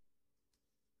now?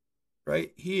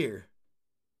 Right here.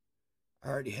 I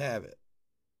already have it.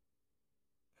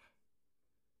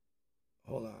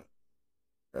 Hold on.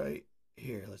 Right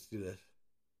here. Let's do this.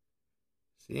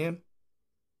 See him?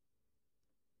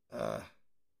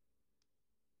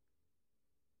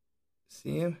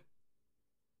 See him?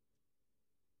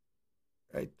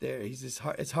 Right there. He's just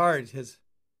hard. It's hard because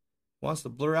he wants to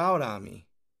blur out on me.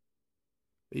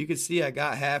 But you can see I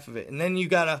got half of it. And then you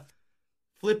got to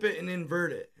flip it and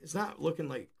invert it. It's not looking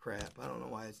like crap. I don't know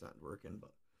why it's not working,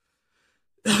 but.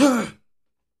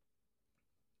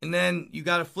 And then you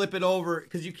got to flip it over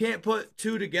because you can't put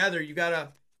two together. You got to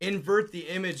invert the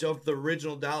image of the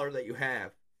original dollar that you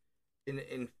have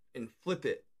and flip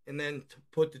it and then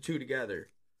put the two together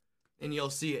and you'll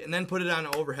see it. And then put it on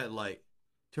an overhead light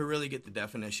to really get the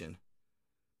definition.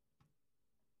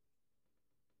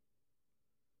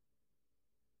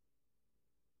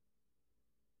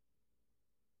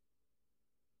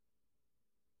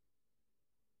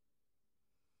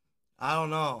 I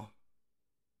don't know.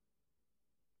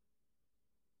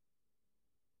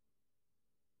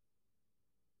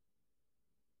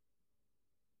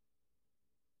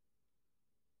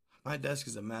 My desk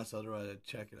is a mess, otherwise I'd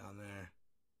check it on there.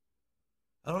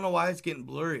 I don't know why it's getting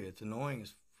blurry. It's annoying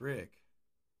as frick.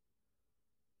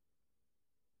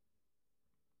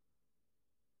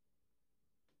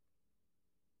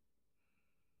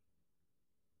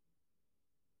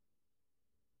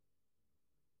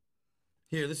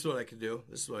 Here, this is what I could do.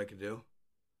 This is what I could do.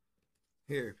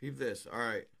 Here, peep this. All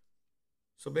right.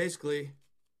 So basically,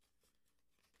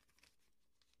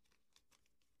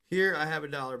 here I have a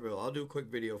dollar bill. I'll do a quick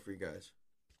video for you guys.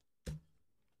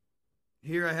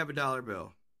 Here I have a dollar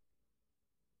bill.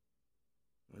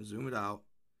 I'm going to zoom it out.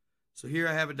 So here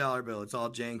I have a dollar bill. It's all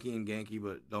janky and ganky,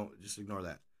 but don't just ignore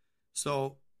that.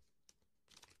 So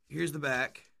here's the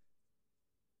back.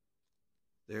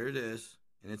 There it is.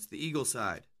 And it's the eagle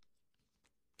side.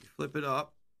 You flip it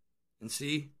up and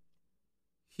see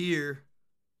here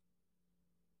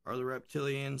are the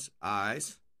reptilian's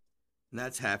eyes. And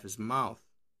that's half his mouth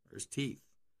or his teeth.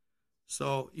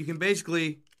 So you can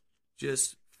basically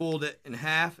just fold it in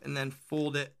half and then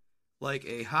fold it like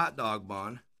a hot dog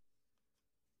bun.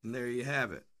 And there you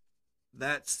have it.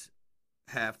 That's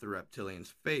half the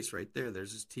reptilian's face right there.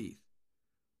 There's his teeth.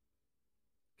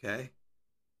 Okay?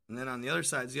 And then on the other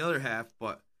side's the other half,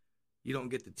 but you don't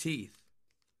get the teeth.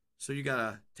 So you got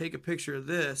to take a picture of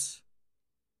this,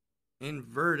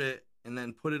 invert it, and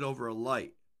then put it over a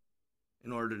light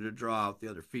in order to draw out the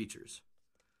other features.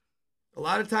 A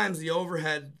lot of times the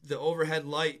overhead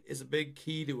light is a big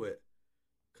key to it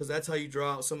because that's how you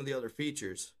draw out some of the other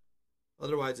features.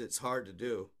 Otherwise, it's hard to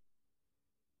do.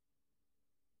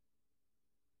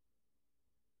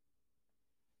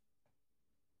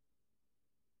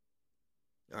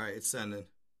 All right, it's sending.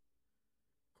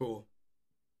 Cool.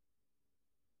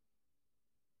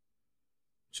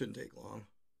 Shouldn't take long.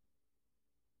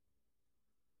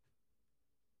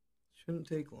 Shouldn't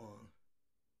take long.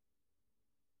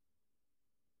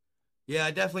 Yeah,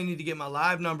 I definitely need to get my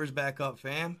live numbers back up,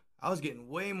 fam. I was getting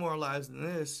way more lives than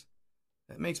this.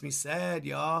 That makes me sad,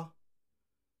 y'all.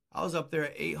 I was up there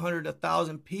at 800,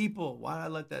 1,000 people. Why did I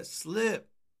let that slip?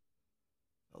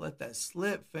 I let that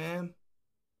slip, fam.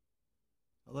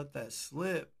 I let that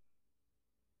slip.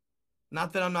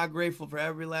 Not that I'm not grateful for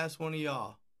every last one of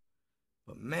y'all.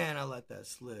 But man, I let that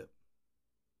slip.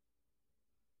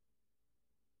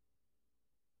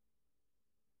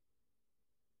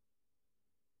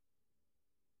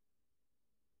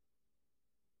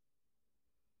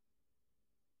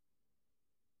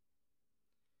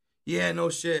 Yeah, no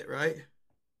shit, right?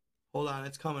 Hold on,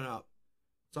 it's coming up.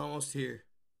 It's almost here.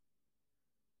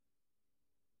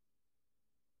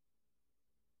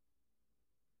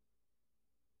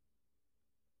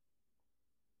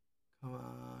 Come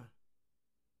on.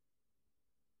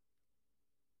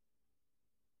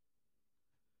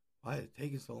 Why is it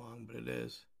taking so long? But it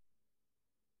is.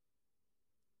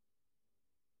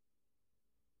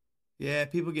 Yeah,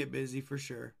 people get busy for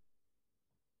sure.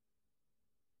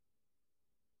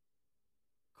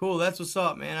 Cool, that's what's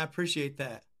up, man. I appreciate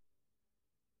that.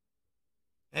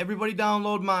 Everybody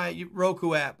download my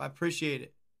Roku app. I appreciate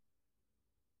it.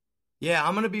 Yeah,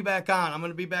 I'm going to be back on.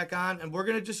 And we're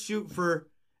going to just shoot for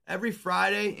every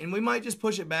Friday, and we might just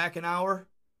push it back an hour,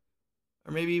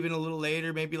 or maybe even a little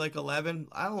later, maybe like 11.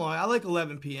 I don't know. I like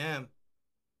 11 p.m.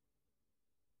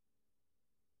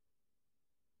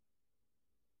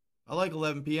 I like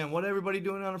 11 p.m. What everybody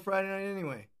doing on a Friday night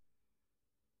anyway?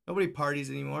 Nobody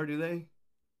parties anymore, do they?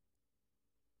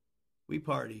 We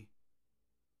party.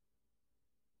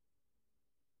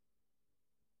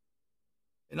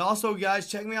 And also, guys,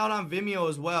 check me out on Vimeo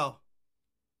as well.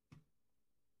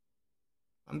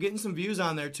 I'm getting some views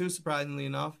on there too, surprisingly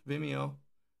enough. Vimeo.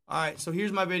 All right, so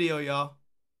here's my video, y'all.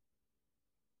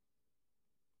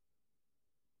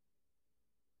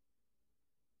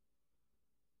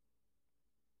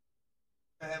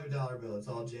 I have a dollar bill. It's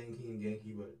all janky and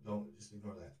ganky, but don't just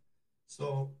ignore that.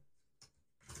 So,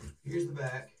 here's the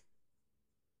back.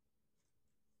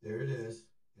 There it is.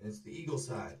 And it's the eagle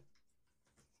side.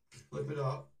 Flip it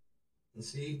up. And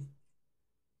see,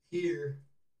 here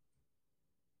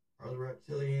are the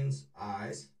reptilian's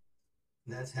eyes,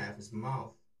 and that's half his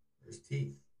mouth, or his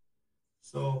teeth.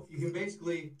 So you can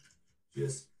basically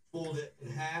just fold it in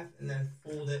half and then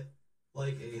fold it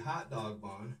like a hot dog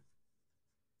bun.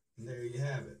 And there you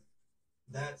have it.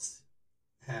 That's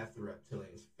half the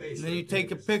reptilian's face. And then you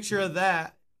take a picture of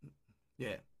that.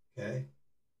 Yeah. Okay.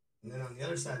 And then on the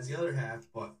other side is the other half,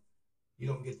 but you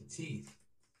don't get the teeth.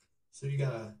 So you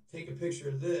gotta take a picture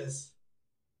of this,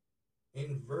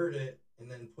 invert it, and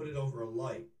then put it over a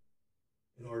light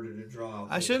in order to draw.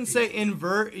 I shouldn't say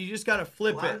invert. You just gotta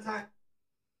flip it.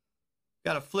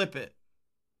 Gotta flip it.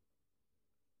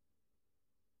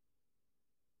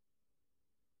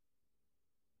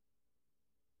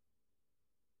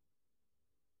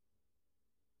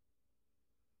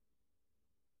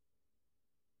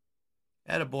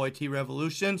 Attaboy, T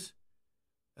Revolutions.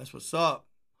 That's what's up.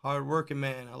 Hard working,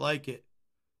 man. I like it.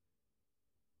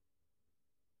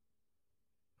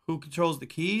 Who controls the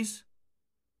keys?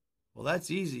 Well, that's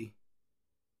easy.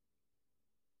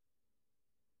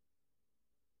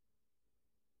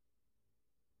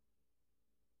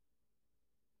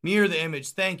 Mirror the image.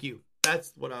 Thank you.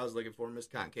 That's what I was looking for, Miss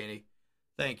Cotton Candy.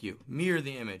 Thank you. Mirror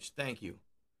the image. Thank you.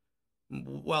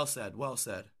 Well said. Well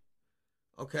said.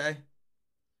 Okay.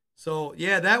 So,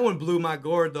 yeah, that one blew my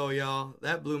gourd, though, y'all.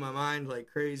 That blew my mind like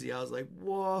crazy. I was like,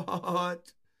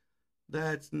 what?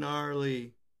 That's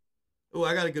gnarly. Oh,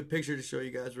 I got a good picture to show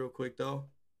you guys real quick, though.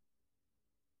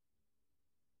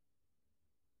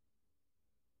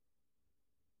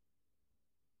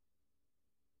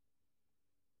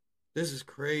 This is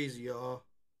crazy, y'all.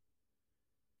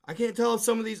 I can't tell if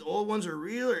some of these old ones are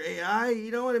real or AI.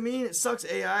 You know what I mean? It sucks.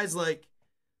 AI is like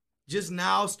just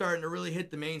now starting to really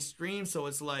hit the mainstream. So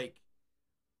it's like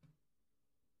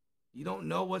you don't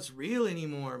know what's real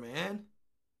anymore, man.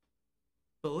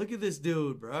 But look at this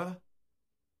dude, bruh.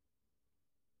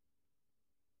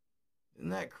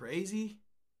 Isn't that crazy?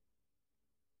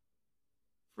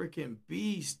 Freaking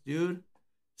beast, dude.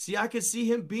 See, I could see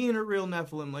him being a real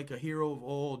Nephilim, like a hero of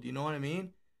old. You know what I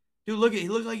mean? Dude, look at he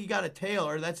looks like he got a tail,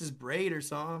 or that's his braid or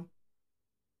something.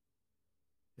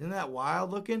 Isn't that wild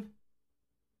looking?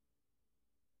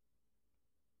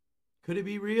 Could it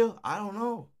be real? I don't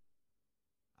know.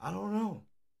 I don't know.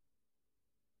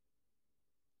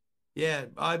 Yeah,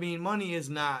 I mean, money is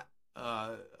not,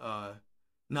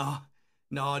 no,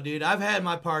 dude. I've had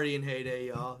my partying heyday,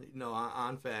 y'all. You know,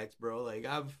 on facts, bro. Like,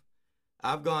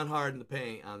 I've gone hard in the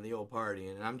paint on the old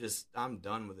partying, and I'm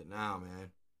done with it now,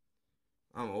 man.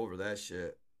 I'm over that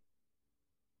shit.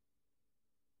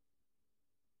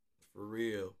 For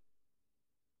real.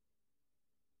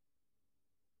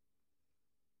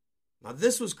 Now,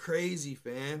 this was crazy,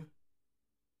 fam.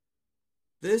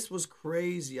 This was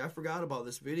crazy. I forgot about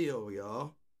this video,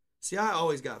 y'all. See, I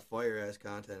always got fire-ass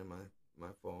content in my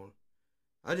phone.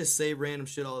 I just save random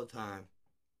shit all the time.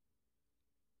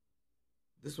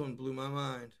 This one blew my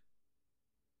mind.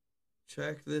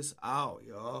 Check this out,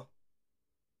 y'all.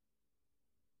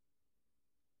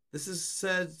 This is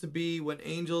said to be when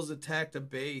angels attacked a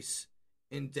base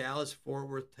in Dallas, Fort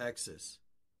Worth, Texas.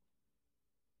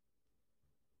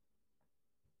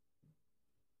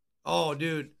 Oh,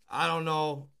 dude, I don't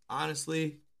know.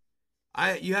 Honestly,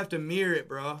 you have to mirror it,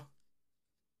 bro.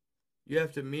 You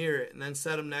have to mirror it and then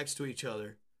set them next to each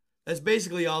other. That's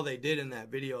basically all they did in that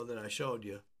video that I showed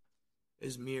you,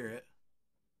 is mirror it.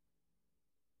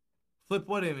 Flip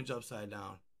what image upside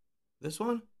down? This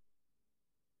one?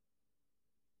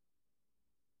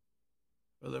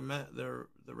 Or they're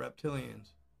the reptilians.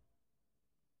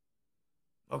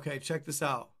 Okay, check this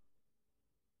out.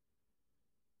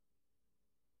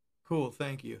 Cool,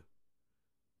 thank you.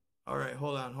 All right,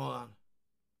 hold on.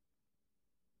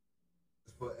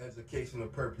 For educational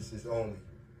purposes only.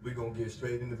 We're going to get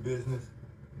straight into business.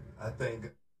 I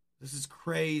think this is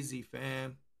crazy,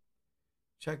 fam.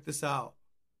 Check this out.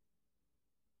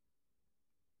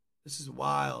 This is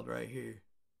wild right here.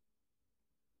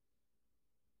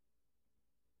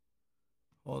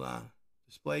 Hold on.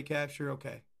 Display capture,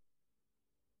 okay.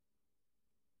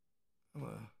 Oh,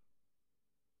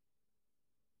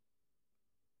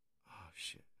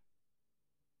 shit.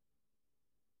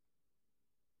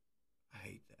 I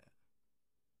hate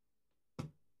that.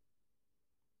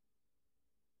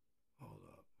 Hold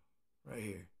up. Right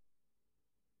here.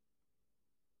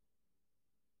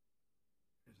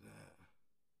 There's that.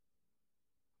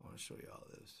 I want to show you all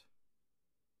this.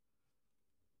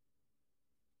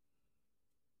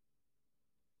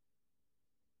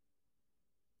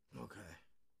 Okay.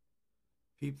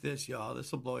 Peep this, y'all.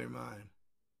 This will blow your mind.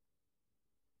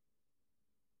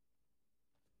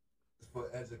 for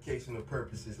educational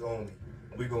purposes only.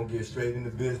 We're going to get straight into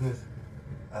business.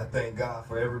 I thank God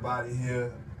for everybody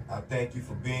here. I thank you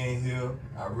for being here.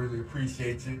 I really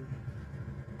appreciate you.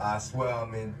 I swear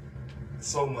I'm in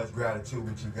so much gratitude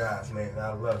with you guys, man.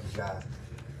 I love you guys.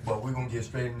 But we're going to get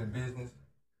straight into business.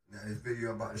 Now, this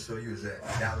video I'm about to show you is at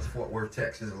Dallas, Fort Worth,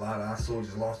 Texas. A lot of our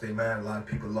soldiers lost their mind. A lot of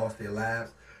people lost their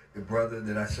lives. The brother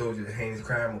that I showed you, the heinous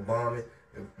crime of bombing,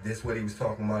 this is what he was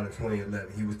talking about in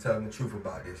 2011. He was telling the truth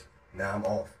about this. Now I'm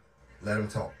off. Let him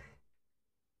talk.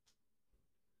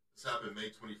 This happened May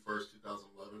 21st,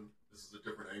 2011. This is a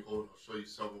different angle, and I'll show you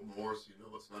several more so you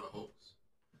know it's not a hoax.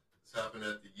 This happened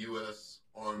at the U.S.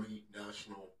 Army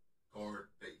National Guard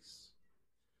base.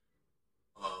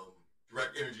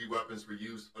 Direct energy weapons were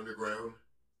used underground,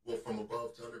 well, from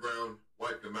above to underground,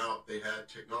 wiped them out. They had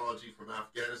technology from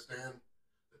Afghanistan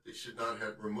that they should not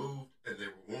have removed, and they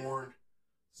were warned,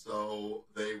 so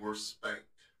they were spanked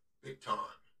big time.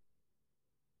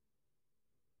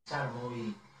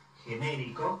 Muy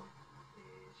genérico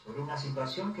sobre una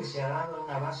situación que se ha dado en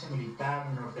una base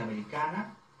militar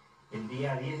norteamericana el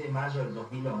día 10 de mayo del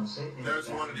 2011. There's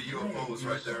one of the UFOs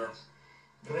right there.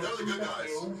 They're the good guys.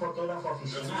 Un fotógrafo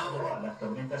aficionado a las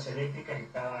tormentas eléctricas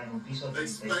estaba en un piso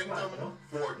 34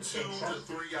 for 2 to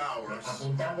 3 hours.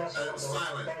 Apuntando hacia la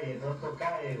tormenta y de pronto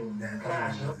cae un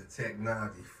rayo. The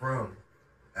technology from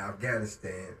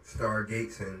Afghanistan,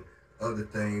 Stargates and other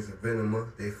things, a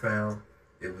Venema they found.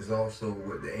 It was also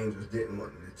what the angels didn't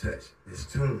want them to touch. This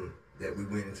tomb that we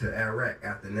went into Iraq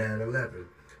after 9/11,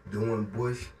 during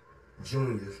Bush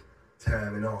Jr.'s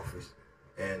time in office,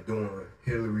 and during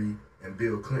Hillary and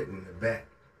Bill Clinton in the back,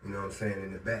 you know what I'm saying,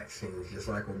 in the back scenes, just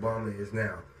like Obama is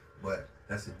now. But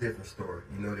that's a different story.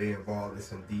 You know, they involved in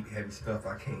some deep, heavy stuff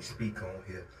I can't speak on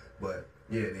here. But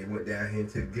yeah, they went down here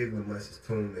into Gilgamesh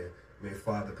tomb, and may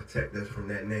Father protect us from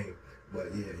that name.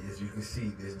 But yeah, as you can see,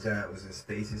 this giant was in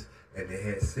stasis, and they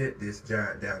had sent this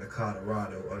giant down to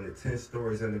Colorado under 10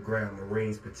 stories underground,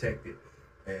 Marines protected.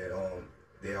 And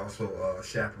they also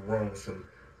chaperoned some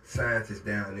scientists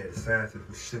down there. The scientists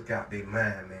who shook out their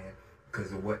mind, man,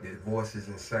 because of what the voices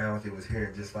and sounds they was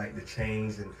hearing, just like the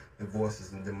chains and the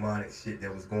voices and demonic shit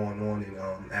that was going on in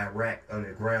Iraq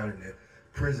underground in the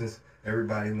prisons.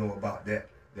 Everybody know about that.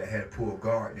 That had to pull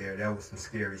guard there. That was some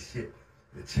scary shit.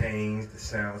 The chains, the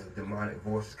sounds of demonic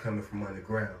voices coming from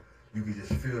underground. You could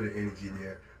just feel the energy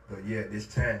there. But yeah, this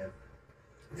time,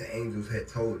 the angels had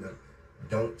told them,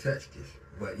 don't touch this.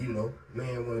 But you know,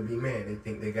 man want to be man. They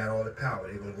think they got all the power.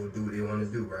 They're going to go do what they want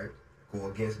to do, right? Go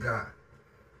against God.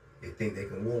 They think they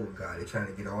can war with God. They're trying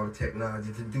to get all the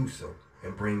technology to do so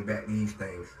and bring back these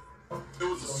things. It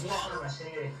was a slaughter.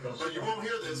 But you won't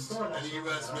hear this in the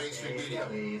U.S. mainstream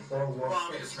media for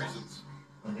obvious reasons.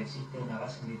 Donde existe una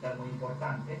base militar muy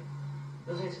importante.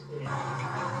 Entonces,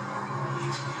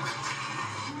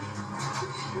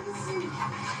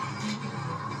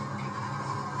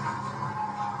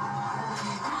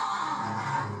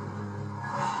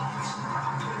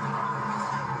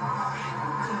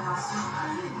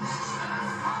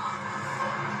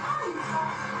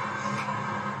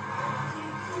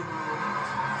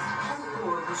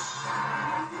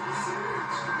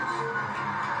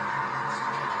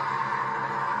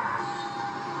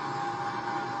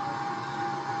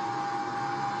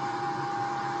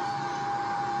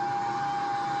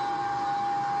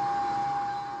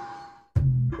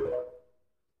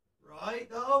 Right,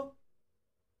 though?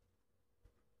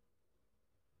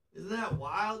 Isn't that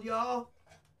wild, y'all?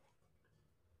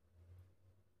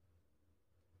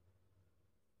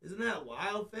 Isn't that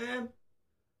wild, fam?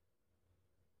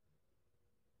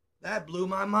 That blew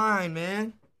my mind,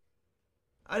 man.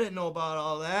 I didn't know about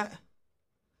all that.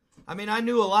 I mean, I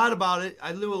knew a lot about it.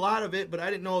 I knew a lot of it, but I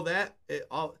didn't know that.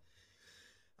 I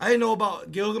didn't know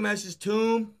about Gilgamesh's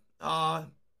tomb. I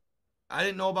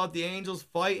didn't know about the angels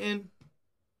fighting.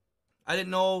 I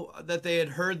didn't know that they had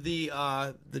heard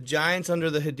the giants under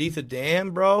the Haditha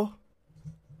Dam, bro.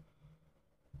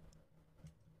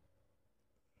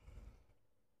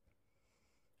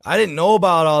 I didn't know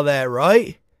about all that,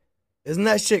 right? Isn't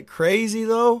that shit crazy,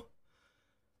 though?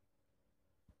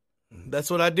 That's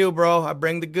what I do, bro. I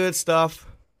bring the good stuff.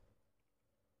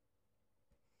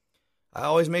 I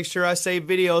always make sure I save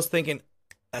videos thinking,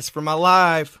 that's for my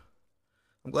live.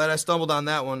 I'm glad I stumbled on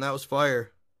that one. That was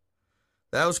fire.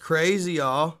 That was crazy,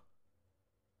 y'all.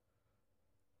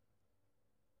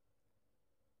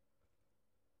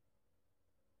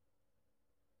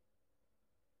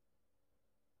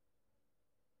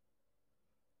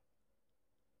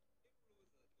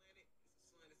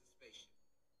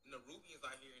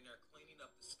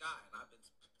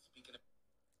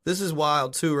 This is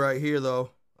wild too right here though.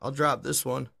 I'll drop this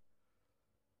one.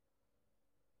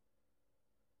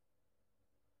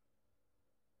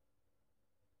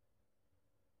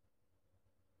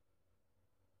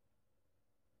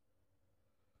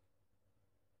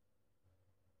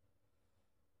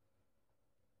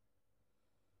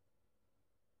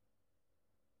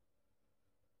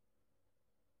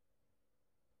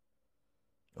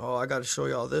 Oh, I got to show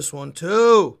y'all this one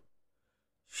too.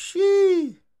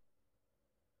 Shee.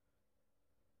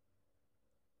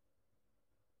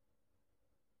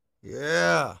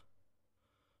 Yeah.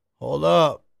 Hold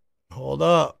up.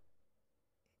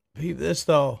 Peep this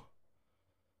though.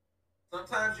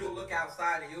 Sometimes you'll look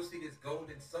outside and you'll see this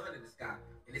golden sun in the sky,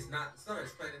 and it's not the sun,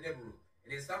 it's planet Nibiru.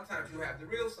 And then sometimes you'll have the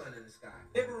real sun in the sky.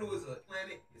 Nibiru is a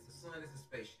planet, it's a sun, it's a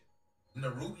spaceship. The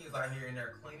Nerubians are here and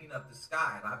they're cleaning up the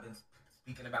sky, and I've been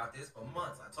speaking about this for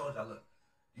months. I told y'all, look,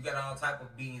 you got all type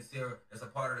of beings here that's a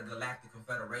part of the Galactic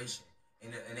Confederation,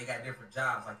 and they got different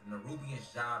jobs. Like the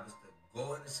Nerubians' job is to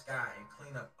go in the sky and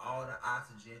clean up all the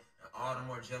oxygen and all the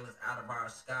Morgellons out of our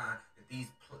sky that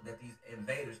these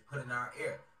invaders put in our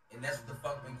air. And that's what the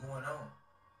fuck been going on.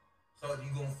 So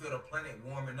you're going to feel the planet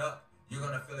warming up. You're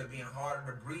going to feel it being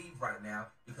harder to breathe right now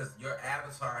because your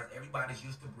avatars, everybody's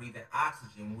used to breathing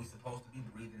oxygen when we're supposed to be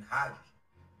breathing hydrogen.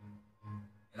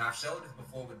 And I've showed this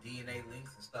before with DNA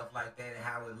links and stuff like that and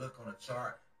how it look on a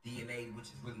chart, DNA,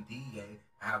 which is really DEA,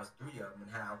 how it's 3 of them,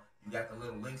 and how you got the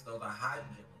little links, those are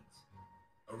hydrogen links.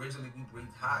 Originally, we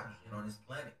breathed hydrogen on this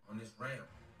planet, on this realm.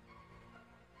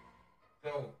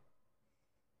 So,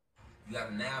 you got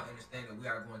to now understand that we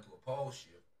are going through a pole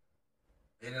shift.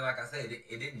 And then, like I said,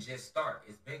 it didn't just start.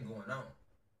 It's been going on.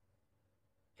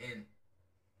 And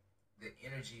the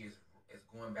energy is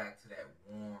going back to that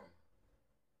warm,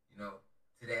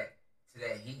 to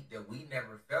that heat that we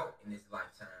never felt in this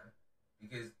lifetime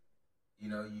because,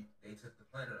 they took the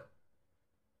planet up.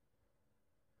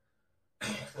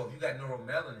 So if you got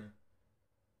neuromelanin,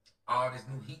 all this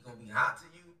new heat going to be hot to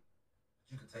you,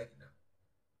 but you can take it now.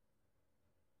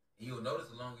 And you'll notice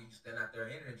the longer you stand out there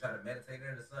in it and try to meditate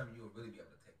in the sun, you'll really be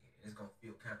able to take it. And it's going to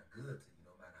feel kind of good to you,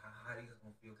 no matter how hot it is, it's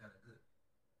going to feel kind of good.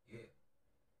 Yeah.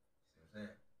 See what I'm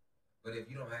saying? But if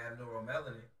you don't have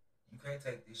neuromelanin, you can't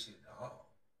take this shit at all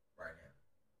right now.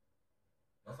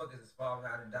 Motherfuckers is falling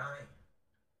out and dying.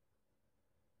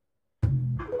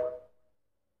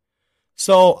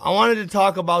 So I wanted to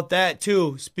talk about that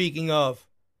too, speaking of.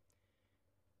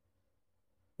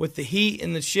 With the heat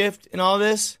and the shift and all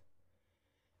this.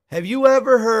 Have you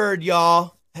ever heard,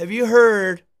 y'all,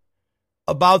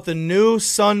 about the new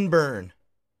sunburn?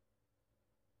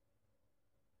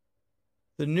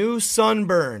 The new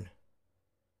sunburn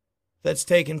that's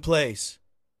taking place.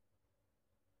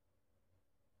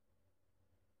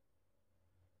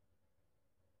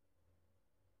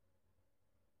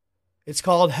 It's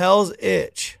called Hell's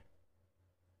Itch.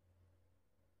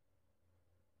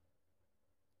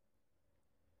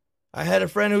 I had a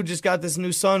friend who just got this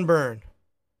new sunburn.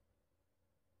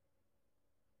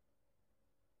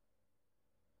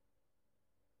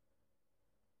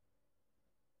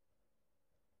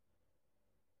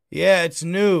 Yeah, it's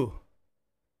new.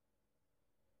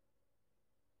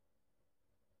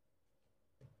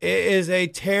 It is a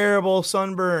terrible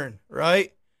sunburn,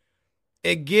 right?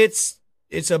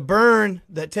 It's a burn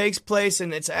that takes place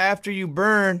and it's after you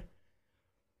burn.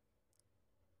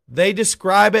 They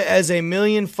describe it as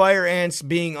 1,000,000 fire ants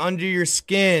being under your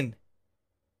skin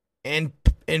and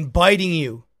biting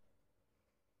you.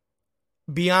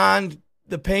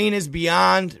 The pain is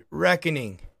beyond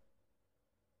reckoning.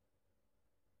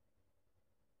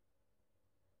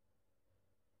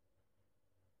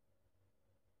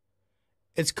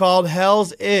 It's called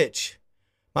Hell's Itch.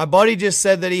 My buddy just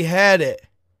said that he had it.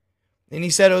 And he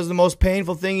said it was the most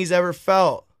painful thing he's ever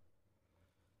felt.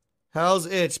 Hell's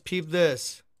Itch. Peep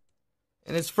this.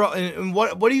 And it's from. And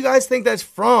what do you guys think that's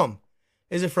from?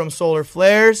 Is it from solar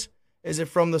flares? Is it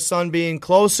from the sun being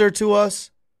closer to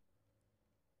us?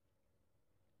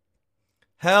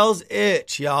 Hell's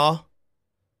Itch, y'all.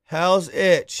 Hell's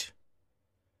Itch.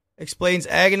 Explains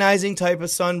agonizing type of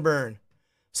sunburn.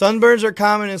 Sunburns are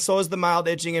common and so is the mild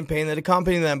itching and pain that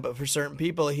accompany them, but for certain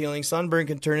people, a healing sunburn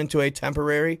can turn into a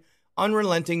temporary,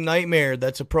 unrelenting nightmare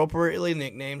that's appropriately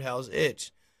nicknamed Hell's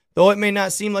Itch. Though it may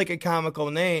seem like a comical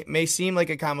name,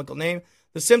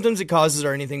 the symptoms it causes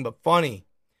are anything but funny.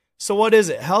 So what is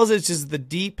it? Hell's Itch is the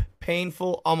deep,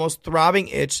 painful, almost throbbing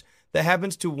itch that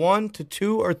happens to 1 to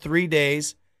 2 or 3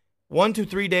 days, 1 to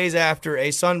 3 days after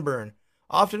a sunburn,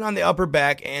 often on the upper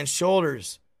back and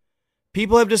shoulders.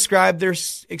 People have described their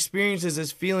experiences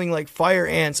as feeling like fire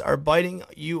ants are biting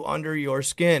you under your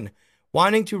skin,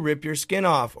 wanting to rip your skin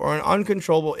off, or an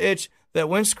uncontrollable itch that,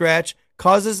 when scratched,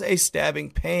 causes a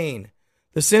stabbing pain.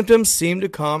 The symptoms seem to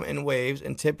come in waves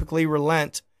and typically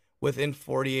relent within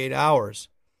 48 hours.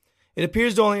 It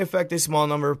appears to only affect a small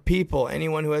number of people.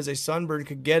 Anyone who has a sunburn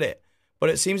could get it, but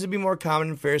it seems to be more common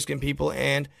in fair-skinned people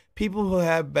and people who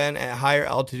have been at higher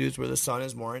altitudes where the sun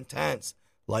is more intense,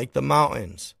 like the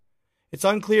mountains. It's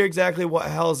unclear exactly why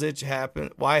Hell's Itch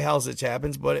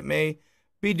happens, but it may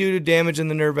be due to damage in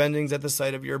the nerve endings at the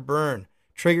site of your burn,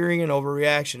 triggering an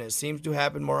overreaction. It seems to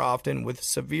happen more often with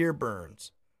severe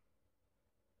burns.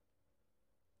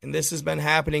 And this has been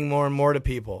happening more and more to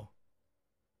people.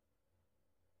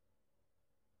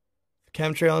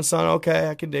 Chemtrail and sun, okay,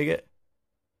 I can dig it.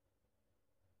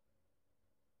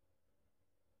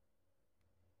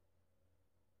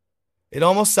 It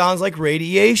almost sounds like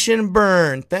radiation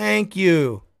burn. Thank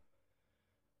you,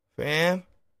 fam.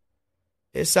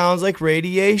 It sounds like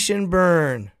radiation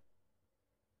burn.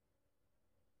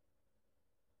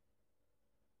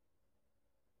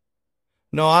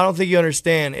 No, I don't think you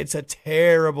understand. It's a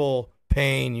terrible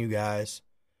pain, you guys.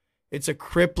 It's a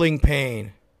crippling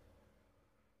pain.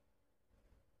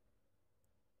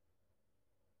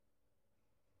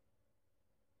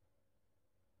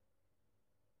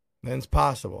 Then it's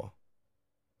possible.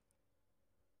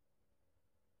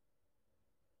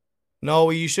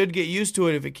 No, you should get used to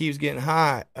it if it keeps getting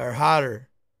hot or hotter.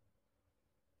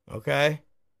 Okay?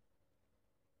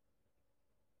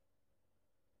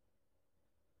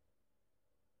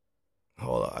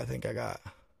 Hold up. I think I got.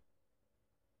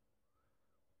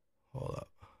 Hold up.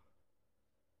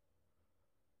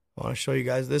 I want to show you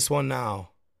guys this one now.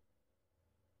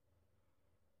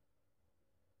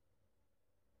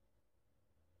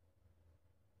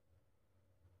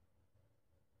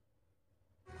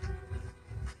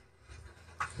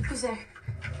 Who's there?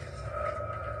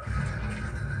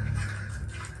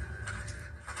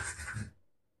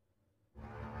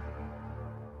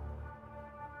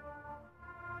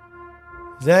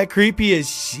 Is that creepy as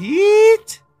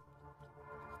shit?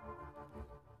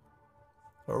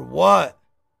 Or what?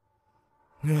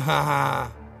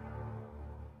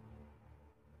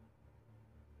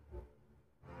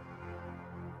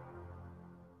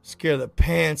 Scare the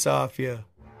pants off you.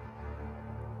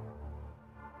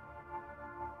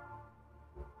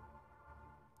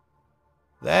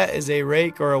 That is a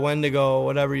rake or a wendigo,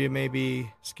 whatever you may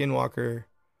be, skinwalker.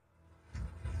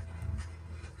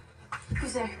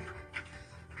 Who's there?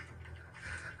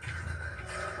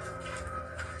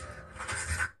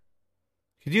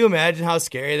 Could you imagine how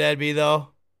scary that'd be, though?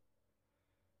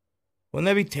 Wouldn't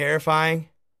that be terrifying?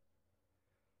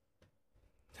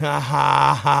 Ha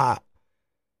ha ha.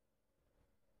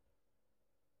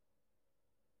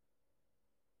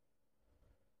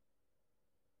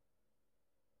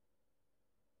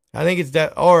 I think it's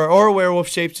that, or a werewolf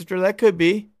shapeshifter. That could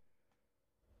be.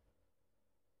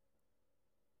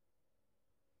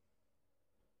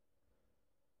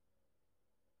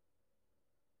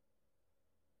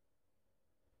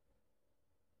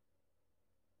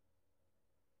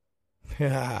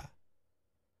 Yeah.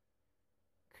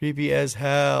 Creepy as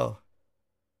hell.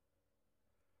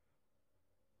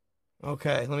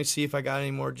 Okay, let me see if I got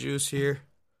any more juice here.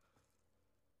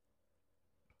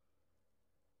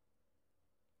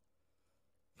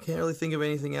 Can't really think of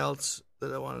anything else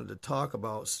that I wanted to talk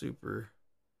about it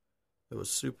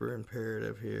was super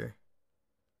imperative here.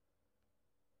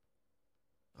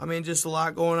 I mean, just a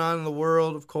lot going on in the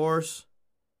world, of course.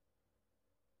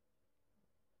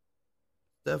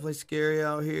 Definitely scary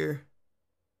out here.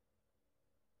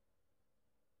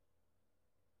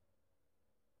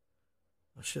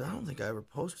 Oh shit, I don't think I ever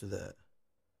posted that.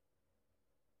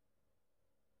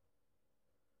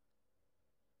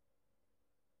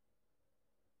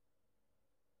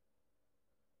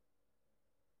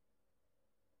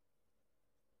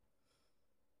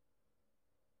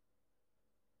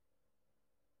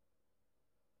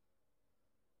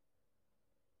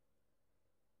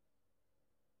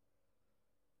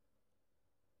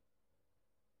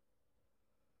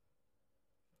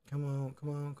 Come on, come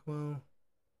on, come on.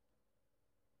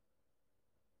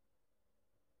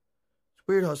 It's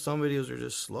weird how some videos are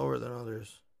just slower than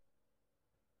others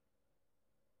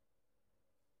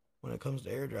when it comes to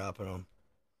airdropping them.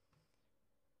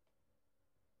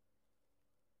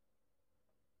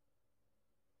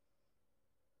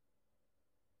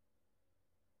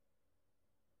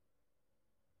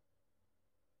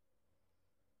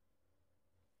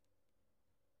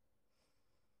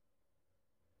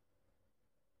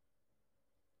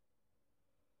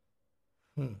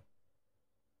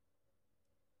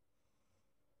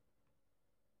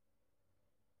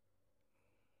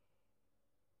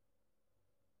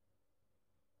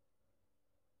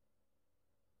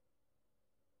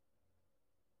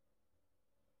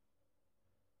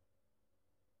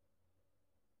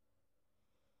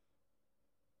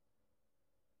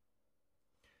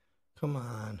 Come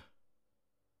on.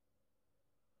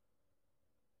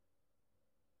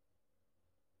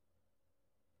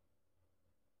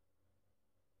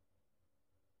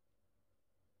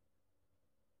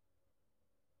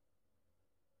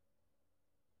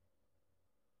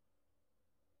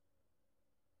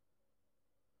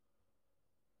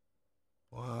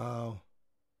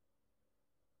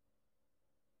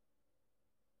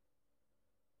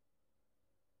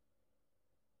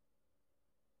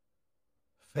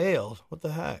 Failed? What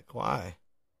the heck? Why?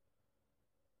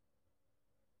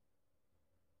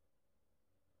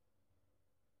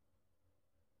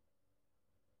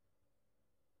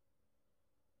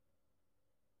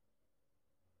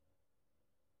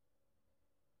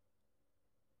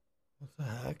 What the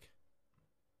heck?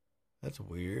 That's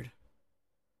weird.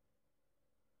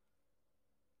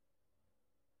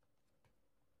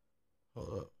 Hold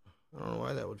up. I don't know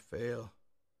why that would fail.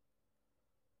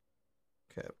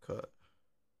 Cap cut.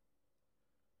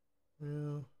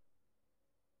 No.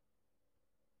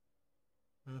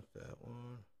 Not that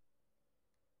one.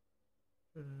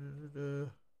 No.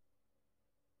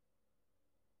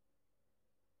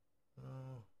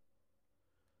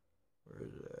 Where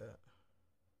is it at?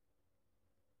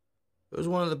 It was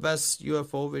one of the best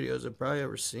UFO videos I've probably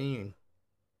ever seen.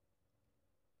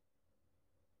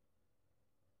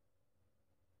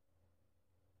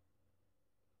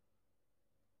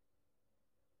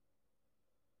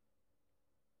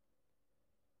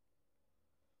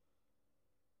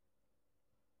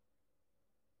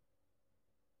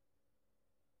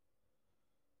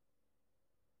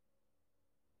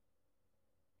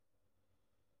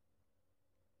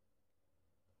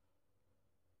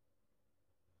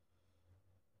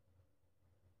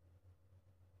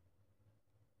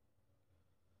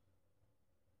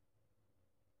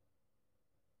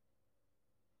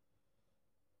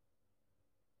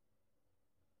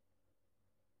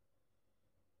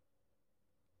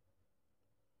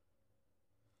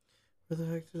 Where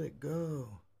the heck did it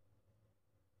go?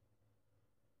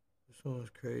 This one was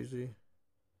crazy.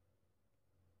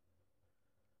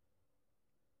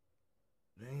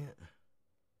 Dang it.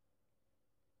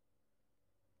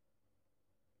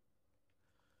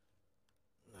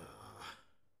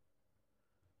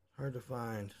 Hard to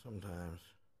find sometimes.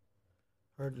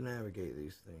 Hard to navigate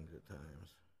these things at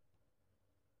times.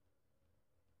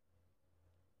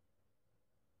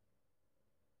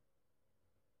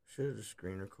 Should have just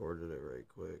screen recorded it right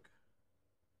quick.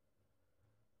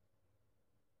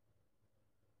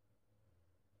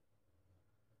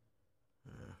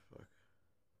 Fuck.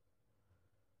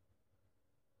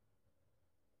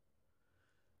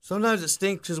 Sometimes it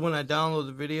stinks because when I download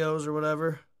the videos or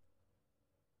whatever,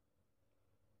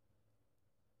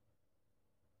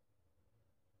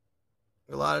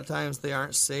 a lot of times they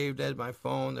aren't saved at my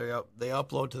phone. They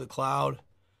upload to the cloud.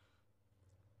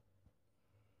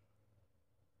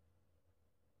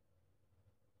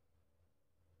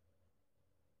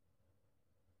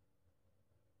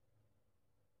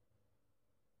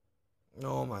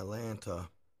 Oh, my Lanta.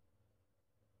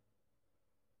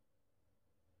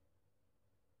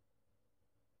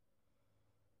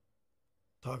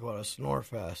 Talk about a snore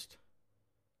fest.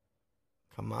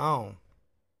 Come on.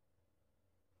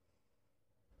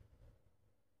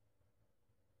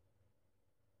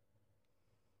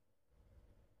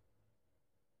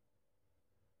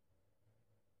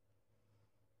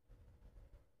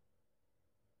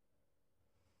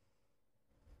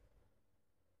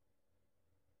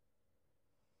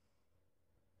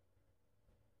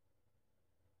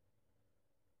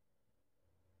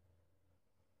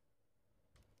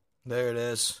 There it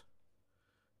is.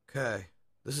 Okay.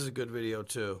 This is a good video,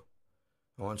 too.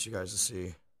 I want you guys to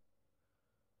see.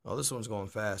 Oh, this one's going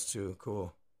fast, too.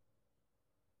 Cool.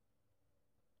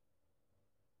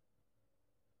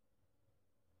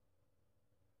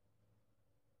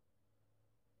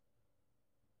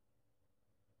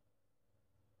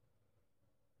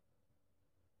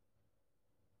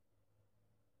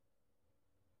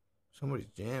 Somebody's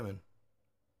jamming.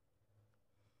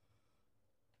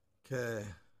 Okay.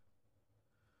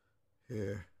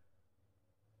 Here.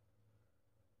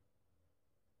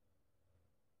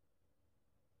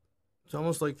 It's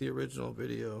almost like the original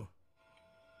video.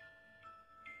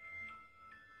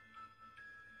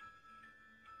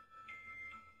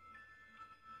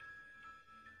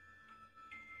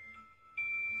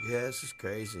 Yeah, this is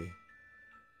crazy.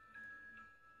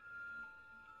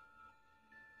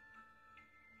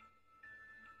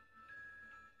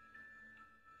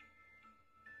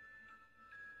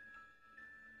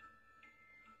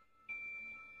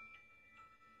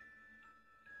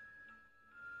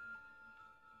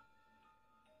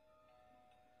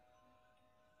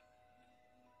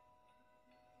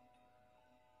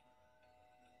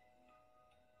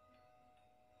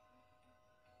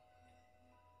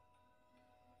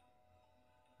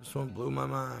 This one blew my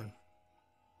mind.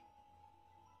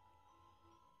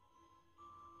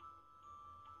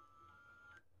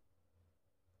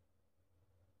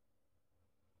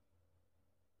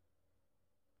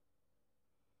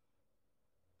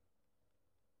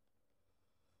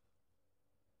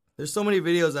 There's so many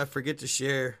videos I forget to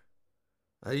share.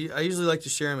 I usually like to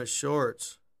share them as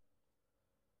shorts.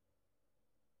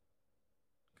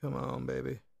 Come on,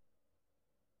 baby.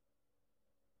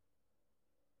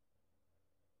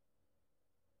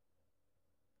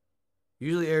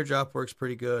 Usually AirDrop works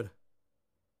pretty good.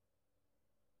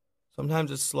 Sometimes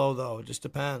it's slow, though. It just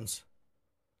depends.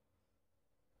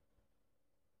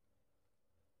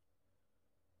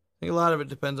 I think a lot of it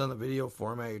depends on the video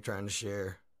format you're trying to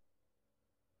share.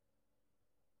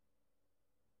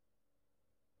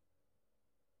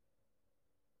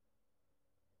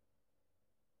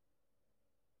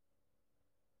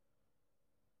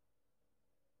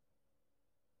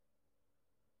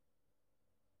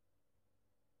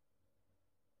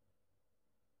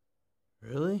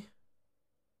 Really?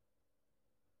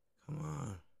 Come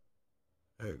on.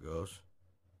 There it goes.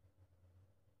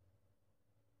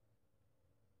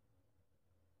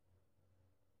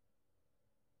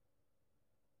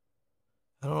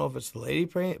 I don't know if it's the lady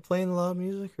playing loud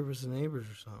music or if it's the neighbors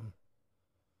or something.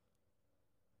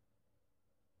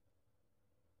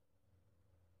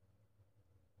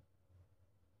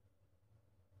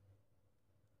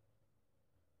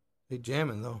 They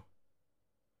jamming, though.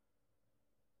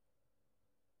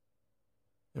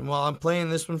 And while I'm playing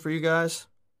this one for you guys,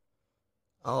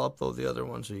 I'll upload the other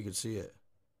one so you can see it.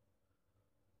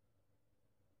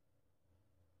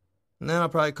 And then I'll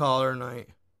probably call her a night.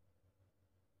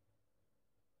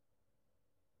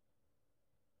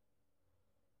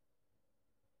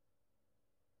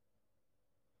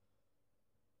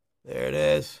 There it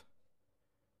is.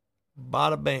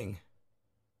 Bada bing.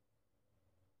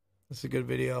 It's a good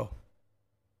video.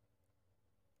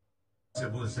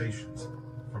 Civilizations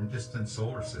from distant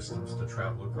solar systems to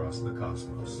travel across the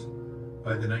cosmos.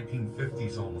 By the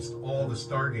 1950s, almost all the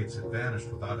stargates had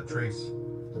vanished without a trace,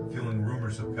 fueling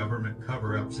rumors of government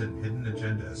cover-ups and hidden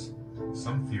agendas.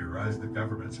 Some theorized that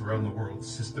governments around the world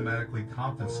systematically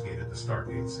confiscated the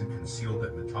stargates and concealed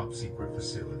them in top-secret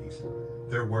facilities.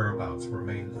 Their whereabouts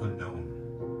remain unknown.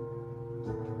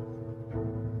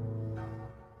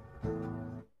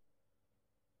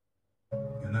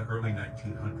 In the early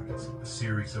 1900s, a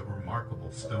series of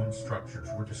remarkable stone structures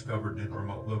were discovered in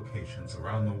remote locations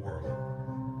around the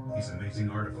world. These amazing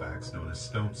artifacts, known as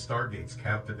stone stargates,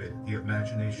 captivated the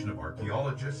imagination of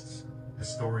archaeologists,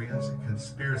 historians, and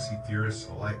conspiracy theorists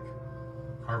alike.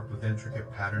 Carved with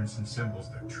intricate patterns and symbols,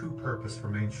 their true purpose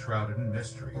remains shrouded in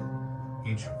mystery.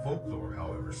 Ancient folklore,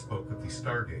 however, spoke of these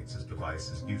stargates as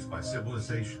devices used by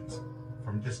civilizations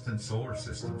from distant solar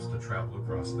systems to travel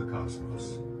across the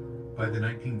cosmos. By the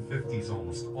 1950s,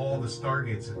 almost all the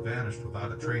stargates had vanished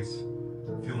without a trace,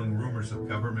 fueling rumors of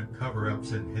government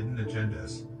cover-ups and hidden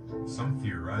agendas. Some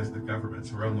theorized that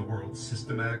governments around the world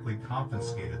systematically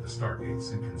confiscated the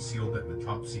stargates and concealed them in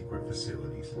top-secret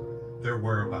facilities. Their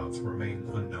whereabouts remain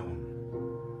unknown.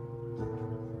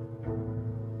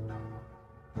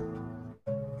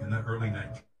 In the early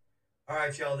 19...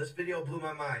 Alright, y'all, this video blew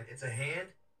my mind. It's a hand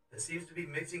that seems to be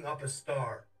mixing up a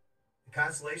star. The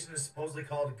constellation is supposedly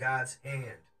called God's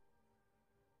Hand.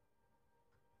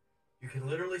 You can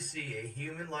literally see a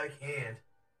human-like hand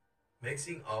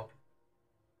mixing up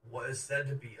what is said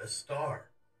to be a star.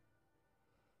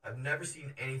 I've never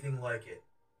seen anything like it.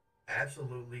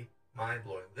 Absolutely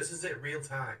mind-blowing. This is it real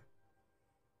time.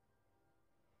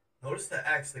 Notice the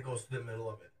X that goes through the middle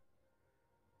of it.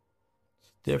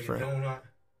 It's different. Like a donut.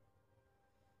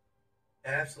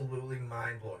 Absolutely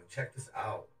mind-blowing. Check this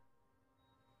out.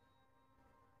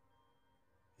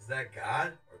 Is that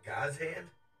God or God's hand?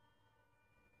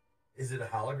 Is it a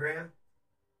hologram?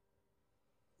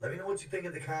 Let me know what you think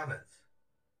in the comments.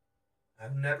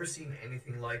 I've never seen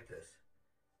anything like this.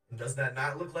 And does that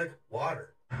not look like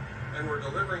water? And we're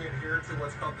delivering it here to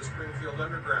what's called the Springfield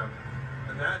Underground.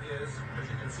 And that is, as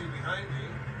you can see behind me,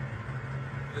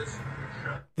 this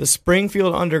the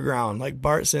Springfield Underground, like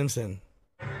Bart Simpson.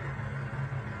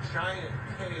 Giant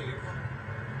cave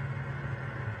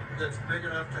that's big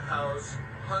enough to house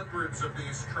hundreds of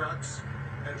these trucks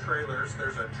and trailers.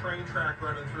 There's a train track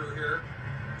running through here.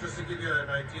 Just to give you an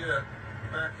idea,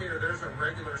 back here, there's a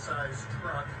regular sized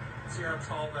truck. See how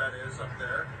tall that is up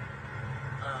there?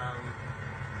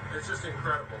 It's just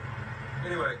incredible.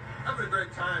 Anyway, having a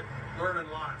great time,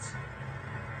 learning lots.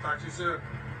 Talk to you soon.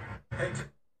 Hey.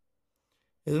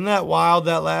 Isn't that wild,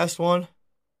 that last one?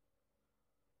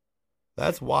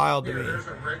 That's wild to me. There's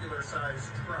a regular sized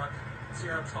truck. See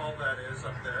how tall that is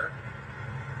up there?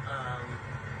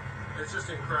 It's just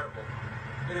incredible.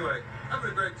 Anyway,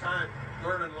 having a great time,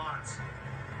 learning lots.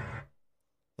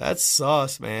 That's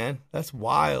sus, man. That's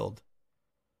wild.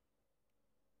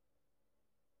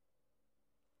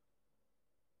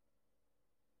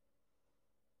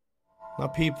 Now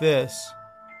peep this.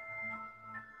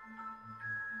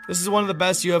 This is one of the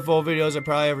best UFO videos I've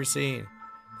probably ever seen.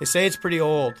 They say it's pretty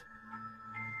old.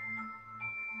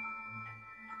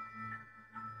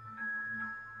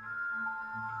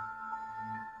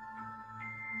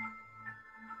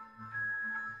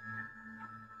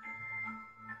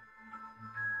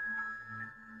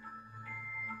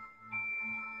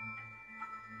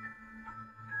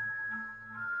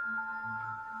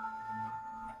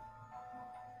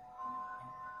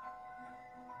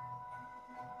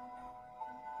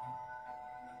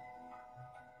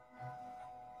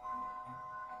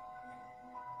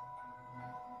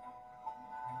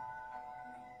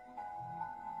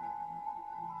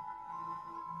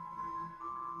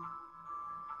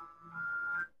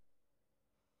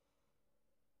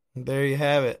 There you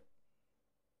have it.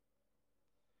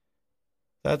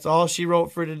 That's all she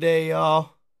wrote for today,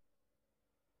 y'all.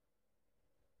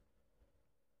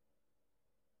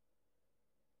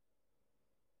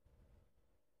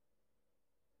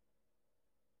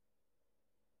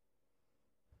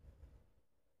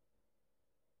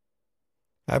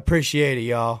 I appreciate it,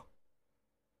 y'all.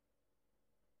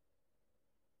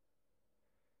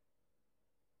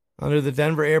 Under the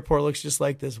Denver airport looks just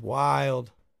like this. Wild.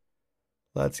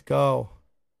 Let's go.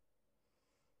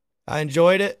 I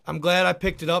enjoyed it. I'm glad I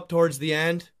picked it up towards the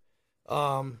end.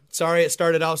 Sorry it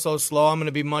started out so slow. I'm going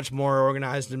to be much more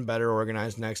organized and better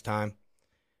organized next time.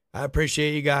 I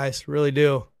appreciate you guys. Really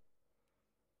do.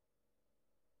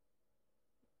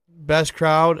 Best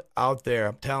crowd out there,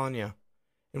 I'm telling you.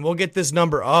 And we'll get this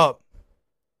number up.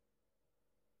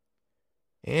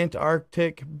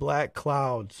 Antarctic black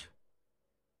clouds.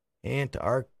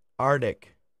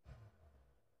 Arctic.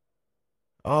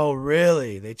 Oh,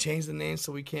 really? They changed the name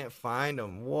so we can't find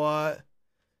them. What?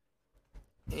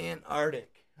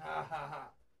 Antarctic. Ha ha ha.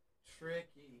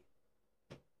 Tricky.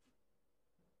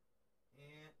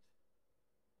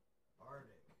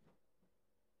 Antarctic.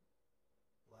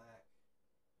 Black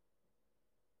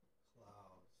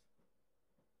clouds.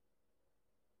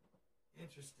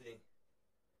 Interesting.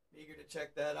 Eager to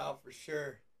check that out for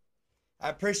sure. I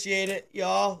appreciate it,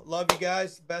 y'all. Love you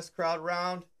guys. Best crowd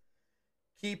around.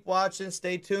 Keep watching.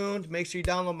 Stay tuned. Make sure you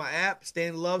download my app. Stay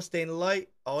in love. Stay in the light.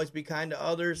 Always be kind to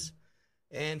others.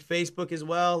 And Facebook as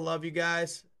well. Love you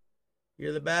guys.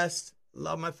 You're the best.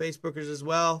 Love my Facebookers as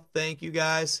well. Thank you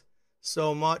guys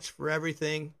so much for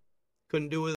everything. Couldn't do it